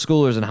middle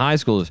schoolers and high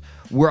schoolers,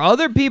 were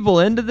other people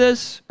into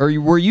this, or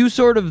were you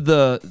sort of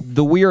the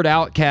weird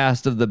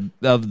outcast of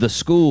the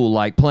school,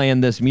 like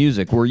playing this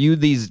music? Were you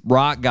these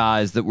rock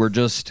guys that were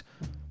just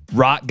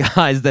rock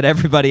guys that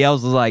everybody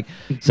else was like,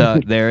 so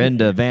they're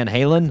into Van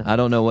Halen? I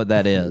don't know what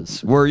that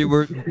is. Were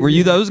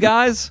you those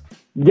guys?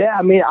 Yeah,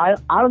 I mean, I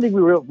don't think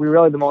we were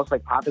really the most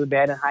like popular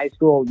band in high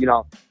school. You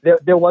know,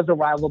 there was a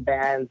rival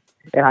band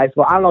in high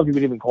school. I don't know if you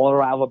would even call it a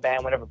rival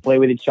band. We never played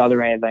with each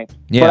other or anything.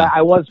 Yeah. But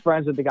I was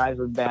friends with the guys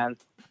in the band.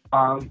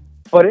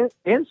 But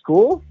in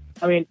school,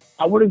 I mean,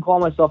 I wouldn't call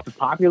myself the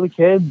popular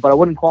kid, but I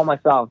wouldn't call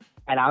myself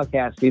an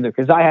outcast either,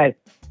 because I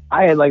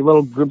had like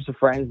little groups of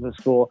friends in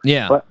school.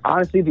 Yeah. But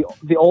honestly,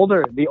 the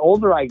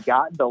older I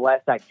got, the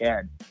less I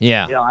cared.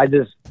 Yeah. You know, I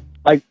just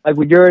like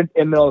when you're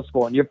in middle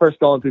school and you're first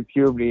going through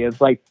puberty, it's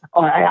like,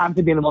 oh, I have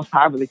to be the most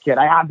popular kid.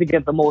 I have to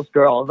get the most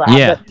girls. I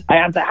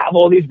have to have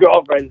all these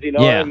girlfriends. You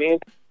know what I mean?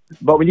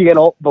 But when you get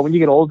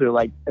older,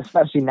 like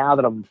especially now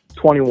that I'm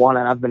 21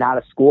 and I've been out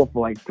of school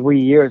for like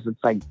 3 years,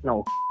 it's like,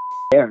 no,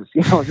 cares.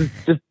 You know,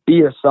 just be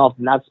yourself,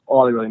 and that's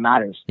all that really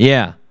matters.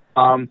 Yeah.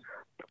 But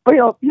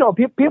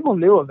people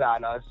knew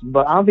about us,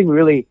 but I don't think we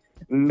really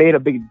made a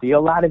big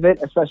deal out of it,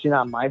 especially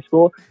not in my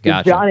school.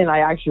 Gotcha. Johnny and I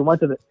actually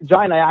went to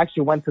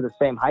the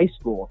same high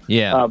school.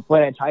 Yeah.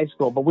 Plainedge High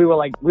School, but we were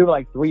like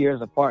 3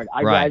 years apart.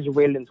 I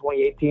graduated in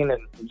 2018,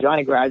 and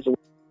Johnny graduated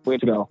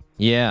ago.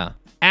 Yeah.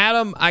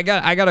 Adam, I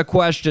got a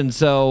question.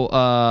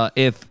 So,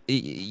 if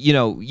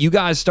you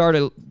guys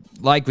started,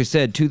 like we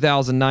said,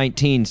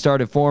 2019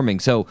 started forming,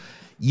 so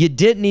you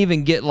didn't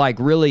even get like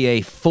really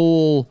a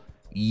full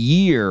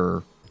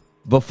year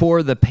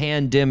before the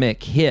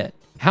pandemic hit.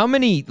 How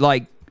many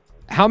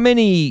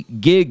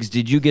gigs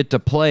did you get to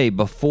play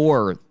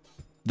before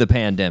the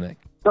pandemic?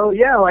 So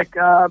yeah,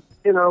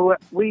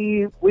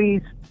 we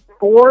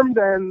formed,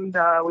 and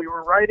we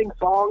were writing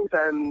songs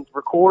and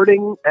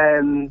recording,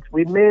 and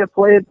we may have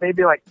played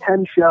maybe like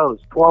 10 shows,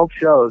 12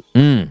 shows,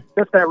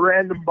 just at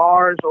random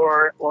bars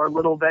or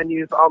little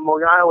venues on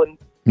Long Island.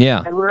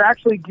 Yeah. And we're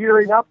actually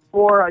gearing up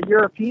for a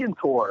European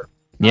tour.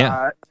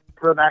 Yeah.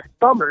 For that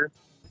summer.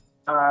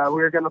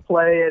 We were going to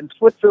play in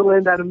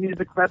Switzerland at a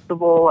music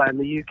festival and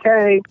the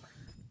UK.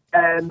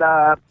 And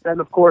then,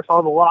 of course,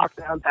 all the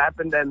lockdowns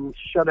happened and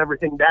shut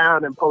everything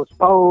down and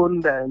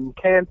postponed and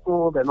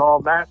canceled and all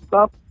that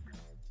stuff.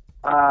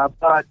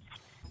 But,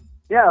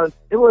 yeah,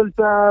 it was,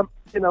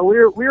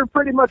 we were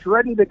pretty much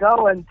ready to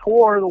go and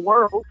tour the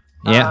world.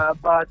 Yeah.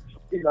 But,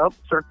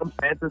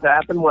 circumstances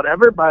happen,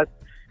 whatever. But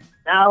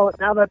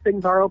now that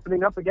things are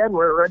opening up again,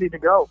 we're ready to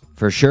go.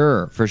 For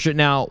sure.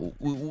 Now,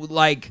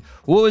 like,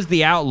 what was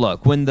the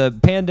outlook when the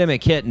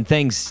pandemic hit and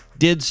things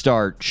did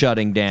start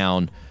shutting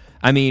down?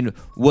 I mean,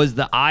 was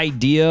the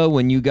idea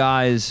when you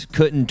guys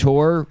couldn't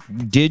tour,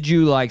 did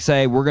you like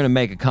say, we're going to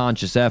make a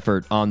conscious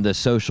effort on the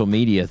social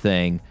media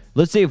thing?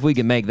 Let's see if we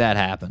can make that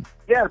happen.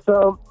 Yeah,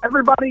 so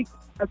everybody,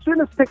 as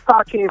soon as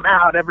TikTok came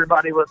out,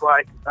 everybody was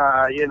like,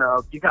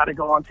 you got to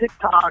go on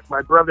TikTok.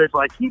 My brother's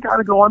like, you got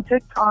to go on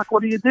TikTok.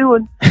 What are you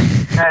doing?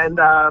 And,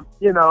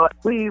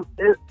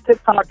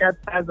 TikTok at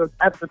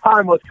the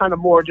time was kind of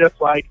more just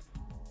like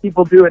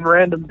people doing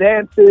random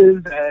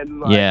dances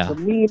and like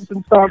some memes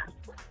and stuff.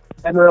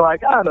 And we're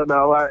like, I don't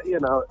know,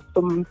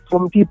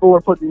 some people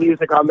were putting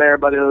music on there,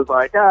 but it was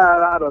like,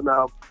 I don't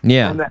know.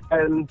 Yeah.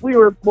 And we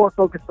were more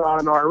focused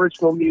on our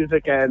original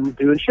music and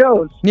doing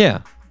shows.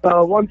 Yeah.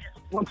 So once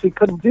we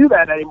couldn't do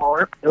that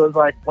anymore, it was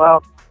like,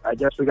 well, I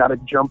guess we got to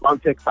jump on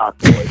TikTok,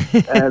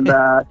 boys. and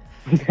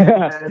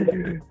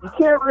you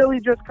can't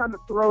really just kind of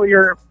throw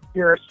your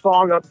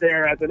song up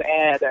there as an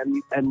ad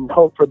and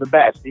hope for the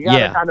best. You got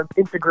to kind of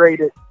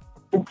integrate it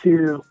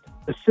into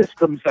the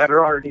systems that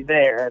are already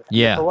there.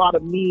 Yeah. There's a lot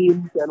of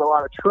memes and a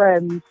lot of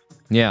trends.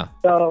 Yeah.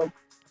 So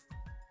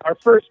our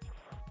first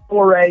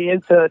foray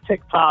into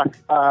TikTok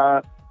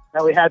that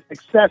we had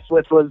success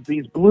with was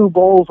these blue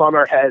bowls on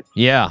our heads.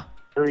 Yeah.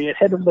 Where you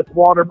hit them with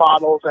water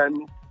bottles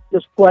and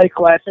just play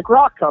classic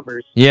rock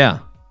covers. Yeah.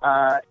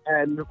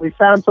 And we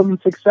found some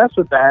success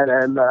with that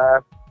and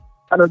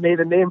kind of made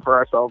a name for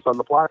ourselves on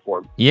the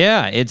platform.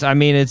 Yeah, it's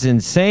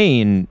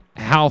insane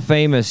how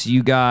famous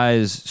you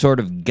guys sort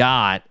of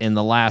got in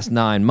the last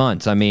 9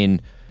 months. I mean,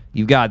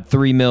 you've got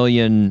 3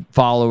 million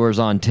followers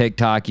on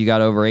TikTok. You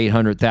got over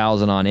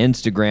 800,000 on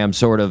Instagram,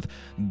 sort of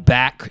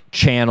back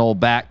channel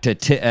back to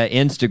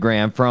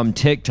Instagram from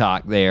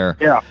TikTok there.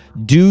 Yeah.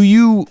 Do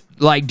you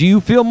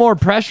feel more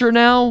pressure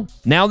now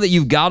that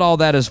you've got all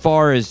that as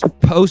far as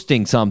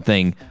posting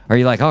something? Are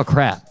you like, oh,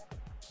 crap,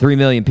 3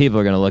 million people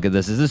are going to look at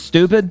this. Is this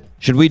stupid?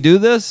 Should we do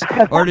this?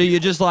 Or do you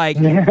just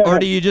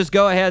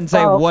go ahead and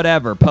say,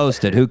 whatever,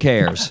 post it. Who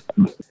cares?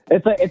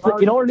 It's like,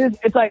 you know what it is?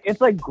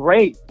 It's like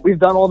great. We've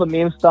done all the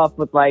meme stuff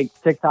with like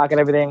TikTok and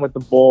everything with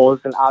the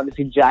bulls and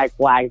obviously Jack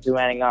Black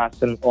joining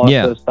us and all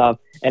that sort of stuff.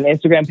 And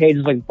Instagram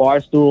pages like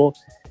Barstool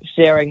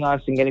sharing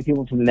us and getting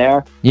people from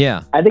there.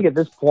 Yeah. I think at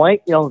this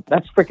point,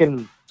 that's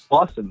freaking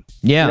awesome.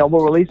 Yeah.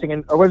 We're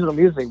releasing original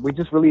music. We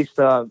just released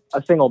a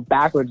single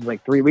Backwards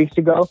like 3 weeks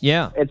ago.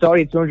 Yeah. It's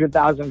already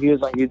 200,000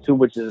 views on YouTube,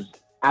 which is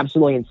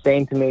absolutely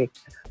insane to me.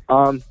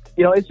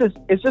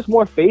 It's just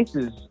more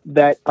faces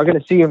that are going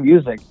to see your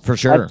music. For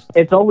sure.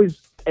 It's always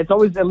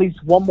at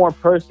least one more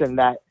person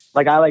that,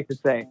 like I like to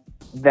say,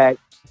 that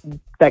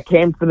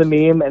came for the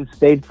meme and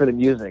stayed for the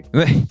music.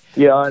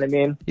 You know what I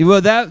mean?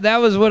 Well, that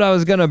was what I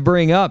was going to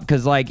bring up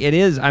because it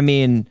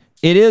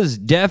is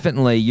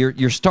definitely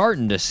you're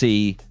starting to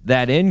see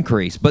that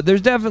increase, but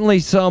there's definitely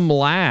some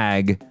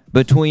lag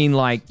between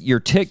like your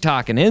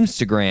TikTok and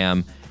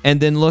Instagram and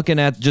then looking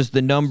at just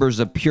the numbers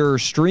of pure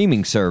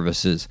streaming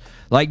services.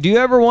 Like, do you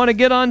ever want to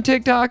get on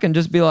TikTok and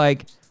just be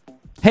like,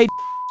 hey,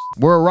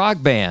 we're a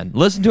rock band.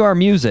 Listen to our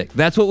music.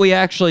 That's what we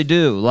actually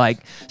do. Like,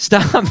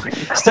 stop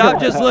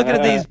just looking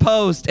at these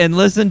posts and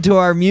listen to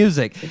our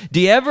music. Do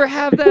you ever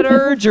have that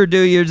urge, or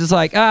do you just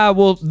like,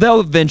 well,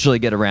 they'll eventually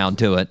get around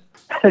to it?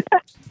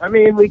 I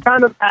mean, we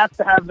kind of have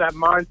to have that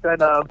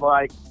mindset of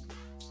like,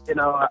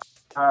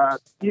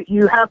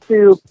 you have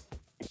to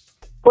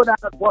put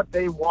out what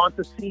they want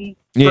to see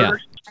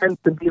first, tends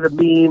to be the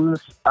memes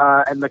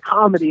and the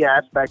comedy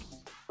aspect,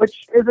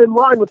 which is in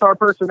line with our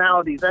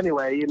personalities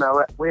anyway.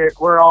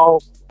 We're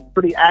all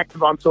pretty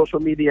active on social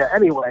media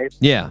anyway.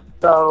 Yeah.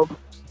 So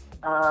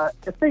I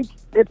think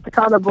it's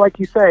kind of like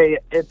you say,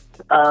 it's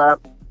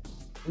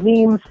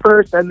memes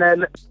first, and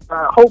then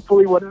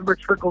hopefully whatever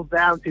trickles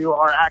down to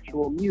our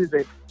actual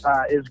music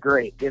is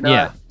great.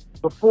 Yeah.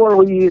 Before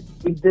we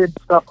did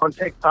stuff on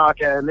TikTok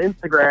and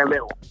Instagram,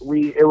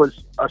 it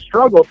was a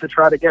struggle to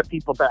try to get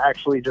people to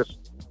actually just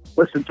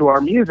listen to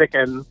our music,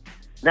 and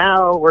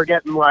now we're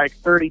getting like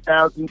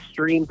 30,000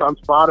 streams on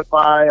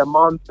Spotify a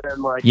month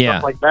and like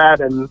stuff like that.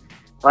 And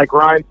like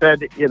Ryan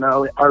said,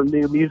 our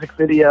new music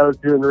video is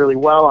doing really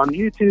well on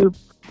YouTube.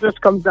 It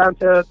just comes down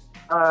to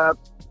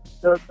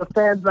the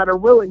fans that are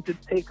willing to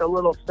take a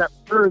little step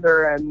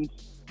further. And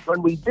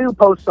when we do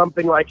post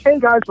something like, hey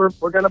guys, we're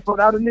going to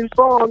put out a new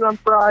song on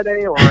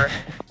Friday, or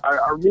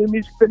our new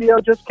music video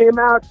just came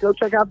out, go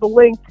check out the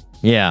link.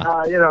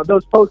 Yeah.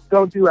 Those posts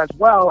don't do as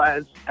well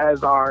as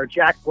our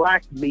Jack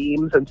Black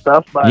memes and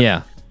stuff, but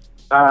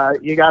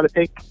you got to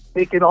take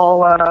it all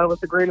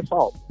with a grain of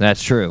salt.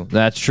 That's true.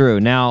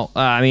 Now,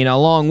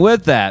 along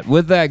with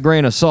that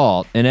grain of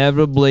salt,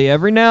 inevitably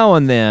every now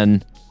and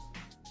then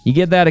you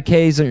get that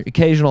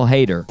occasional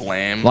hater.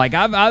 Blam. Like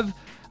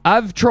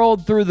I've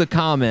trolled through the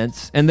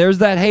comments and there's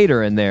that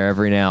hater in there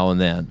every now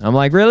and then. I'm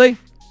like, really?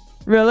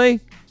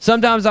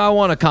 Sometimes I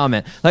want to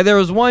comment. Like there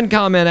was one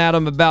comment,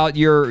 Adam, about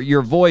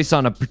your voice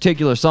on a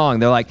particular song.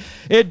 They're like,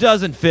 it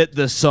doesn't fit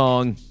this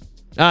song.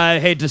 I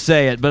hate to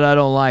say it, but I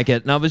don't like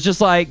it. And I was just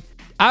like,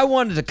 I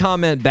wanted to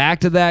comment back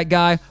to that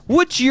guy.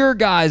 What's your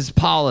guys'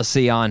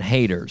 policy on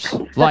haters?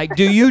 Like,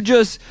 do you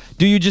just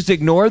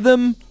ignore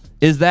them?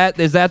 Is that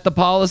the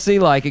policy?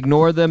 Like,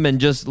 ignore them and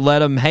just let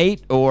them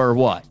hate, or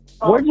what?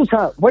 We're just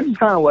kind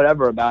of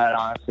whatever about it,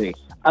 honestly.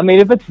 I mean,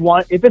 if it's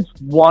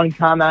one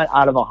comment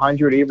out of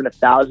 100, even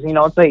 1,000, you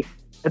know, it's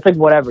like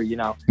whatever, you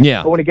know.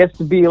 Yeah. But when it gets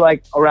to be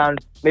like around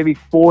maybe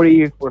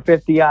 40 or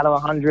 50 out of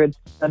 100,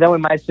 and then we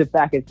might sit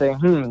back and say,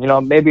 you know,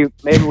 maybe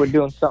we're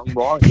doing something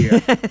wrong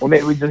here, or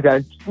maybe we just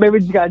got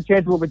to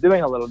change what we're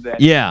doing a little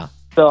bit. Yeah.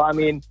 So I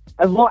mean,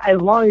 as long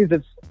as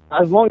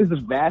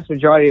the vast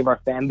majority of our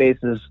fan base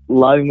is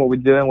loving what we're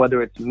doing,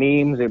 whether it's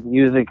memes or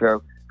music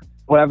or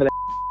whatever they're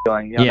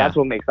doing, you know, that's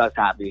what makes us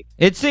happy.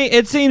 It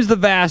seems the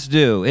vast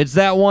do. It's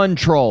that one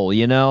troll,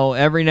 you know,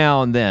 every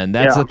now and then.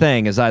 That's the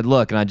thing, is I'd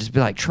look and I'd just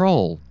be like,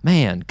 troll,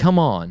 man, come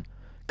on,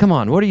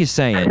 what are you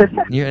saying?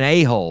 You're an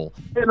a-hole.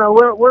 You know,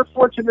 we're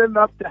fortunate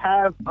enough to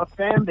have a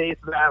fan base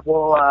that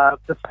will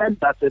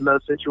defend us in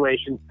those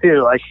situations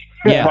too. Like,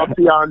 I'll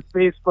see on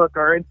Facebook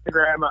or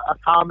Instagram a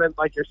comment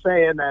like you're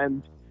saying,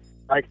 and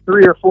like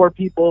 3 or 4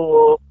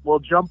 people will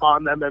jump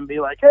on them and be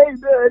like, "Hey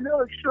man,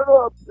 no, shut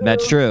up."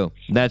 That's true.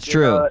 That's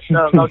true.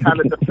 They'll kind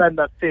of defend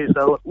us too,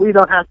 so we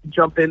don't have to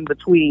jump in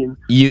between.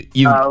 You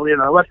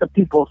know, let the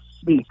people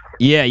speak.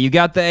 Yeah, you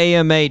got the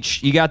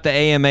AMH. You got the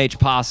AMH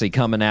posse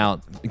coming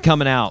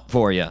out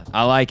for you.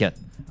 I like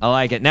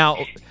it. Now,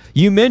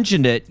 you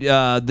mentioned it.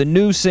 The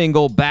new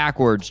single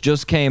 "Backwards"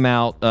 just came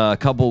out a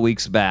couple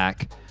weeks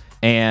back,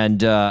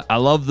 and I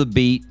love the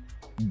beat.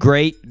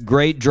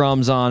 Great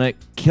drums on it.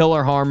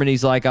 Killer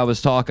harmonies, like I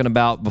was talking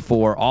about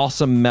before.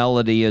 Awesome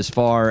melody as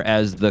far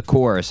as the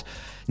chorus.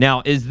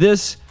 Now, is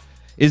this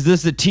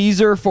a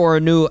teaser for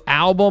a new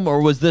album,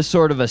 or was this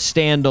sort of a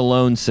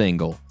standalone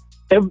single?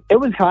 It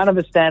was kind of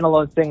a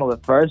standalone single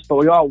at first, but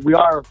we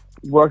are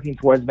working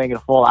towards making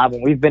a full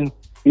album. We've been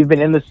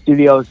in the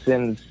studio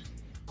since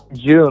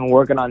June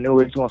working on new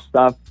original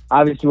stuff.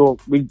 Obviously,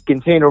 we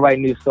continue to write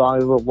new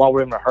songs while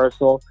we're in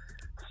rehearsal.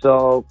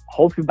 So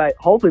hopefully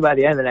by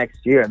the end of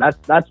next year,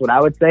 that's what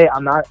I would say.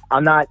 I'm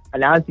not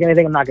announcing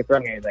anything. I'm not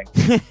confirming anything.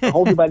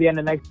 Hopefully by the end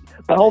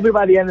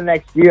of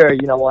next year,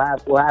 you know,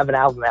 we'll have an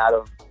album out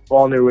of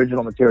all new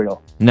original material.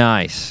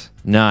 Nice.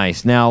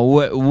 Now,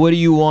 what do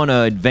you want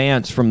to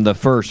advance from the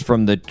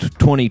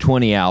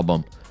 2020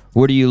 album?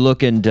 What are you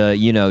looking to,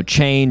 you know,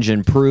 change,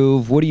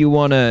 improve? What do you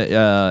want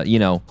to, you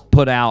know,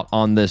 put out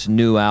on this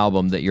new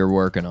album that you're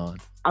working on?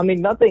 I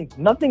mean, nothing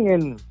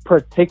in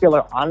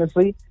particular,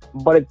 honestly.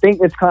 But I think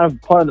it's kind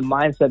of part of the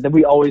mindset that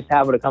we always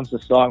have when it comes to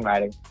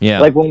songwriting. Yeah.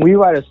 Like when we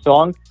write a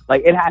song,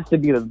 like it has to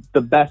be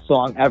the best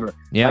song ever.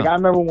 Yeah. Like I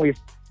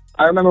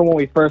remember when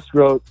we first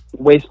wrote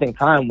 "Wasting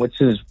Time,"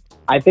 which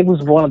I think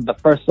was one of the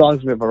first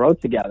songs we ever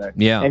wrote together.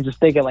 Yeah. And just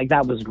thinking like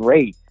that was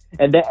great.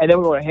 And then we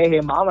were like, hey,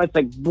 mama. It's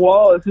like,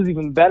 whoa, this is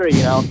even better,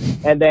 you know?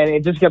 And then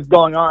it just kept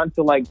going on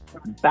to like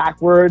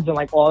Backwards and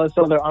like all this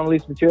other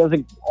unreleased material. I was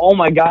like, oh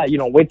my God, you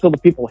know, wait till the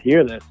people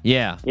hear this.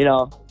 Yeah. You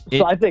know?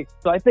 So I think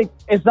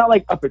it's not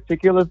like a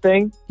particular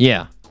thing.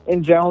 Yeah.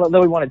 In general that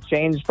we want to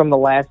change from the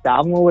last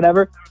album or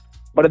whatever.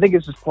 But I think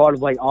it's just part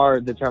of like our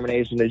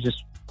determination to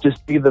just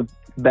be the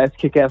best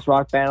kick-ass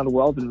rock band in the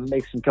world and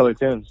make some killer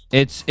tunes.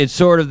 It's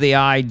sort of the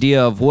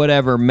idea of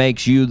whatever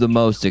makes you the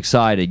most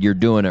excited, you're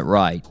doing it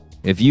right.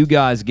 If you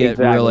guys get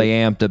really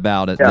amped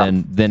about it,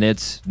 then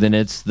it's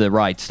the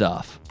right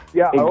stuff.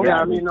 Yeah, exactly.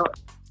 I mean,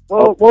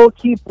 we'll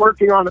keep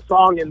working on a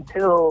song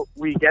until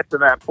we get to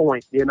that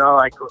point. You know,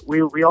 like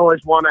we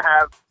always want to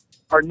have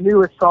our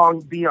newest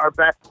song be our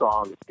best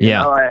song. You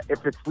know,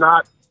 if it's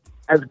not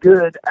as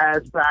good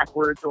as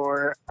Backwards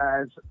or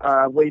as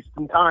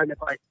Wasting Time,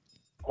 it's like,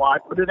 why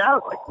put it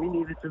out? Like, we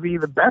need it to be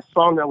the best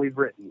song that we've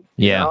written.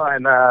 Yeah. You know?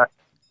 And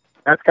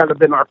that's kind of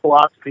been our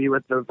philosophy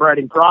with the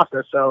writing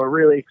process. So we're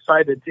really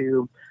excited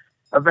to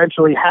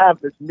eventually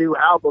have this new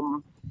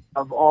album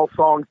of all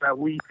songs that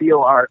we feel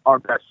are our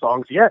best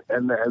songs yet,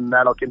 and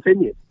that'll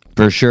continue.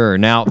 For sure.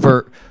 Now,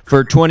 for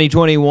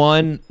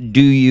 2021,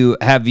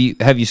 have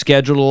you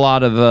scheduled a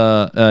lot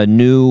of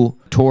new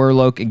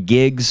tour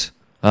gigs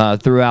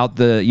throughout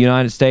the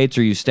United States,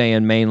 or are you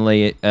staying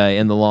mainly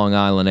in the Long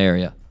Island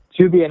area?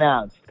 To be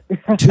announced.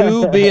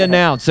 To be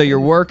announced. So you're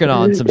working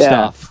on some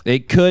stuff.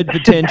 It could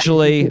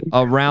potentially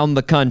around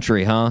the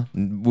country, huh?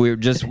 We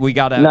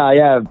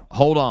gotta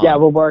hold on. Yeah,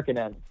 we're working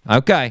it.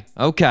 Okay.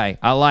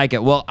 I like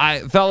it. Well,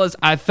 I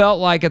felt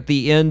like at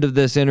the end of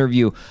this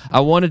interview,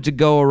 I wanted to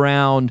go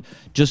around,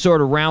 just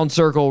sort of round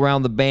circle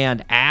around the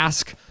band,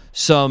 ask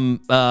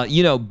some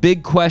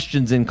big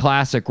questions in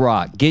classic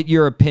rock. Get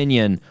your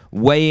opinion,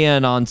 weigh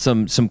in on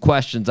some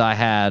questions I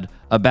had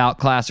about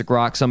classic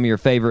rock, some of your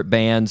favorite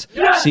bands,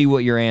 see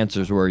what your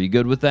answers were. You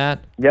good with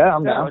that? Yeah,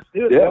 I'm down. Let's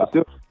do it. Let's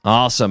do it.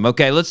 Awesome.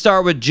 Okay, let's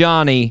start with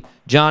Johnny.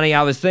 Johnny,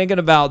 I was thinking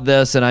about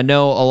this, and I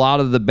know a lot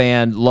of the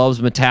band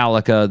loves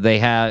Metallica. They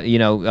have,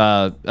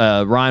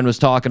 Ryan was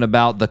talking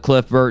about the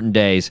Cliff Burton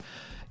days.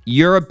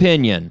 Your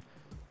opinion,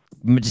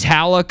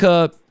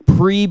 Metallica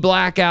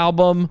pre-Black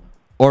Album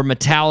or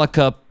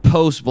Metallica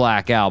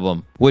post-Black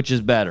Album, which is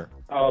better?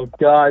 Oh,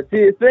 God.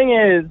 See, the thing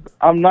is,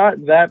 I'm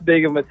not that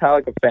big of a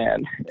Metallica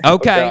fan.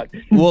 Okay. Oh,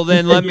 Well,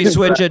 then let me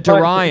switch it to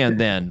Ryan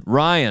then.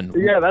 Ryan.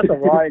 Yeah, that's a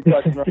Ryan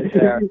question right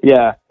there.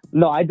 Yeah.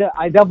 No, I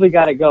definitely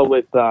got to go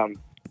with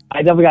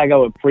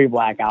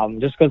pre-Black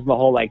Album just because the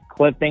whole, like,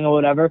 clip thing or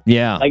whatever.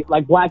 Yeah.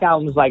 Like Black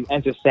Album's like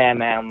Enter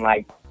Sandman,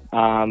 like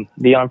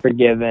The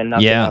Unforgiven,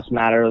 Nothing Else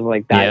Matters,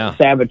 like that. Yeah.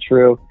 Sabbath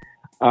True.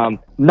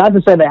 Not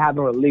to say they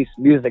haven't released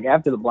music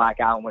after the Black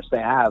Album, which they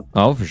have.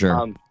 Oh, for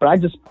sure. But I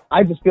just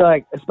feel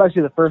like,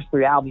 especially the first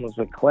 3 albums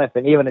with Cliff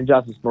and even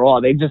Injustice for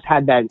All, they just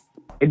had that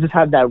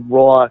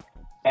raw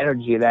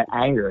energy, that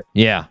anger.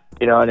 Yeah.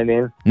 You know what I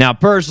mean? Now,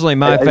 personally,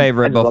 my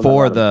favorite love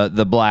before that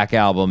the Black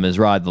Album is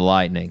Ride the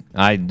Lightning.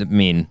 I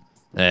mean,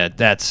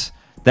 that's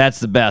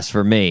the best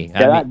for me.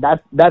 Yeah,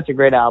 that's a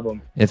great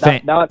album.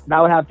 That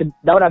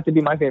would have to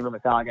be my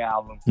favorite Metallica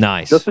album.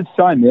 Nice. Just to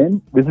chime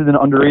in, this is an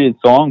underrated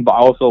song, but I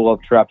also love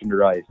Trapped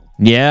Under Ice.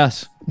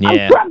 Yes. Yeah.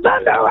 I'm trapped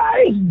under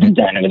ice.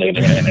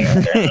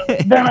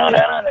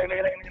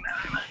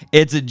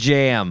 It's a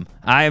jam.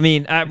 I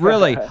mean,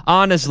 really,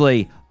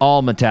 honestly,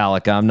 all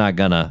Metallica. I'm not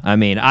gonna. I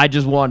mean, I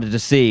just wanted to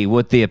see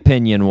what the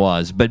opinion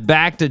was. But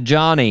back to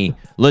Johnny.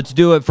 Let's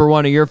do it for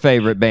one of your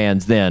favorite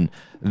bands then.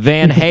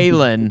 Van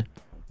Halen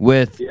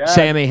with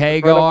Sammy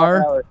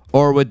Hagar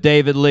or with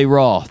David Lee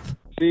Roth?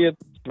 See, it's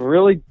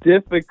really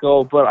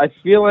difficult, but I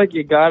feel like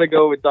you got to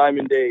go with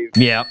Diamond Dave.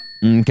 Yeah.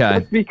 Okay.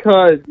 Just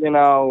because,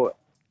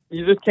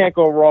 you just can't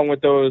go wrong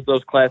with those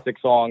classic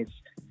songs.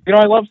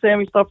 I love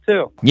Sammy stuff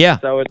too. Yeah.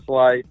 So it's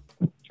like,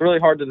 it's really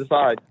hard to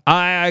decide.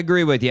 I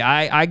agree with you.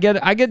 I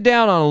get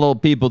down on a little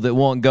people that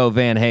won't go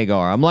Van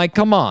Hagar. I'm like,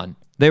 come on.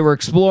 They were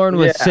exploring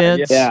with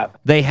synths. Yeah.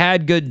 They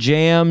had good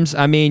jams.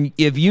 I mean,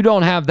 if you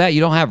don't have that,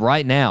 you don't have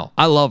Right Now.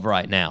 I love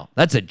Right Now.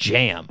 That's a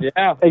jam.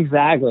 Yeah,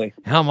 exactly.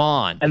 Come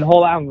on. And the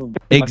whole album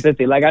is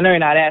 50. Like, I know you're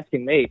not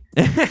asking me.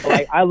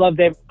 Like, I love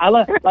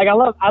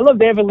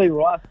David Lee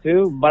Roth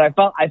too, but I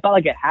felt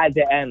like it had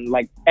to end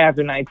like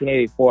after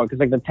 1984 because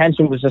like the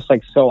tension was just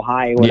like so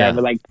high. Whatever.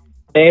 Yeah. Like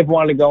Dave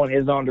wanted to go in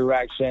his own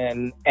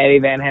direction. Eddie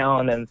Van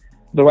Halen and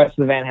the rest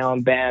of the Van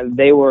Halen band,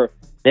 they were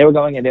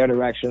going in their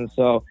direction.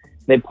 So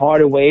they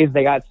parted ways.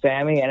 They got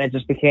Sammy, and it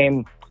just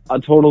became a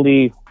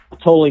totally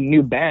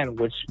new band,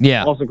 which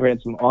also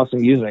created some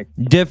awesome music.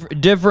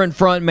 Different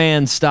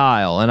frontman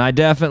style, and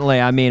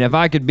I mean, if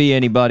I could be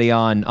anybody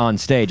on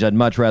stage, I'd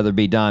much rather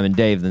be Diamond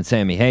Dave than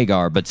Sammy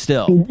Hagar. But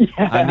still,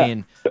 I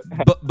mean,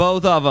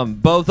 both of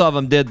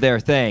them did their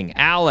thing.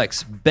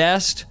 Alex,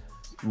 best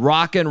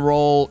rock and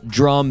roll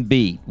drum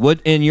beat.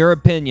 What, in your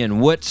opinion,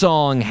 what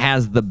song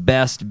has the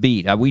best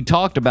beat? We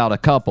talked about a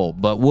couple,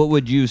 but what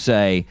would you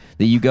say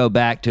that you go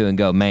back to and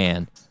go,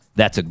 man,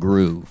 that's a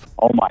groove?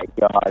 Oh my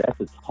God,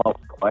 that's a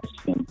tough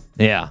question.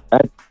 Yeah,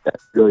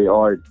 that's really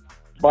hard.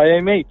 By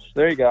AMH,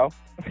 there you go.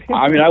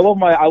 I mean, I love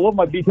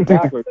my beats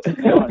backwards.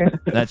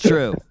 That's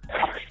true.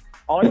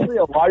 Honestly,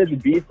 a lot of the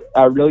beats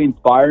that really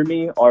inspire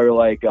me are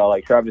like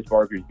Travis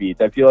Barker's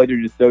beats. I feel like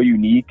they're just so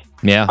unique.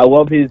 Yeah. I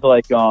love his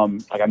like I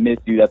Miss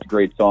You. That's a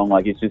great song.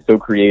 Like it's just so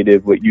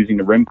creative with using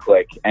the rim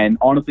click. And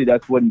honestly,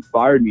 that's what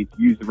inspired me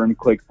to use the rim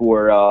click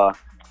for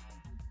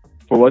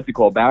what's it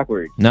called,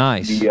 backwards.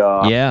 Nice. The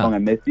song I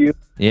Miss You.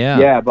 Yeah.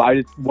 Yeah, but I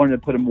just wanted to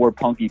put a more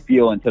punky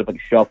feel instead of like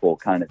a shuffle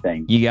kind of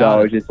thing. You got so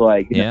it. It's just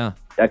like that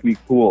could be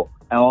cool.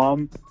 I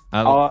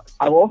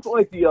also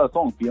like the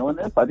song "Feeling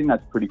This." I think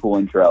that's a pretty cool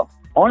intro.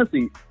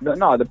 Honestly,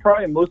 the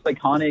probably most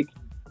iconic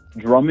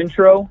drum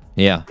intro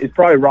is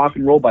probably Rock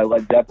and Roll by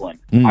Led Zeppelin.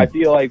 I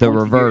feel like the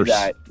reverse.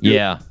 That,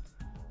 yeah.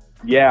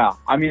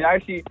 I mean,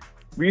 actually,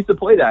 we used to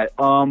play that.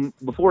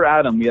 Before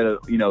Adam, we had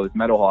his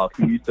Metal Hawks.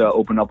 We used to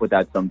open up with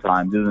that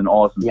sometimes. It was an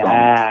awesome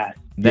song.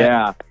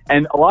 Yeah.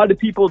 And a lot of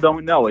people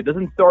don't know. It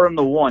doesn't start on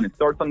the 1. It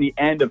starts on the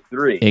end of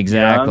 3. Exactly.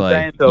 You know what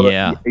I'm saying?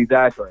 So,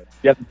 exactly.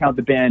 You have to count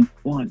the band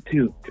 1,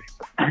 2,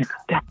 3,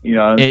 4. You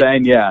know what I'm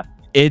saying? Yeah.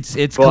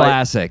 It's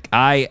classic.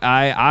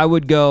 I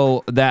would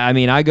go that. I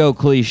mean, I go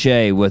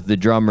cliche with the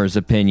drummer's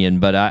opinion,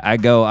 but I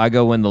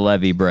go when the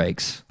levee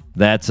breaks.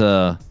 That's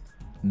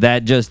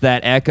that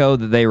echo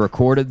that they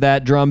recorded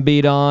that drum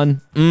beat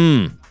on.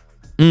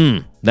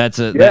 That's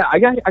a I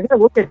gotta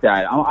look at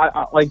that.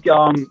 I like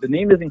the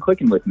name isn't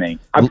clicking with me.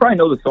 I probably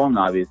know the song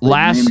obviously.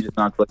 The name is just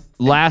not clicking.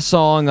 Last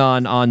song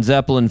on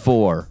Zeppelin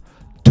 4.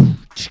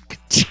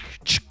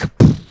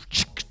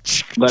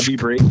 Levee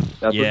break.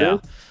 That's what it is.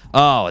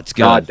 Oh, it's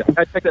good. I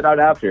gotta check that out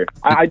after.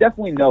 I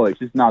definitely know it. It's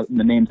just not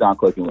the name's not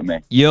clicking with me.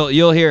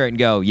 You'll hear it and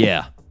go,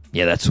 yeah,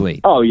 that's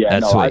sweet. Oh yeah,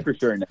 that's sweet. I for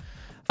sure know.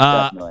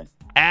 Definitely.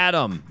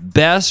 Adam,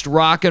 best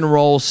rock and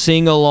roll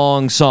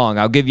sing-along song.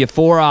 I'll give you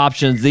 4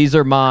 options. These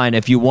are mine.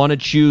 If you want to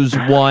choose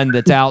one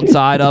that's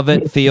outside of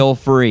it, feel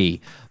free.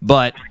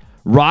 But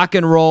Rock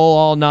and Roll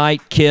All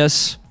Night,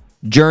 Kiss,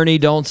 Journey,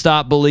 Don't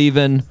Stop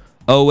Believin',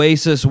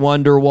 Oasis,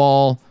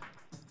 Wonderwall,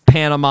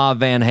 Panama,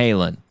 Van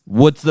Halen.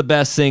 What's the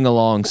best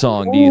sing-along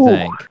song, do you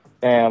think?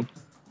 Damn.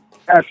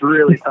 That's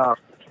really tough.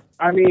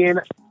 I mean,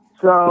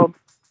 so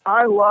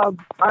I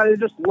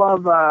just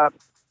love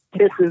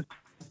Kiss's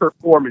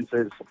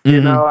performances.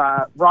 You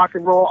know, Rock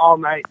and Roll All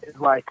Night is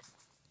like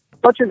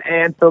such an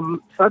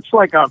anthem, such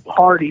like a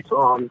party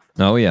song.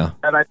 Oh, yeah.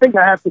 And I think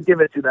I have to give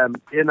it to them.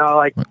 You know,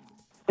 like,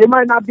 it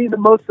might not be the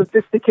most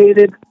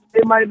sophisticated,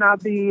 it might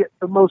not be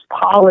the most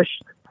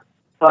polished,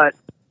 but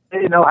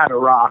they know how to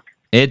rock.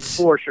 It's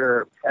for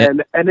sure,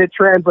 and it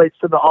translates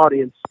to the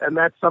audience, and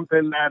that's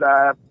something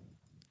that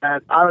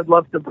that I would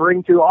love to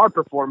bring to our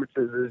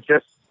performances is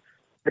just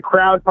the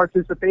crowd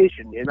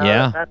participation. You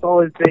know, that's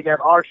always big at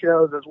our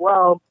shows as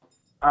well.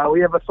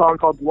 We have a song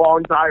called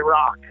 "Long Die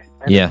Rock,"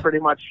 and it's pretty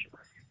much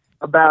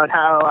about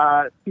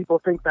how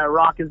people think that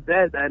rock is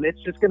dead, and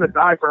it's just going to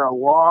die for a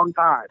long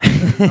time.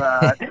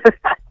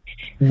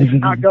 It's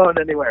not going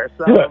anywhere.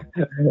 So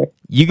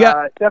you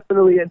got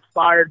definitely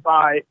inspired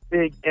by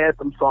big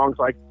anthem songs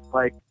like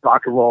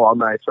Rock and Roll All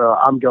Night. So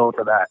I'm going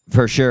for that.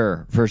 For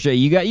sure.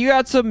 You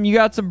got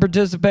some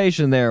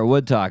participation there at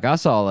Wood Talk. I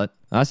saw it.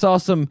 I saw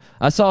some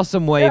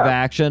wave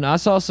action. I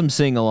saw some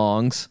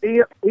sing-alongs.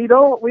 We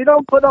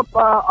don't put up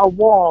a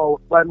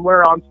wall when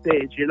we're on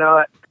stage. You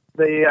know,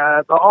 the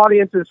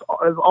audience is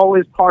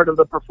always part of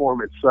the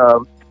performance.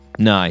 So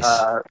nice.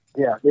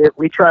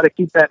 We try to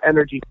keep that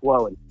energy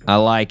flowing. I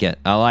like it.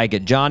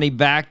 Johnny,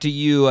 back to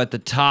you at the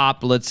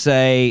top. Let's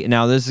say,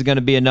 now this is going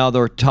to be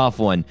another tough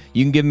one.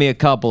 You can give me a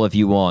couple if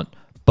you want,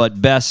 but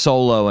best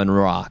solo in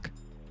rock.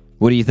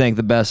 What do you think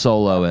the best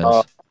solo is?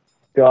 Oh,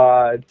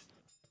 God.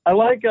 I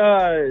like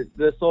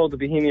the solo of the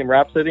Bohemian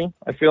Rhapsody.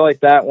 I feel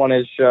like that one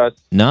is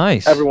just...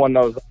 nice. Everyone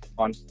knows that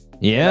one.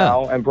 Yeah.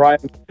 You know? And Brian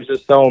is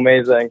just so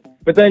amazing.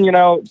 But then,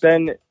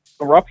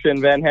 Eruption,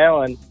 Van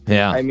Halen.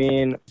 Yeah. I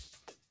mean...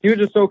 he was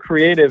just so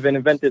creative and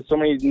invented so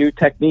many new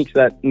techniques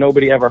that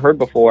nobody ever heard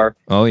before.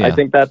 Oh, yeah. I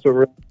think that's a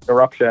real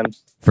Eruption.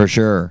 For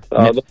sure.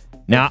 So,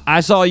 now,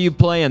 I saw you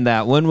playing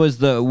that. When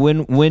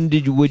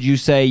would you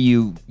say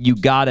you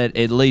got it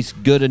at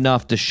least good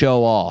enough to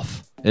show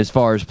off as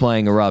far as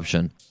playing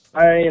Eruption?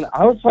 I mean,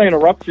 I was playing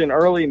Eruption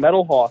early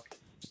Metal Hawk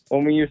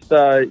when we used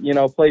to,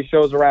 play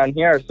shows around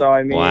here. So,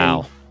 I mean...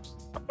 wow.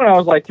 When I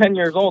was like 10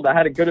 years old, I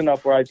had it good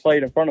enough where I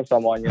played in front of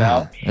someone, you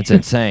know? That's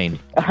insane.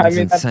 That's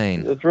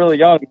insane. It's really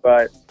young,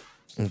 but...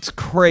 it's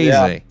crazy.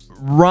 Yeah.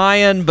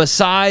 Ryan,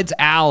 besides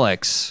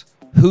Alex,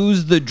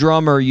 who's the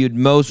drummer you'd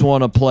most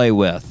want to play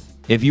with?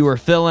 If you were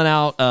filling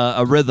out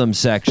a rhythm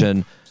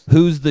section,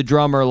 who's the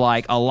drummer,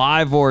 like,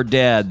 alive or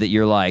dead, that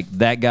you're like,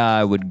 that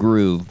guy would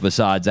groove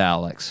besides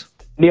Alex?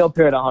 Neil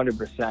Peart,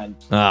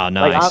 100%. Oh,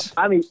 nice.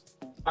 Like,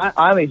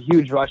 I'm a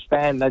huge Rush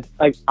fan. That's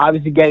like,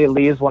 obviously Geddy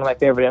Lee is one of my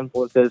favorite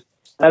influences.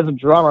 As a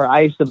drummer,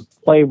 I used to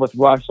play with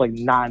Rush like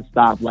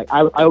nonstop. Like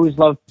I always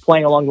loved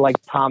playing along like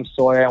Tom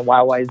Sawyer and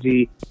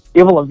YYZ,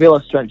 even La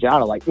Villa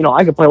Strangiato. Like,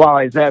 I could play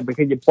YYZ, but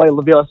could you play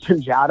La Villa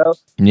Strangiato?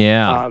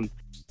 Yeah.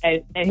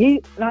 And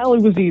he, not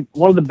only was he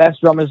one of the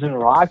best drummers in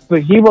rock,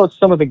 but he wrote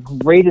some of the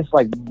greatest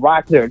like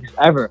rock lyrics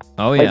ever.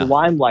 Oh yeah. Like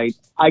Limelight,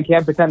 I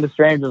Can't Pretend a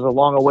Stranger's a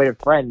Long-Awaited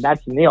Friend.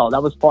 That's Neil.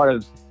 That was part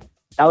of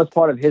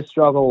his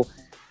struggle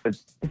with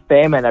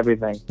fame and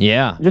everything.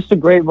 Yeah. Just a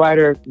great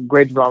writer,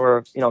 great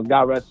drummer.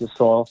 God rest his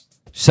soul.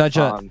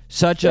 Long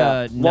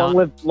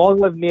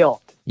live Neil.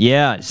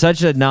 Yeah,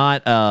 such a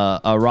not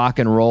a rock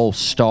and roll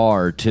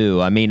star too.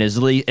 I mean,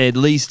 at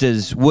least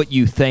as what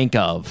you think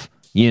of,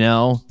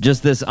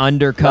 just this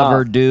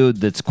undercover dude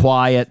that's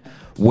quiet,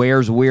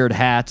 wears weird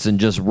hats, and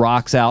just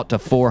rocks out to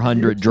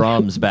 400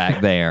 drums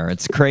back there.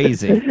 It's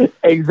crazy.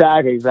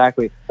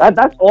 Exactly.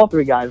 That's all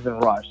three guys in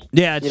Rush.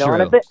 Yeah, it's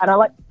true. And I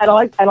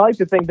like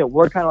to think that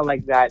we're kind of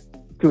like that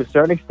to a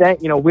certain extent.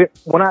 We're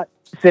not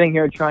sitting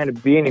here trying to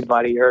be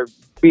anybody or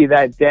be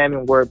that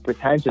damning word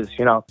pretentious.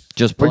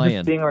 Just we're playing.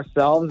 just being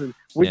ourselves, and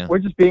we're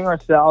just being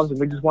ourselves, and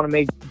we just want to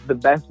make the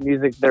best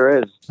music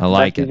there is. I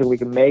like it. Music we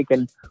can make,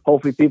 and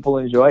hopefully people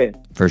enjoy it.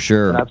 For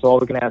sure. And that's all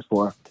we can ask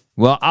for.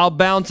 Well, I'll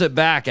bounce it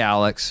back,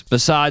 Alex.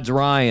 Besides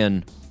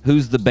Ryan,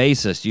 who's the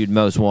bassist you'd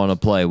most want to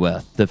play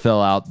with to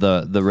fill out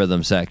the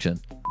rhythm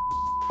section?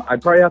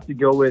 I'd probably have to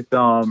go with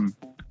the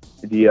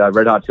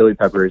Red Hot Chili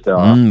Peppers.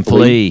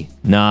 Flea.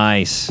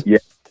 Nice. Yeah.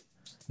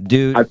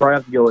 Dude. I'd probably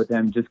have to go with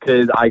him just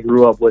because I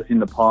grew up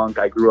listening to punk.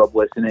 I grew up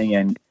listening,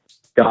 and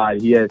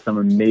God, he has some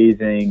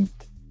amazing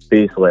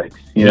bass licks,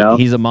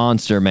 He's a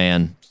monster,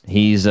 man.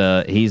 He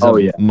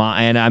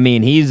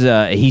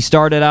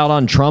started out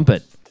on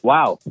trumpet.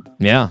 Wow.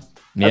 Yeah.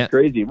 That's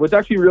crazy. What's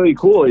actually really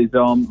cool is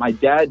my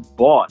dad's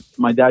a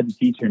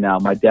teacher now.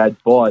 My dad's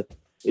boss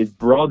is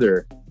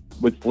brother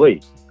with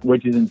Flea,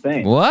 which is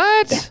insane.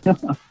 What?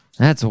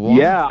 That's wild.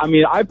 Yeah, I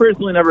mean, I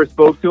personally never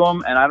spoke to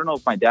him, and I don't know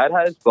if my dad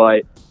has,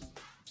 but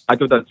I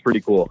thought that's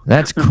pretty cool.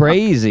 That's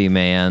crazy,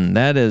 man.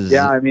 That is...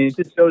 yeah, I mean, it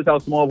just shows how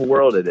small of a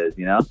world it is,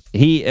 you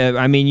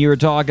were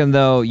talking,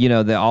 though,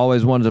 they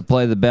always wanted to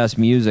play the best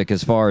music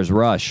as far as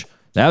Rush.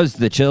 That was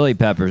the Chili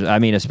Peppers. I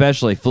mean,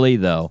 especially Flea,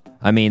 though.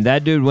 I mean,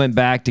 that dude went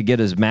back to get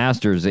his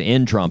master's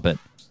in trumpet.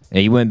 And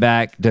he went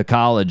back to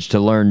college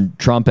to learn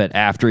trumpet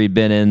after he'd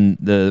been in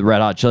the Red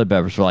Hot Chili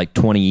Peppers for like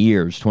 20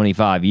 years,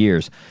 25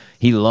 years.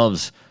 He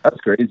loves...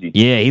 that's crazy.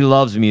 Yeah, he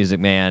loves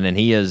music, man. And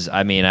he is, he's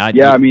up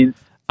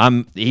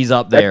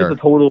there. That's just a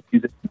total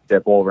music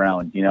step all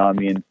around, I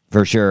mean,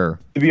 For sure.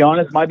 To be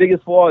honest, my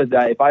biggest flaw is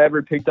that if I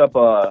ever picked up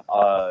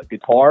a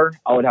guitar,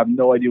 I would have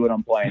no idea what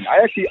I'm playing.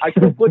 I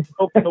could put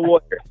soap in the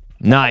water.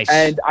 Nice.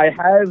 And I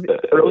have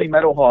early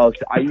Metal Hawks.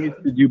 I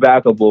used to do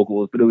backup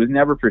vocals, but it was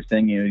never for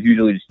singing. It was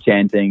usually just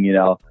chanting,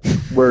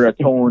 where a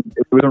tone,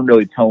 it wasn't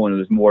really tone. It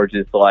was more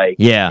just like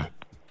a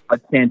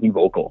chanting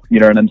vocal. You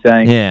know what I'm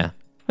saying? Yeah.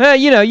 Well,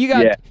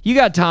 you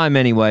got time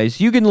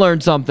anyways. You can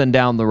learn something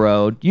down the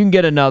road. You can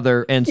get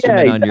another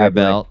instrument under your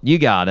belt. You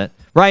got it.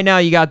 Right now,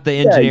 you got the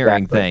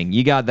engineering thing.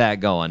 You got that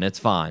going. It's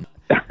fine.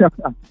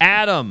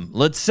 Adam,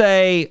 let's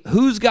say,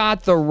 who's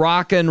got the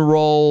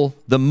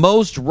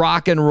most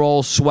rock and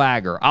roll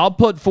swagger? I'll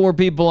put 4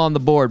 people on the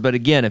board, but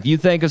again, if you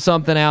think of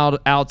something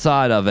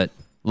outside of it,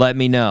 let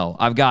me know.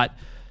 I've got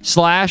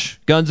Slash,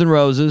 Guns N'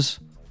 Roses,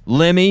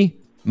 Lemmy,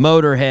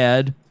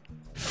 Motorhead,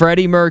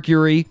 Freddie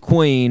Mercury,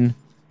 Queen,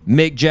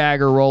 Mick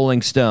Jagger,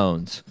 Rolling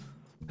Stones.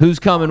 Who's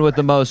coming with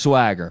the most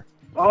swagger?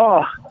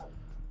 Oh,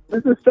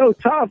 this is so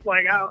tough.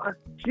 Like,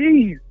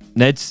 geez.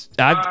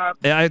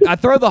 I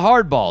throw the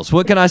hard balls.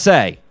 What can I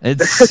say?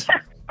 It's.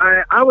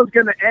 I was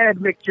going to add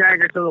Mick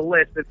Jagger to the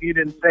list if you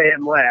didn't say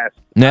him last.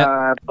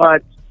 Yep.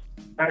 But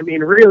I mean,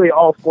 really,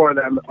 all 4 of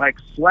them. Like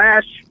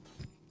Slash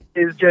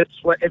is just.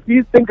 If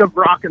you think of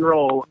rock and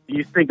roll,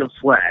 you think of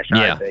Slash.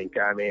 Yeah. I think.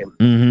 I mean.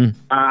 Mm-hmm.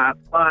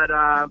 But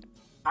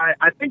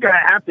I think I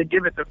have to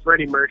give it to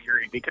Freddie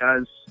Mercury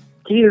because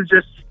he is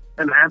just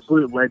an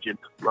absolute legend.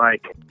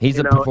 Like he's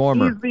a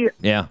performer.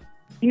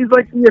 He's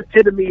like the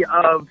epitome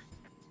of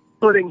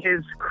putting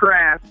his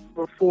craft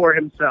before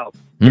himself,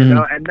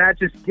 and that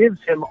just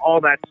gives him all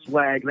that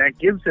swag. That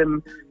gives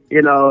him,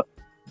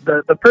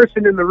 the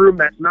person in the room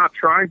that's not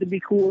trying to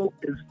be cool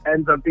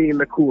ends up being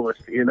the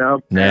coolest, Yeah.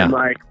 And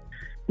like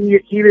he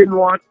didn't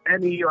want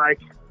any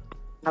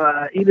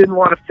he didn't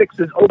want to fix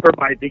his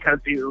overbite because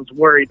he was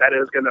worried that it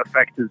was going to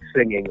affect his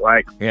singing.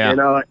 Like,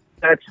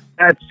 that's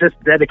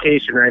just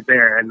dedication right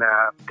there, and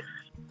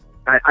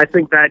I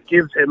think that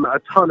gives him a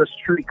ton of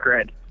street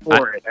cred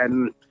for it,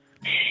 and.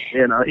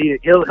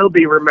 He'll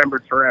be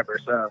remembered forever.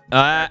 So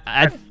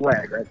that's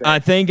flag right there. I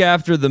think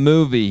after the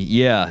movie,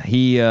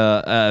 he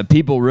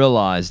people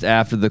realized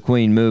after the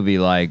Queen movie,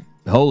 like,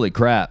 holy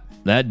crap,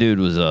 that dude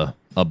was a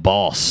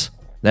boss.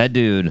 That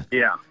dude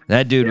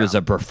was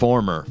a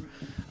performer.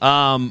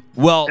 And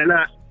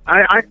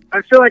I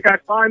feel like I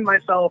find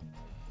myself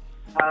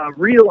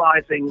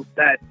realizing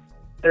that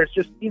there's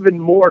just even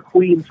more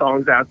Queen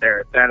songs out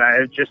there that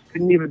I just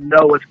didn't even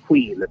know was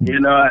Queen.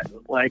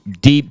 Like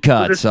deep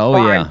cuts.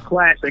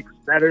 Classics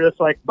that are just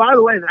like. By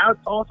the way, that's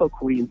also a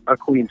Queen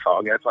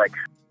song. It's like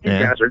these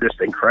guys are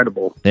just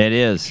incredible. It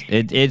is.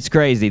 It's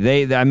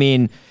crazy. I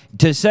mean,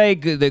 to say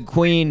the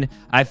Queen.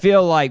 I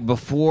feel like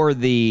before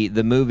the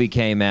movie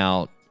came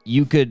out,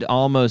 you could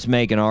almost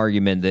make an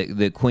argument that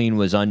the Queen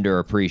was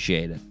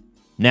underappreciated.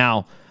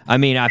 Now. I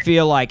mean, I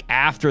feel like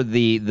after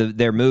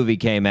their movie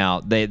came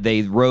out,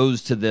 they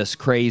rose to this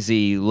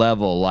crazy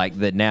level, like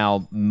that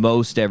now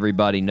most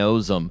everybody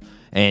knows them.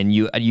 And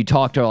you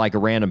talk to like a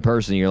random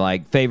person, you're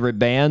like, favorite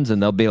bands,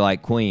 and they'll be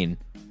like Queen.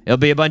 It'll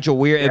be a bunch of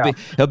weird.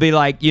 It'll be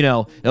like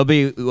it'll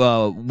be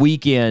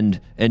Weeknd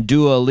and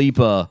Dua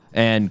Lipa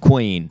and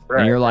Queen,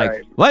 and you're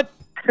like, what?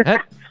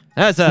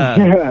 It's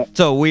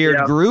a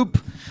weird group.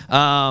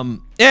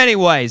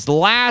 Anyways,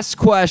 last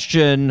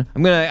question.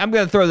 I'm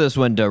gonna throw this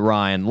one to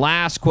Ryan.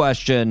 Last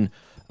question.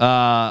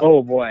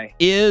 Oh boy,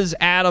 is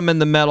Adam and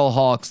the Metal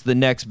Hawks the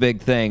next big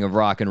thing of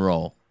rock and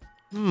roll?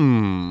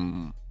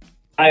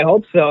 I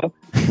hope so.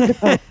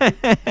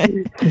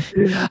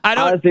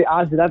 Honestly,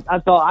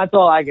 that's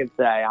all I can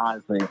say.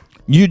 Honestly,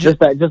 you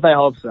just I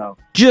hope so.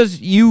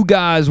 Just you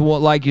guys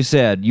want, like you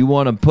said, you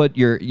want to put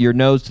your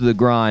nose to the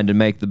grind and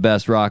make the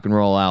best rock and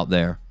roll out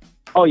there.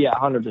 Oh yeah,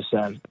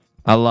 100%.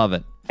 I love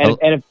it.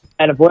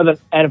 If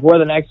we're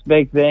the next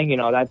big thing,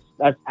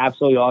 that's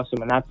absolutely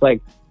awesome, and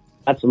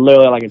that's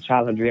literally like a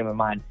childhood dream of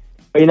mine.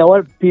 But you know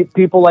what?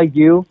 People like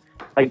you,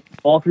 like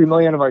all 3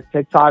 million of our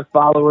TikTok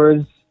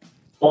followers,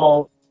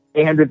 all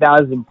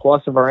 800,000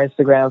 plus of our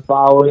Instagram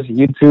followers,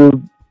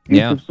 YouTube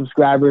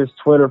subscribers,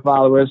 Twitter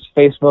followers,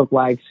 Facebook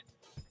likes.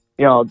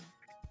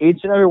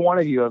 Each and every one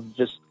of you have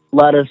just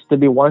led us to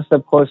be one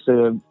step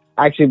closer to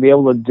actually be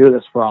able to do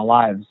this for our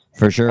lives.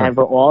 For sure. And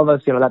for all of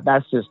us,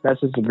 that's just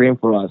a dream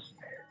for us.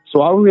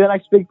 So are we the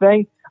next big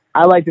thing?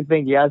 I like to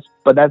think yes,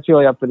 but that's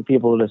really up to the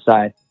people to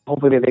decide.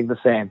 Hopefully they think the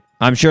same.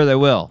 I'm sure they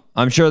will.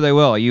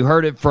 You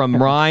heard it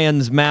from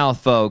Ryan's mouth,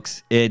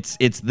 folks. It's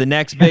the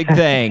next big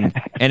thing,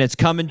 and it's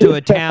coming to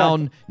a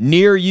town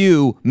near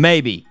you,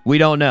 maybe. We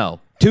don't know.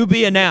 To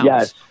be announced.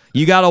 Yes.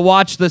 You got to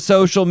watch the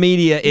social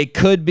media. It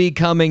could be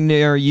coming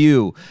near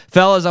you.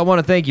 Fellas, I want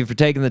to thank you for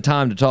taking the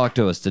time to talk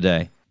to us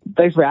today.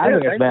 Thanks for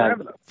having us,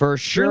 man. For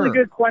sure. Really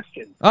good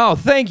question. Oh,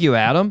 thank you,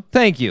 Adam.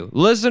 Thank you.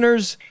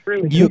 Listeners,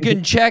 you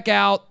can check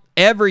out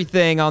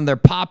everything on their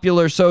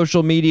popular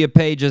social media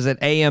pages at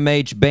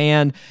AMH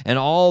Band, and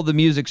all the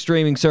music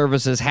streaming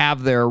services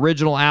have their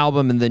original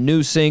album and the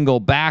new single,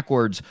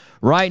 Backwards.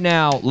 Right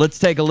now, let's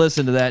take a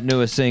listen to that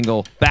newest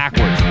single,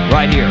 Backwards,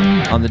 right here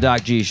on The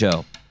Doc G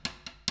Show.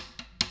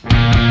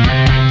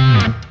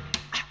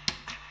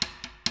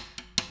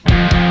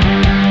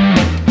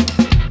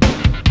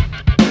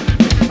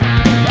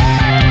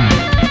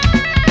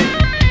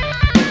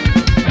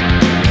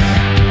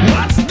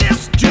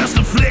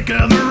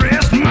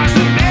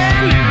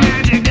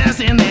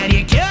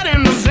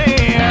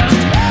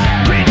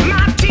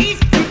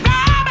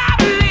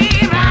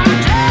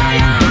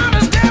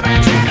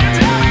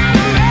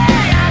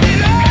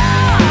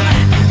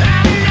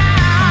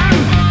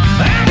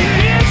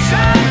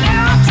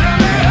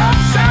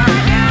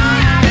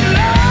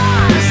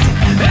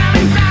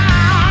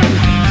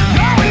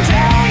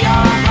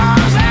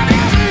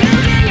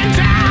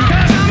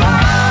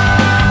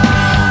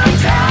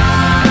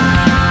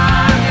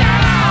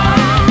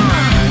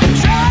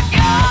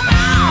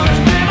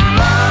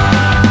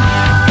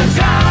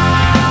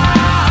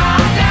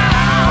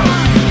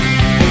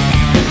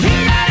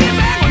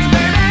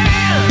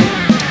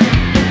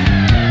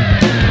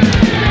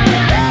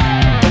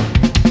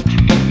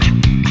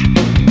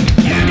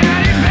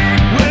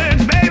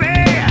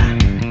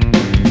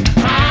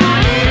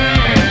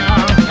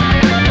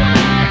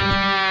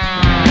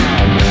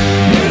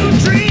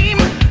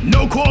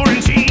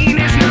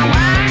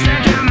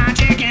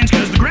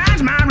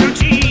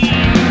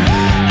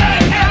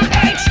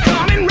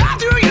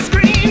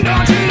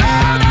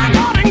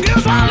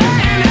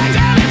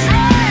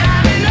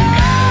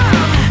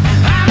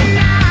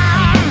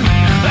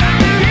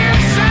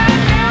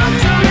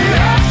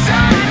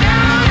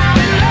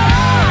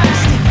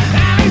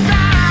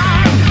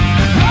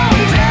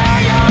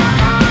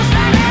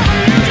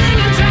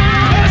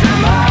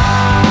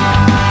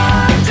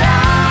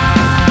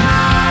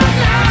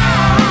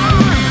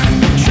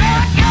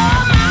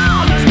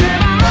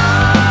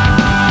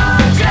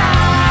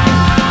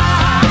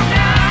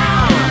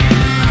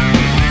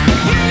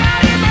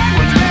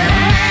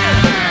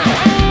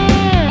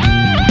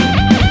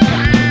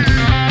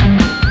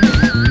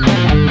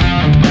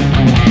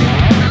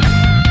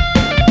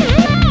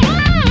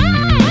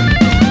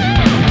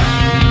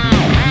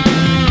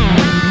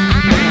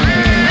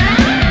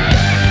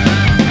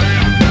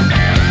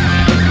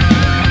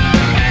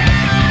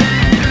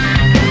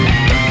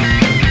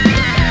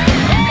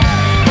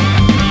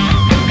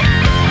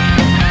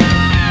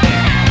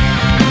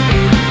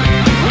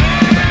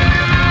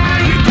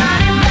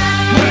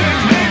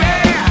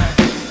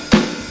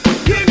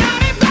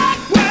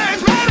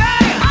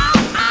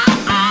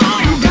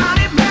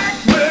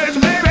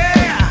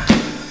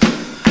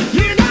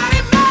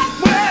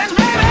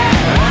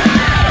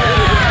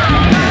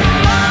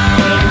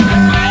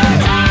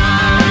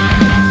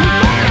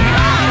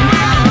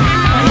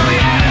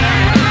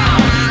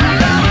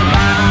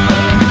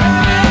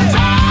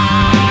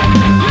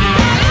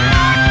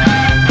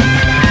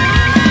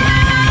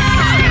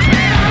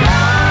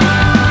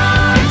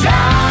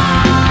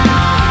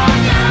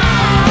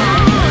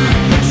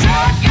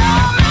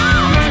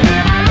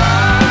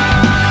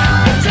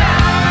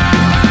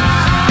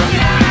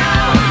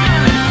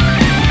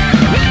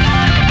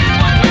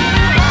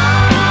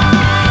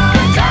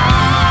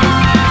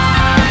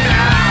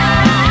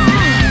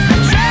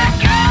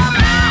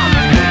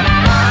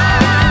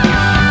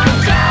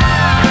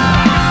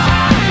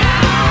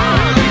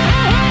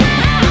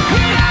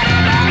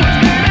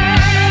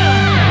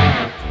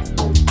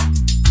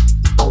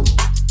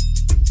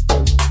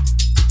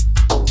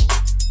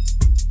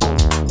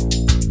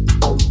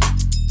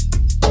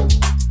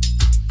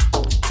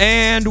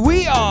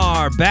 We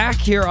are back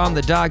here on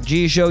the Doc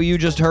G Show. You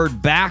just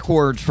heard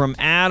Backwards from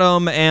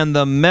Adam and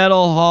the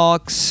Metal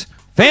Hawks.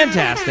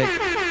 Fantastic.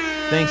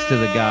 Thanks to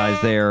the guys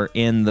there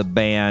in the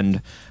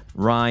band,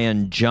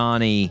 Ryan,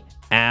 Johnny,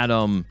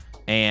 Adam,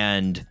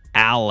 and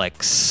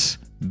Alex,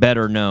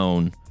 better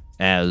known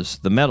as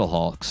the Metal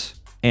Hawks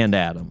and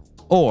Adam,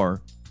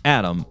 or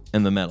Adam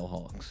and the Metal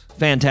Hawks.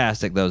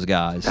 Fantastic, those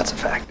guys. That's a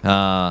fact.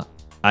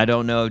 I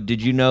don't know.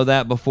 Did you know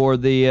that before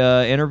the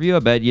interview? I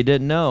bet you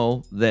didn't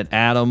know that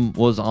Adam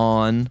was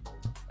on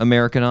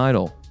American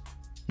Idol.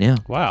 Yeah.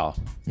 Wow.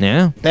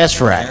 Yeah. That's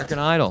right. American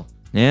Idol.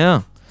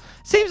 Yeah.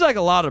 Seems like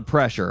a lot of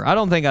pressure. I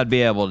don't think I'd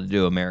be able to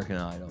do American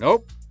Idol.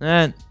 Nope.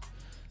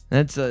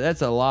 That's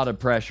a lot of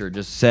pressure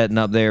just sitting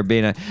up there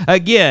being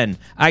again,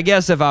 I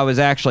guess if I was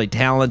actually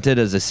talented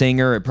as a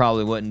singer, it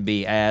probably wouldn't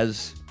be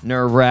as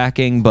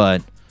nerve-wracking,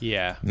 but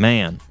yeah.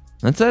 Man,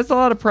 that's a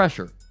lot of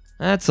pressure.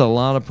 That's a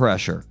lot of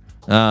pressure.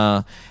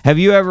 Have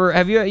you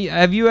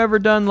ever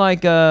done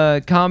like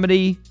a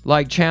comedy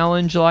like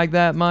challenge like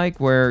that, Mike,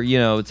 where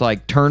it's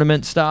like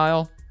tournament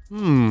style?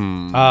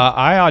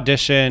 I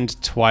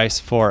auditioned twice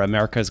for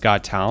America's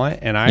Got Talent,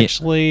 and I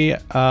actually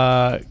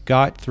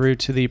got through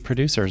to the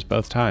producers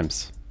both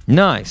times.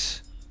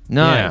 Nice.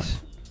 Yeah.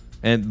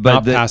 And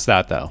not past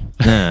that though.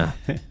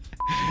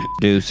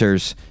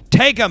 Producers,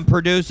 take them,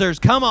 producers.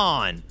 Come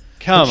on.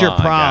 What's your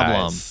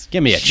problem? Guys.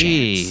 Give me a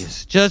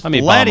chance. Just let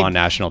me bomb on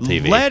national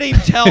TV. Let him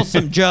tell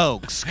some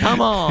jokes.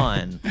 Come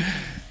on.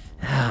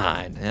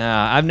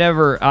 I've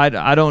never.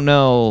 I don't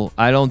know.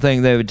 I don't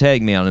think they would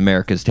take me on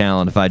America's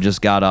Talent if I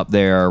just got up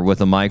there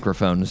with a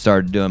microphone and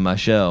started doing my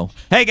show.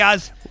 Hey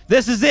guys,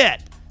 this is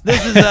it.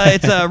 This is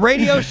it's a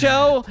radio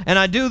show, and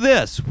I do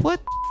this. What?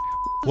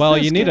 Well,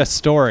 you need a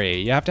story.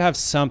 You have to have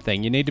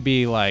something. You need to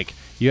be like.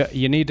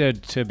 You need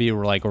to be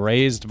like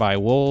raised by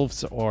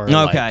wolves or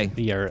like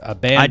you're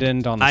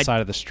abandoned on the side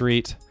of the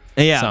street.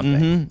 Yeah,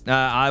 something.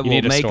 I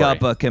will make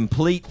up a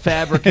complete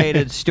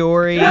fabricated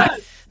story.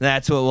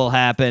 That's what will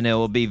happen. It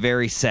will be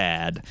very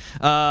sad.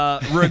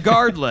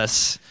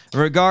 Regardless,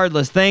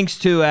 thanks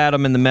to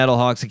Adam and the Metal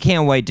Hawks. I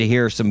can't wait to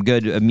hear some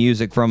good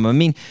music from them. I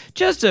mean,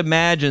 just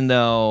imagine,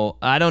 though,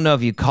 I don't know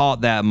if you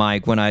caught that,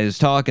 Mike, when I was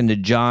talking to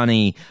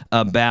Johnny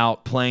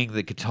about playing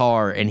the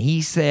guitar, and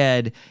he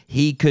said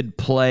he could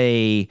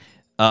play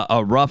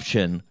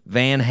Eruption,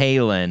 Van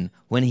Halen,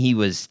 when he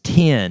was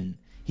 10.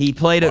 He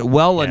played it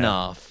well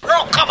enough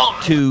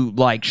to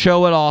like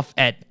show it off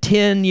at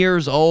 10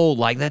 years old.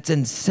 Like, that's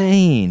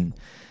insane.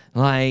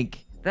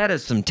 Like, that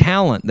is some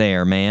talent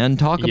there, man.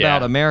 Talk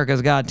about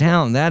America's Got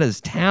Talent. That is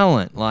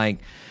talent. Like,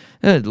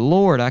 good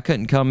Lord, I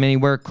couldn't come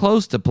anywhere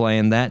close to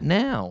playing that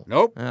now.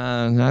 Nope.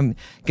 I've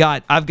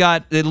got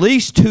at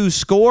least 2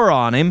 score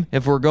on him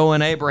if we're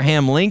going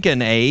Abraham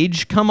Lincoln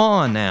age. Come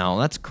on now.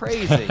 That's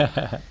crazy.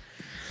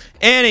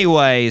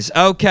 Anyways,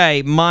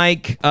 okay,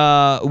 Mike,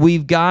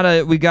 we've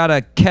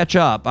gotta catch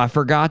up. I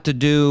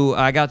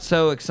got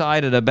so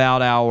excited about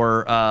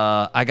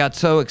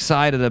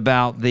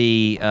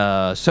the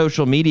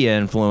social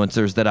media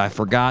influencers that I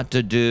forgot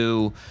to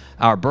do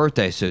our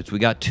birthday suits. We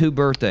got 2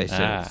 birthday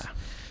suits.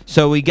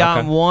 So we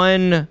got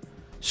one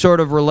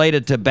sort of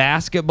related to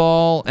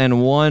basketball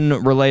and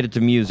one related to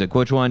music.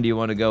 Which one do you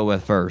want to go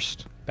with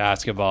first?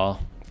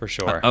 Basketball. For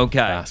sure. Okay.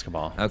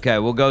 Basketball. Okay,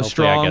 we'll go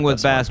strong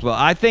with basketball.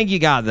 I think you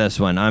got this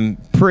one. I'm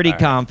pretty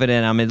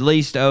confident. I'm at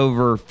least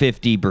over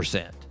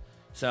 50%.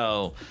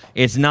 So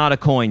it's not a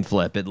coin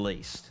flip, at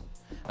least.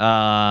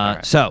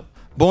 So,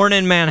 born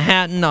in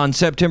Manhattan on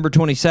September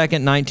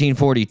 22nd,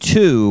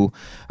 1942,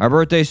 our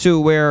birthday suit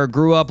wearer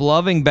grew up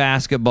loving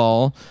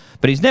basketball,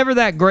 but he's never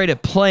that great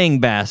at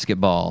playing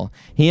basketball.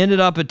 He ended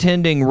up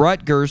attending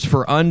Rutgers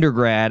for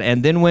undergrad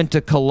and then went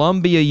to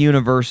Columbia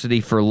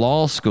University for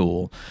law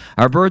school.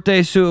 Our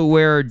birthday suit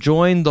wearer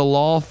joined the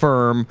law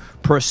firm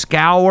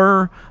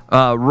Proskauer,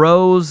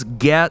 Rose,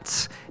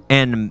 Getz,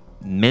 and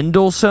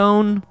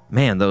Mendelssohn.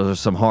 Man, those are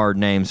some hard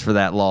names for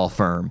that law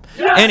firm.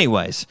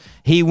 Anyways,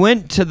 he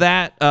went to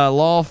that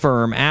law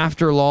firm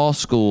after law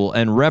school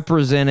and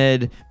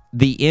represented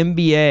the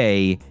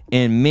NBA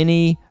in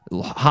many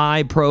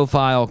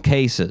high-profile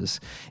cases.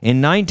 In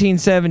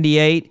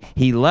 1978,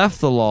 he left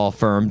the law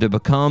firm to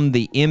become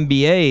the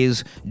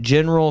NBA's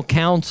general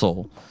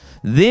counsel.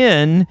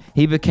 Then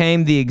he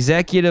became the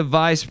executive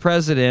vice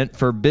president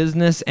for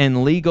business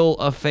and legal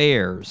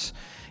affairs.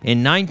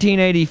 In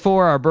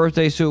 1984, our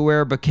birthday suit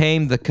wearer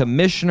became the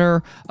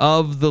commissioner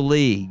of the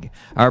league.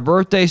 Our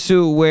birthday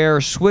suit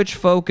wearer switched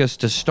focus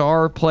to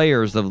star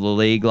players of the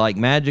league like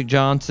Magic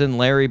Johnson,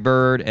 Larry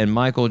Bird, and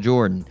Michael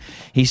Jordan.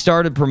 He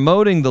started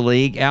promoting the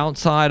league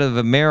outside of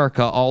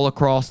America all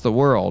across the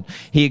world.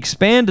 He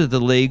expanded the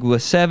league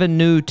with 7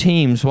 new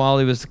teams while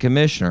he was the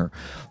commissioner.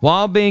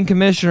 While being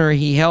commissioner,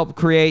 he helped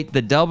create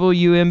the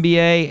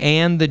WNBA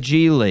and the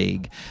G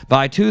League.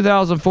 By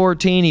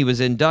 2014, he was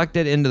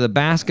inducted into the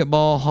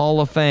Basketball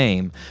Hall of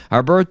Fame.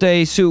 Our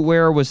birthday suit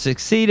wearer was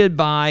succeeded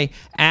by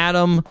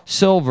Adam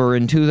Silver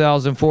in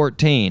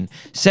 2014.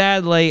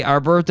 Sadly, our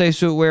birthday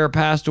suit wearer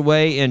passed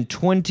away in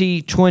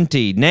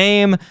 2020.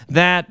 Name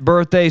that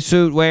birthday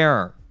suit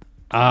wearer.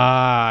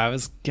 I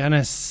was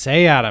gonna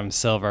say Adam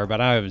Silver, but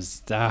I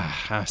was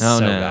so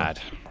bad.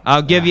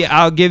 I'll give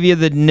you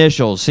the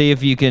initials. See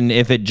if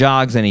it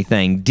jogs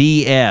anything.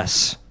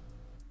 DS.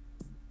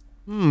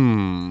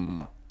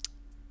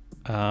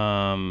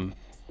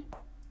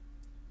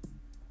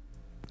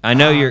 I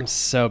know you're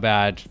so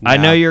bad. I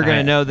know you're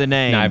gonna know the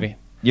name. Ivy.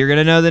 You're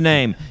gonna know the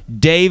name.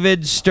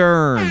 David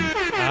Stern.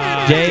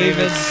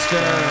 David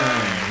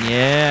Stern.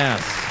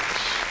 Yes.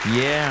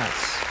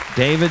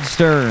 David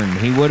Stern.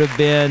 He would have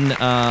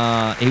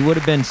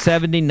been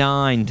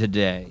 79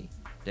 today.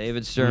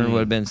 David Stern would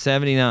have been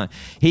 79.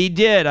 He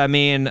did. I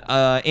mean,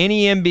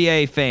 any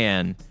NBA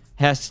fan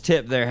has to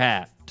tip their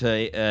hat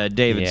to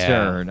David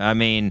Stern. I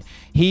mean,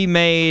 he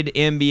made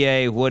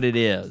NBA what it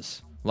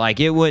is.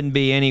 Like, it wouldn't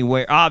be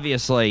anywhere.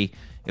 Obviously,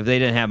 if they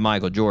didn't have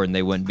Michael Jordan,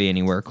 they wouldn't be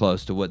anywhere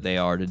close to what they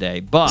are today.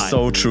 But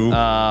so true.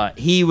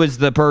 He was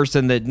the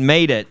person that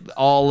made it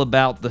all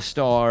about the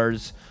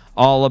stars,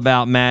 all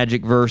about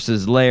Magic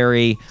versus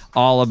Larry,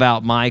 all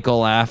about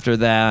Michael after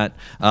that.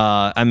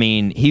 I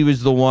mean, he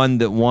was the one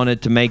that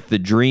wanted to make the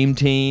Dream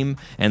Team,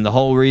 and the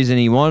whole reason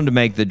he wanted to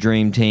make the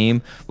Dream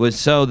Team was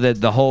so that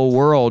the whole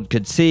world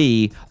could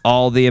see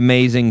all the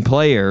amazing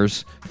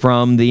players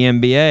from the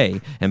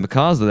NBA. And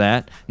because of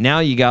that, now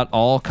you got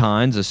all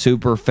kinds of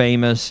super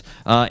famous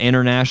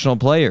international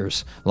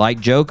players like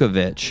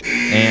Djokovic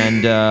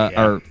and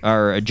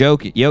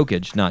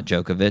Jokic, not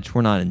Djokovic.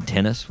 We're not in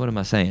tennis. What am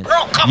I saying?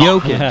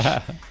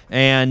 Jokic.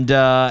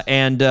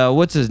 and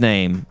what's his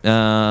name?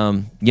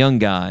 Young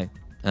guy.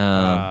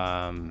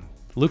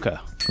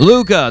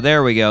 Luka,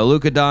 there we go.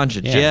 Luka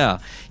Doncic, yeah.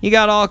 You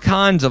got all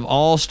kinds of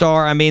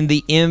all-star. I mean,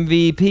 the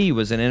MVP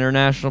was an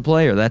international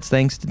player. That's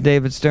thanks to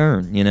David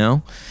Stern, you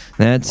know?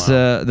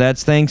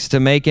 That's thanks to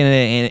making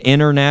it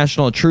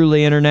an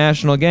truly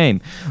international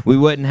game. We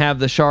wouldn't have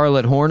the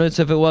Charlotte Hornets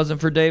if it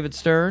wasn't for David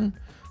Stern.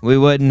 We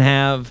wouldn't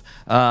have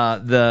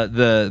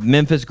the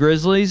Memphis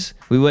Grizzlies.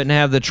 We wouldn't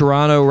have the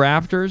Toronto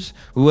Raptors.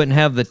 We wouldn't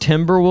have the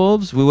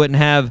Timberwolves. We wouldn't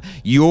have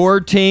your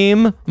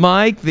team,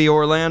 Mike, the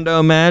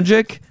Orlando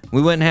Magic.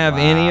 We wouldn't have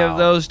any of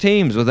those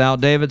teams without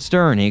David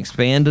Stern. He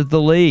expanded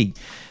the league.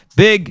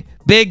 Big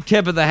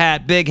tip of the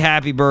hat. Big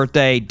happy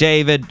birthday,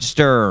 David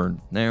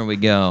Stern. There we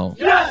go.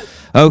 Yes!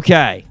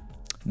 Okay.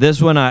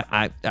 This one,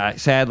 I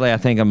sadly, I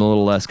think I'm a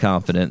little less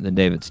confident than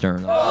David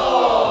Stern.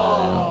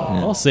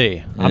 We'll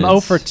see. I'm 0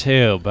 for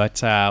 2, but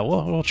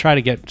we'll try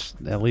to get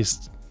at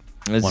least.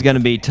 It's going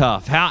to be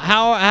tough.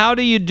 How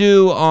do you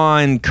do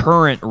on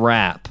current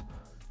rap?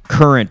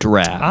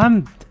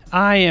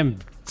 I am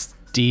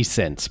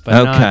decent,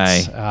 but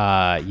okay.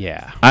 Not,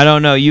 yeah. I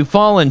don't know. You've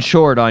fallen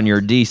short on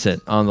your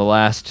decent on the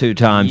last 2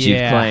 times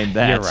you've claimed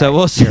that. Right. So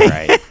we'll see. You're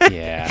right.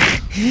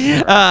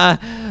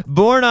 Yeah.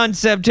 Born on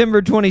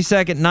September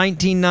 22nd,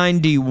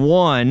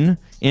 1991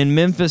 in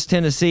Memphis,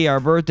 Tennessee, our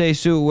birthday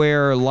suit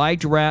wearer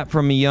liked rap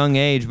from a young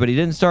age, but he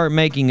didn't start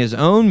making his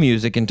own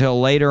music until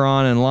later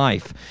on in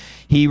life.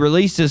 He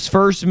released his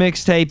first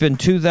mixtape in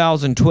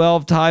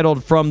 2012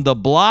 titled From the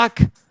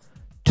Block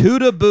to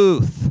the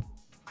Booth.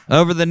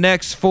 Over the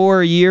next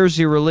 4 years,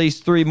 he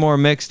released 3 more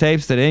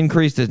mixtapes that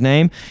increased his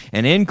name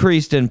and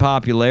increased in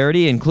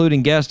popularity,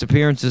 including guest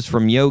appearances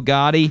from Yo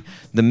Gotti,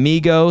 the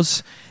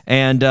Migos,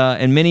 and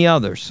many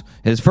others.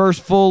 His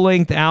first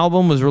full-length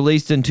album was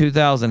released in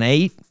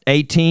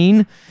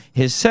 2018.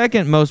 His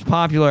second most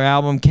popular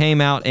album came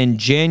out in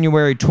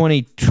January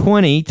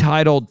 2020,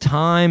 titled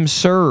Time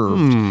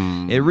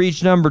Served. It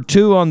reached number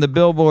 2 on the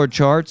Billboard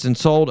charts and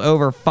sold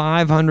over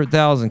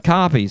 500,000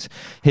 copies.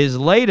 His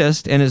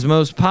latest and his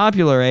most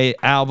popular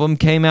album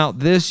came out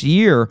this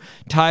year,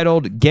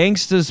 titled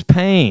Gangsta's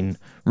Pain,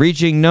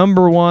 reaching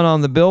number 1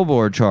 on the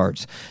Billboard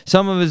charts.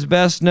 Some of his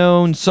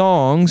best-known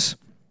songs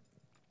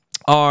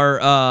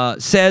are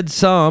Said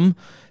Some,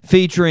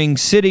 featuring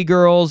City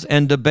Girls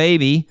and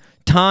DaBaby,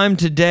 Time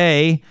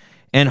Today,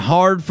 and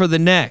Hard for the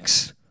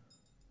Next.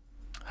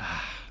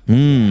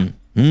 So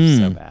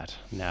bad.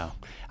 No.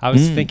 I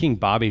was thinking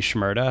Bobby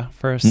Shmurda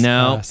first.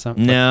 No.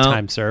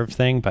 Time served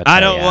thing, but I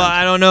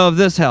don't know if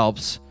this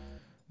helps.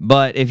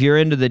 But if you're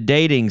into the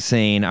dating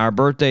scene, our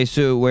birthday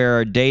suit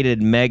wearer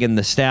dated Megan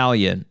Thee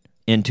Stallion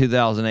in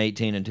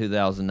 2018 and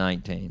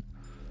 2019.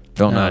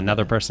 Don't know.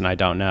 Another person I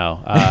don't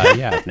know.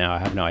 No, I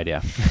have no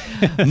idea.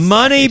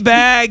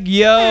 Moneybag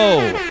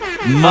Yo.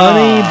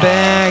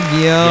 Moneybag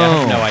Yo. Yeah, I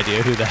have no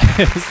idea who that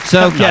is. It's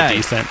okay.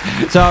 Decent.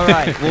 It's all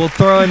right. We'll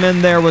throw him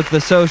in there with the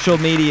social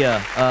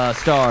media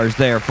stars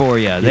there for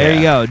you. There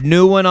you go.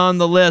 New one on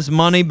the list,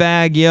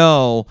 Moneybag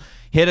Yo.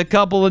 Hit a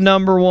couple of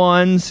number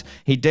ones.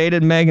 He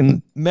dated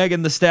Megan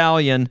Thee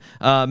Stallion.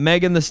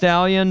 Megan Thee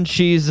Stallion,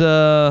 she's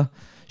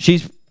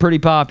pretty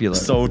popular.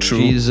 So true.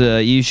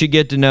 You should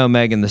get to know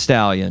Megan Thee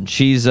Stallion.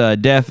 She's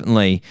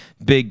definitely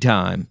big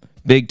time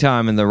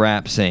in the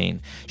rap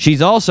scene.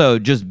 She's also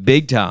just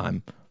big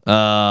time.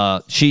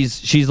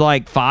 She's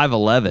like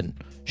 5'11".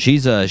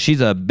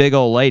 She's a big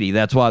old lady.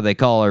 That's why they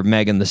call her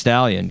Megan Thee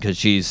Stallion, because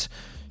she's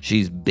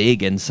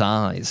big in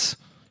size.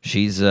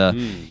 She's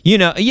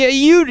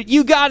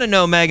you got to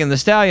know Megan Thee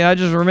Stallion. I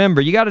just remember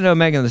you got to know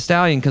Megan Thee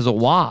Stallion because of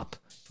WAP.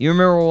 You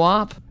remember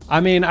WAP? I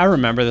mean, I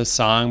remember this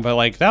song, but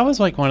like that was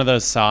like one of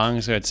those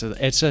songs where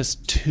it's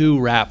just too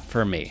rap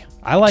for me.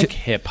 I like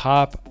hip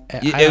hop.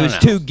 It was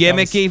too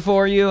gimmicky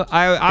for you?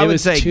 I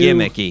would say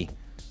gimmicky.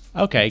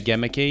 Okay,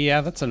 gimmicky.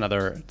 Yeah, that's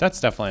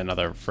definitely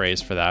another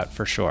phrase for that,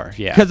 for sure.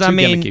 Yeah, because I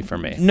mean, gimmicky for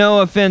me.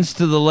 No offense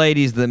to the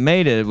ladies that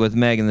made it with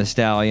Megan Thee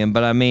Stallion,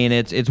 but I mean,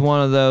 it's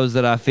one of those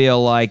that I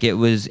feel like it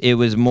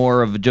was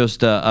more of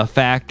just a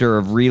factor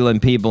of reeling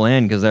people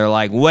in because they're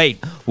like,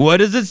 wait, what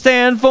does it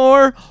stand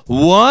for?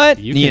 What?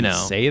 You can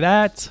say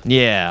that?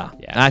 Yeah.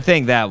 I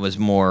think that was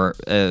more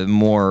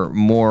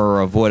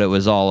of what it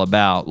was all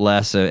about,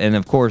 less. And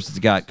of course, it's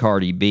got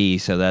Cardi B,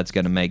 so that's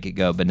going to make it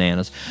go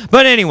bananas.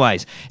 But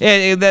anyways,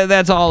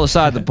 that's all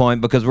aside the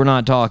point because we're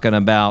not talking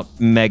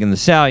about Megan Thee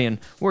Stallion.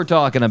 We're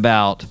talking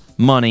about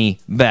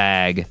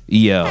Moneybagg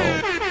Yo.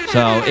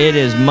 So it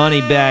is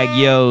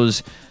Moneybagg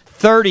Yo's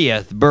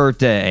 30th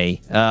birthday,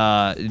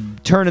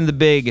 turning the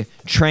big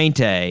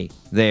Trente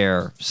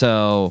there.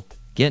 So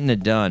getting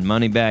it done,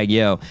 Moneybagg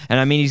Yo. And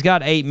I mean, he's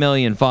got 8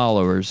 million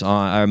followers,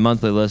 our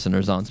monthly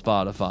listeners on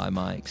Spotify,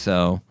 Mike.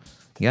 So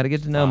you got to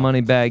get to know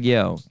Moneybagg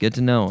Yo. Get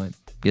to know him.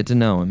 Get to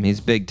know him.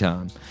 He's big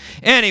time.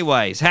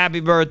 Anyways, happy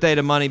birthday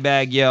to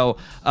Moneybagg Yo.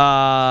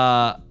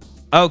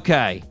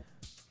 Okay.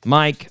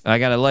 Mike, I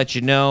got to let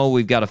you know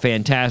we've got a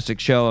fantastic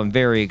show. I'm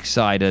very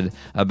excited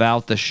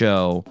about the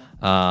show.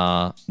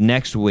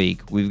 Next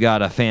week, we've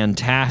got a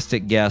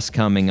fantastic guest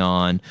coming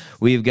on.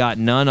 We've got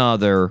none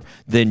other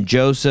than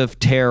Joseph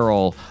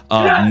Terrell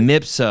of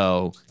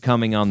Mipso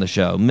coming on the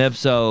show.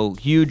 Mipso,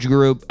 huge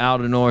group out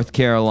of North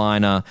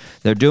Carolina.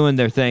 They're doing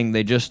their thing.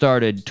 They just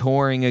started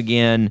touring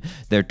again.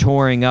 They're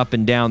touring up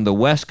and down the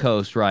West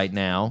Coast right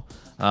now.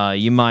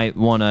 You might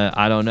want to,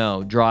 I don't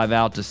know, drive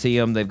out to see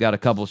them. They've got a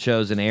couple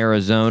shows in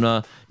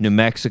Arizona, New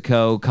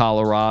Mexico,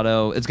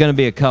 Colorado. It's going to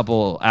be a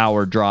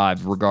couple-hour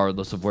drive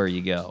regardless of where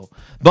you go.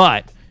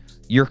 But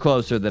you're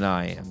closer than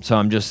I am, so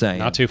I'm just saying.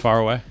 Not too far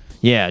away.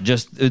 Yeah,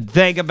 just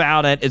think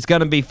about it. It's going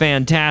to be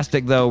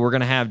fantastic, though. We're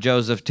going to have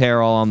Joseph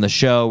Terrell on the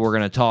show. We're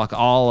going to talk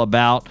all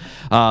about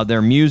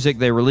their music.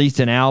 They released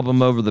an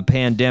album over the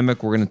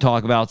pandemic. We're going to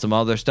talk about some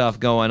other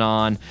stuff going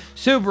on.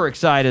 Super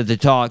excited to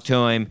talk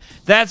to him.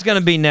 That's going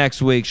to be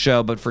next week's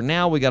show. But for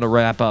now, we got to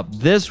wrap up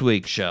this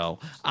week's show.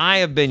 I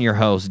have been your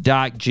host,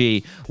 Doc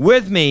G.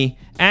 With me,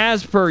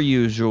 as per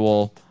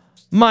usual,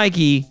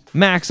 Mikey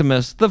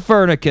Maximus, the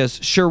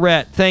Furnicus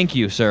Charette. Thank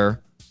you,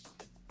 sir.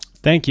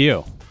 Thank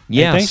you.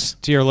 Yes. And thanks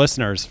to your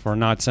listeners for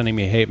not sending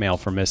me hate mail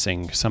for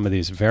missing some of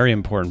these very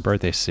important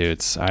birthday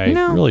suits. I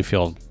really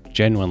feel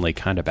genuinely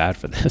kind of bad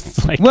for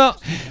this. Like, come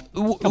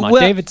on,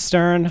 David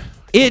Stern.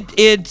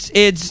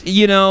 It's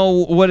you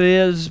know what it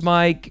is,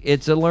 Mike.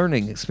 It's a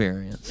learning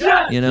experience.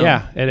 You know,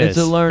 yeah, it is. It's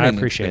a learning. I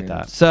appreciate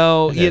experience. that.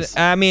 So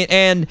I mean,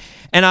 and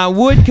I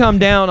would come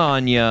down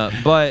on you,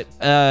 but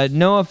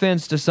no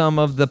offense to some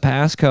of the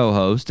past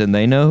co-hosts, and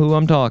they know who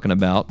I'm talking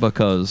about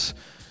because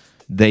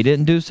they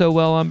didn't do so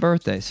well on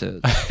birthday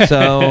suits.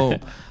 So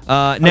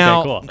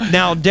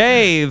now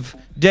Dave,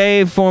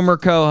 former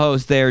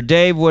co-host there,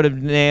 Dave would have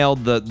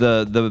nailed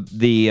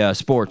the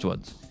sports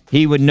ones.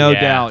 He would no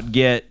doubt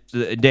get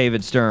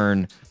David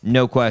Stern,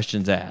 no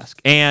questions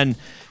asked. And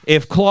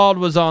if Claude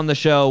was on the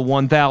show,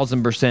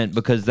 1,000%,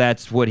 because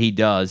that's what he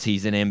does.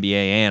 He's an NBA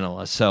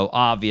analyst, so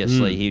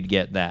obviously he'd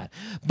get that.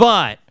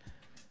 But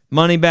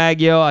Moneybagg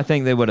Yo, I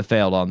think they would have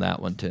failed on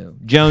that one too.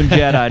 Joan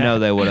Jett, I know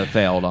they would have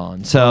failed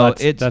on. So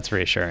that's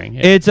reassuring.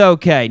 Yeah. It's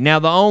okay. Now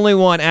the only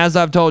one, as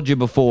I've told you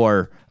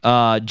before,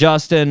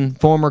 Justin,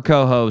 former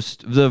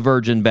co-host, the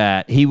Virgin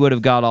Bat, he would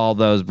have got all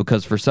those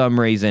because for some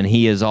reason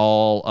he is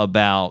all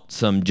about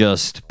some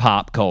just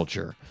pop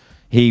culture.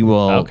 He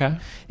will. Okay.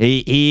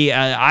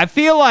 I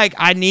feel like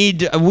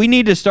we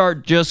need to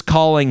start just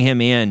calling him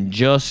in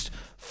just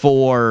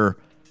for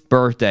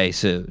birthday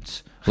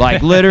suits.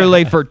 Like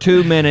literally for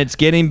 2 minutes,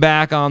 get him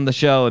back on the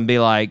show and be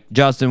like,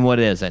 Justin, what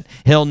is it?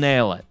 He'll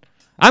nail it.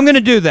 I'm going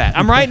to do that.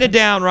 I'm writing it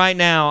down right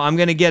now. I'm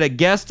going to get a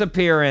guest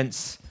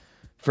appearance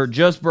for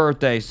just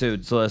birthday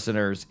suits,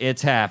 listeners.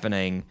 It's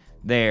happening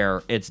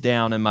there. It's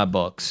down in my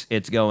books.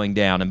 It's going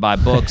down. And by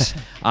books,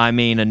 I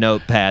mean a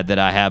notepad that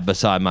I have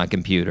beside my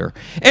computer.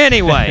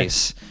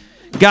 Anyways,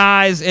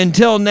 guys,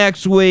 until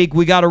next week,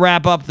 we got to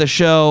wrap up the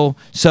show.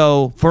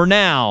 So for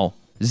now,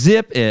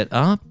 zip it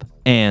up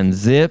and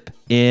zip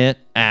it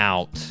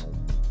out.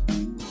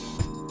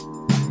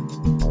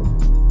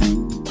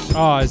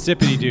 Oh,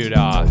 zippity dude.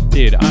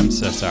 Dude, I'm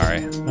so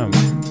sorry.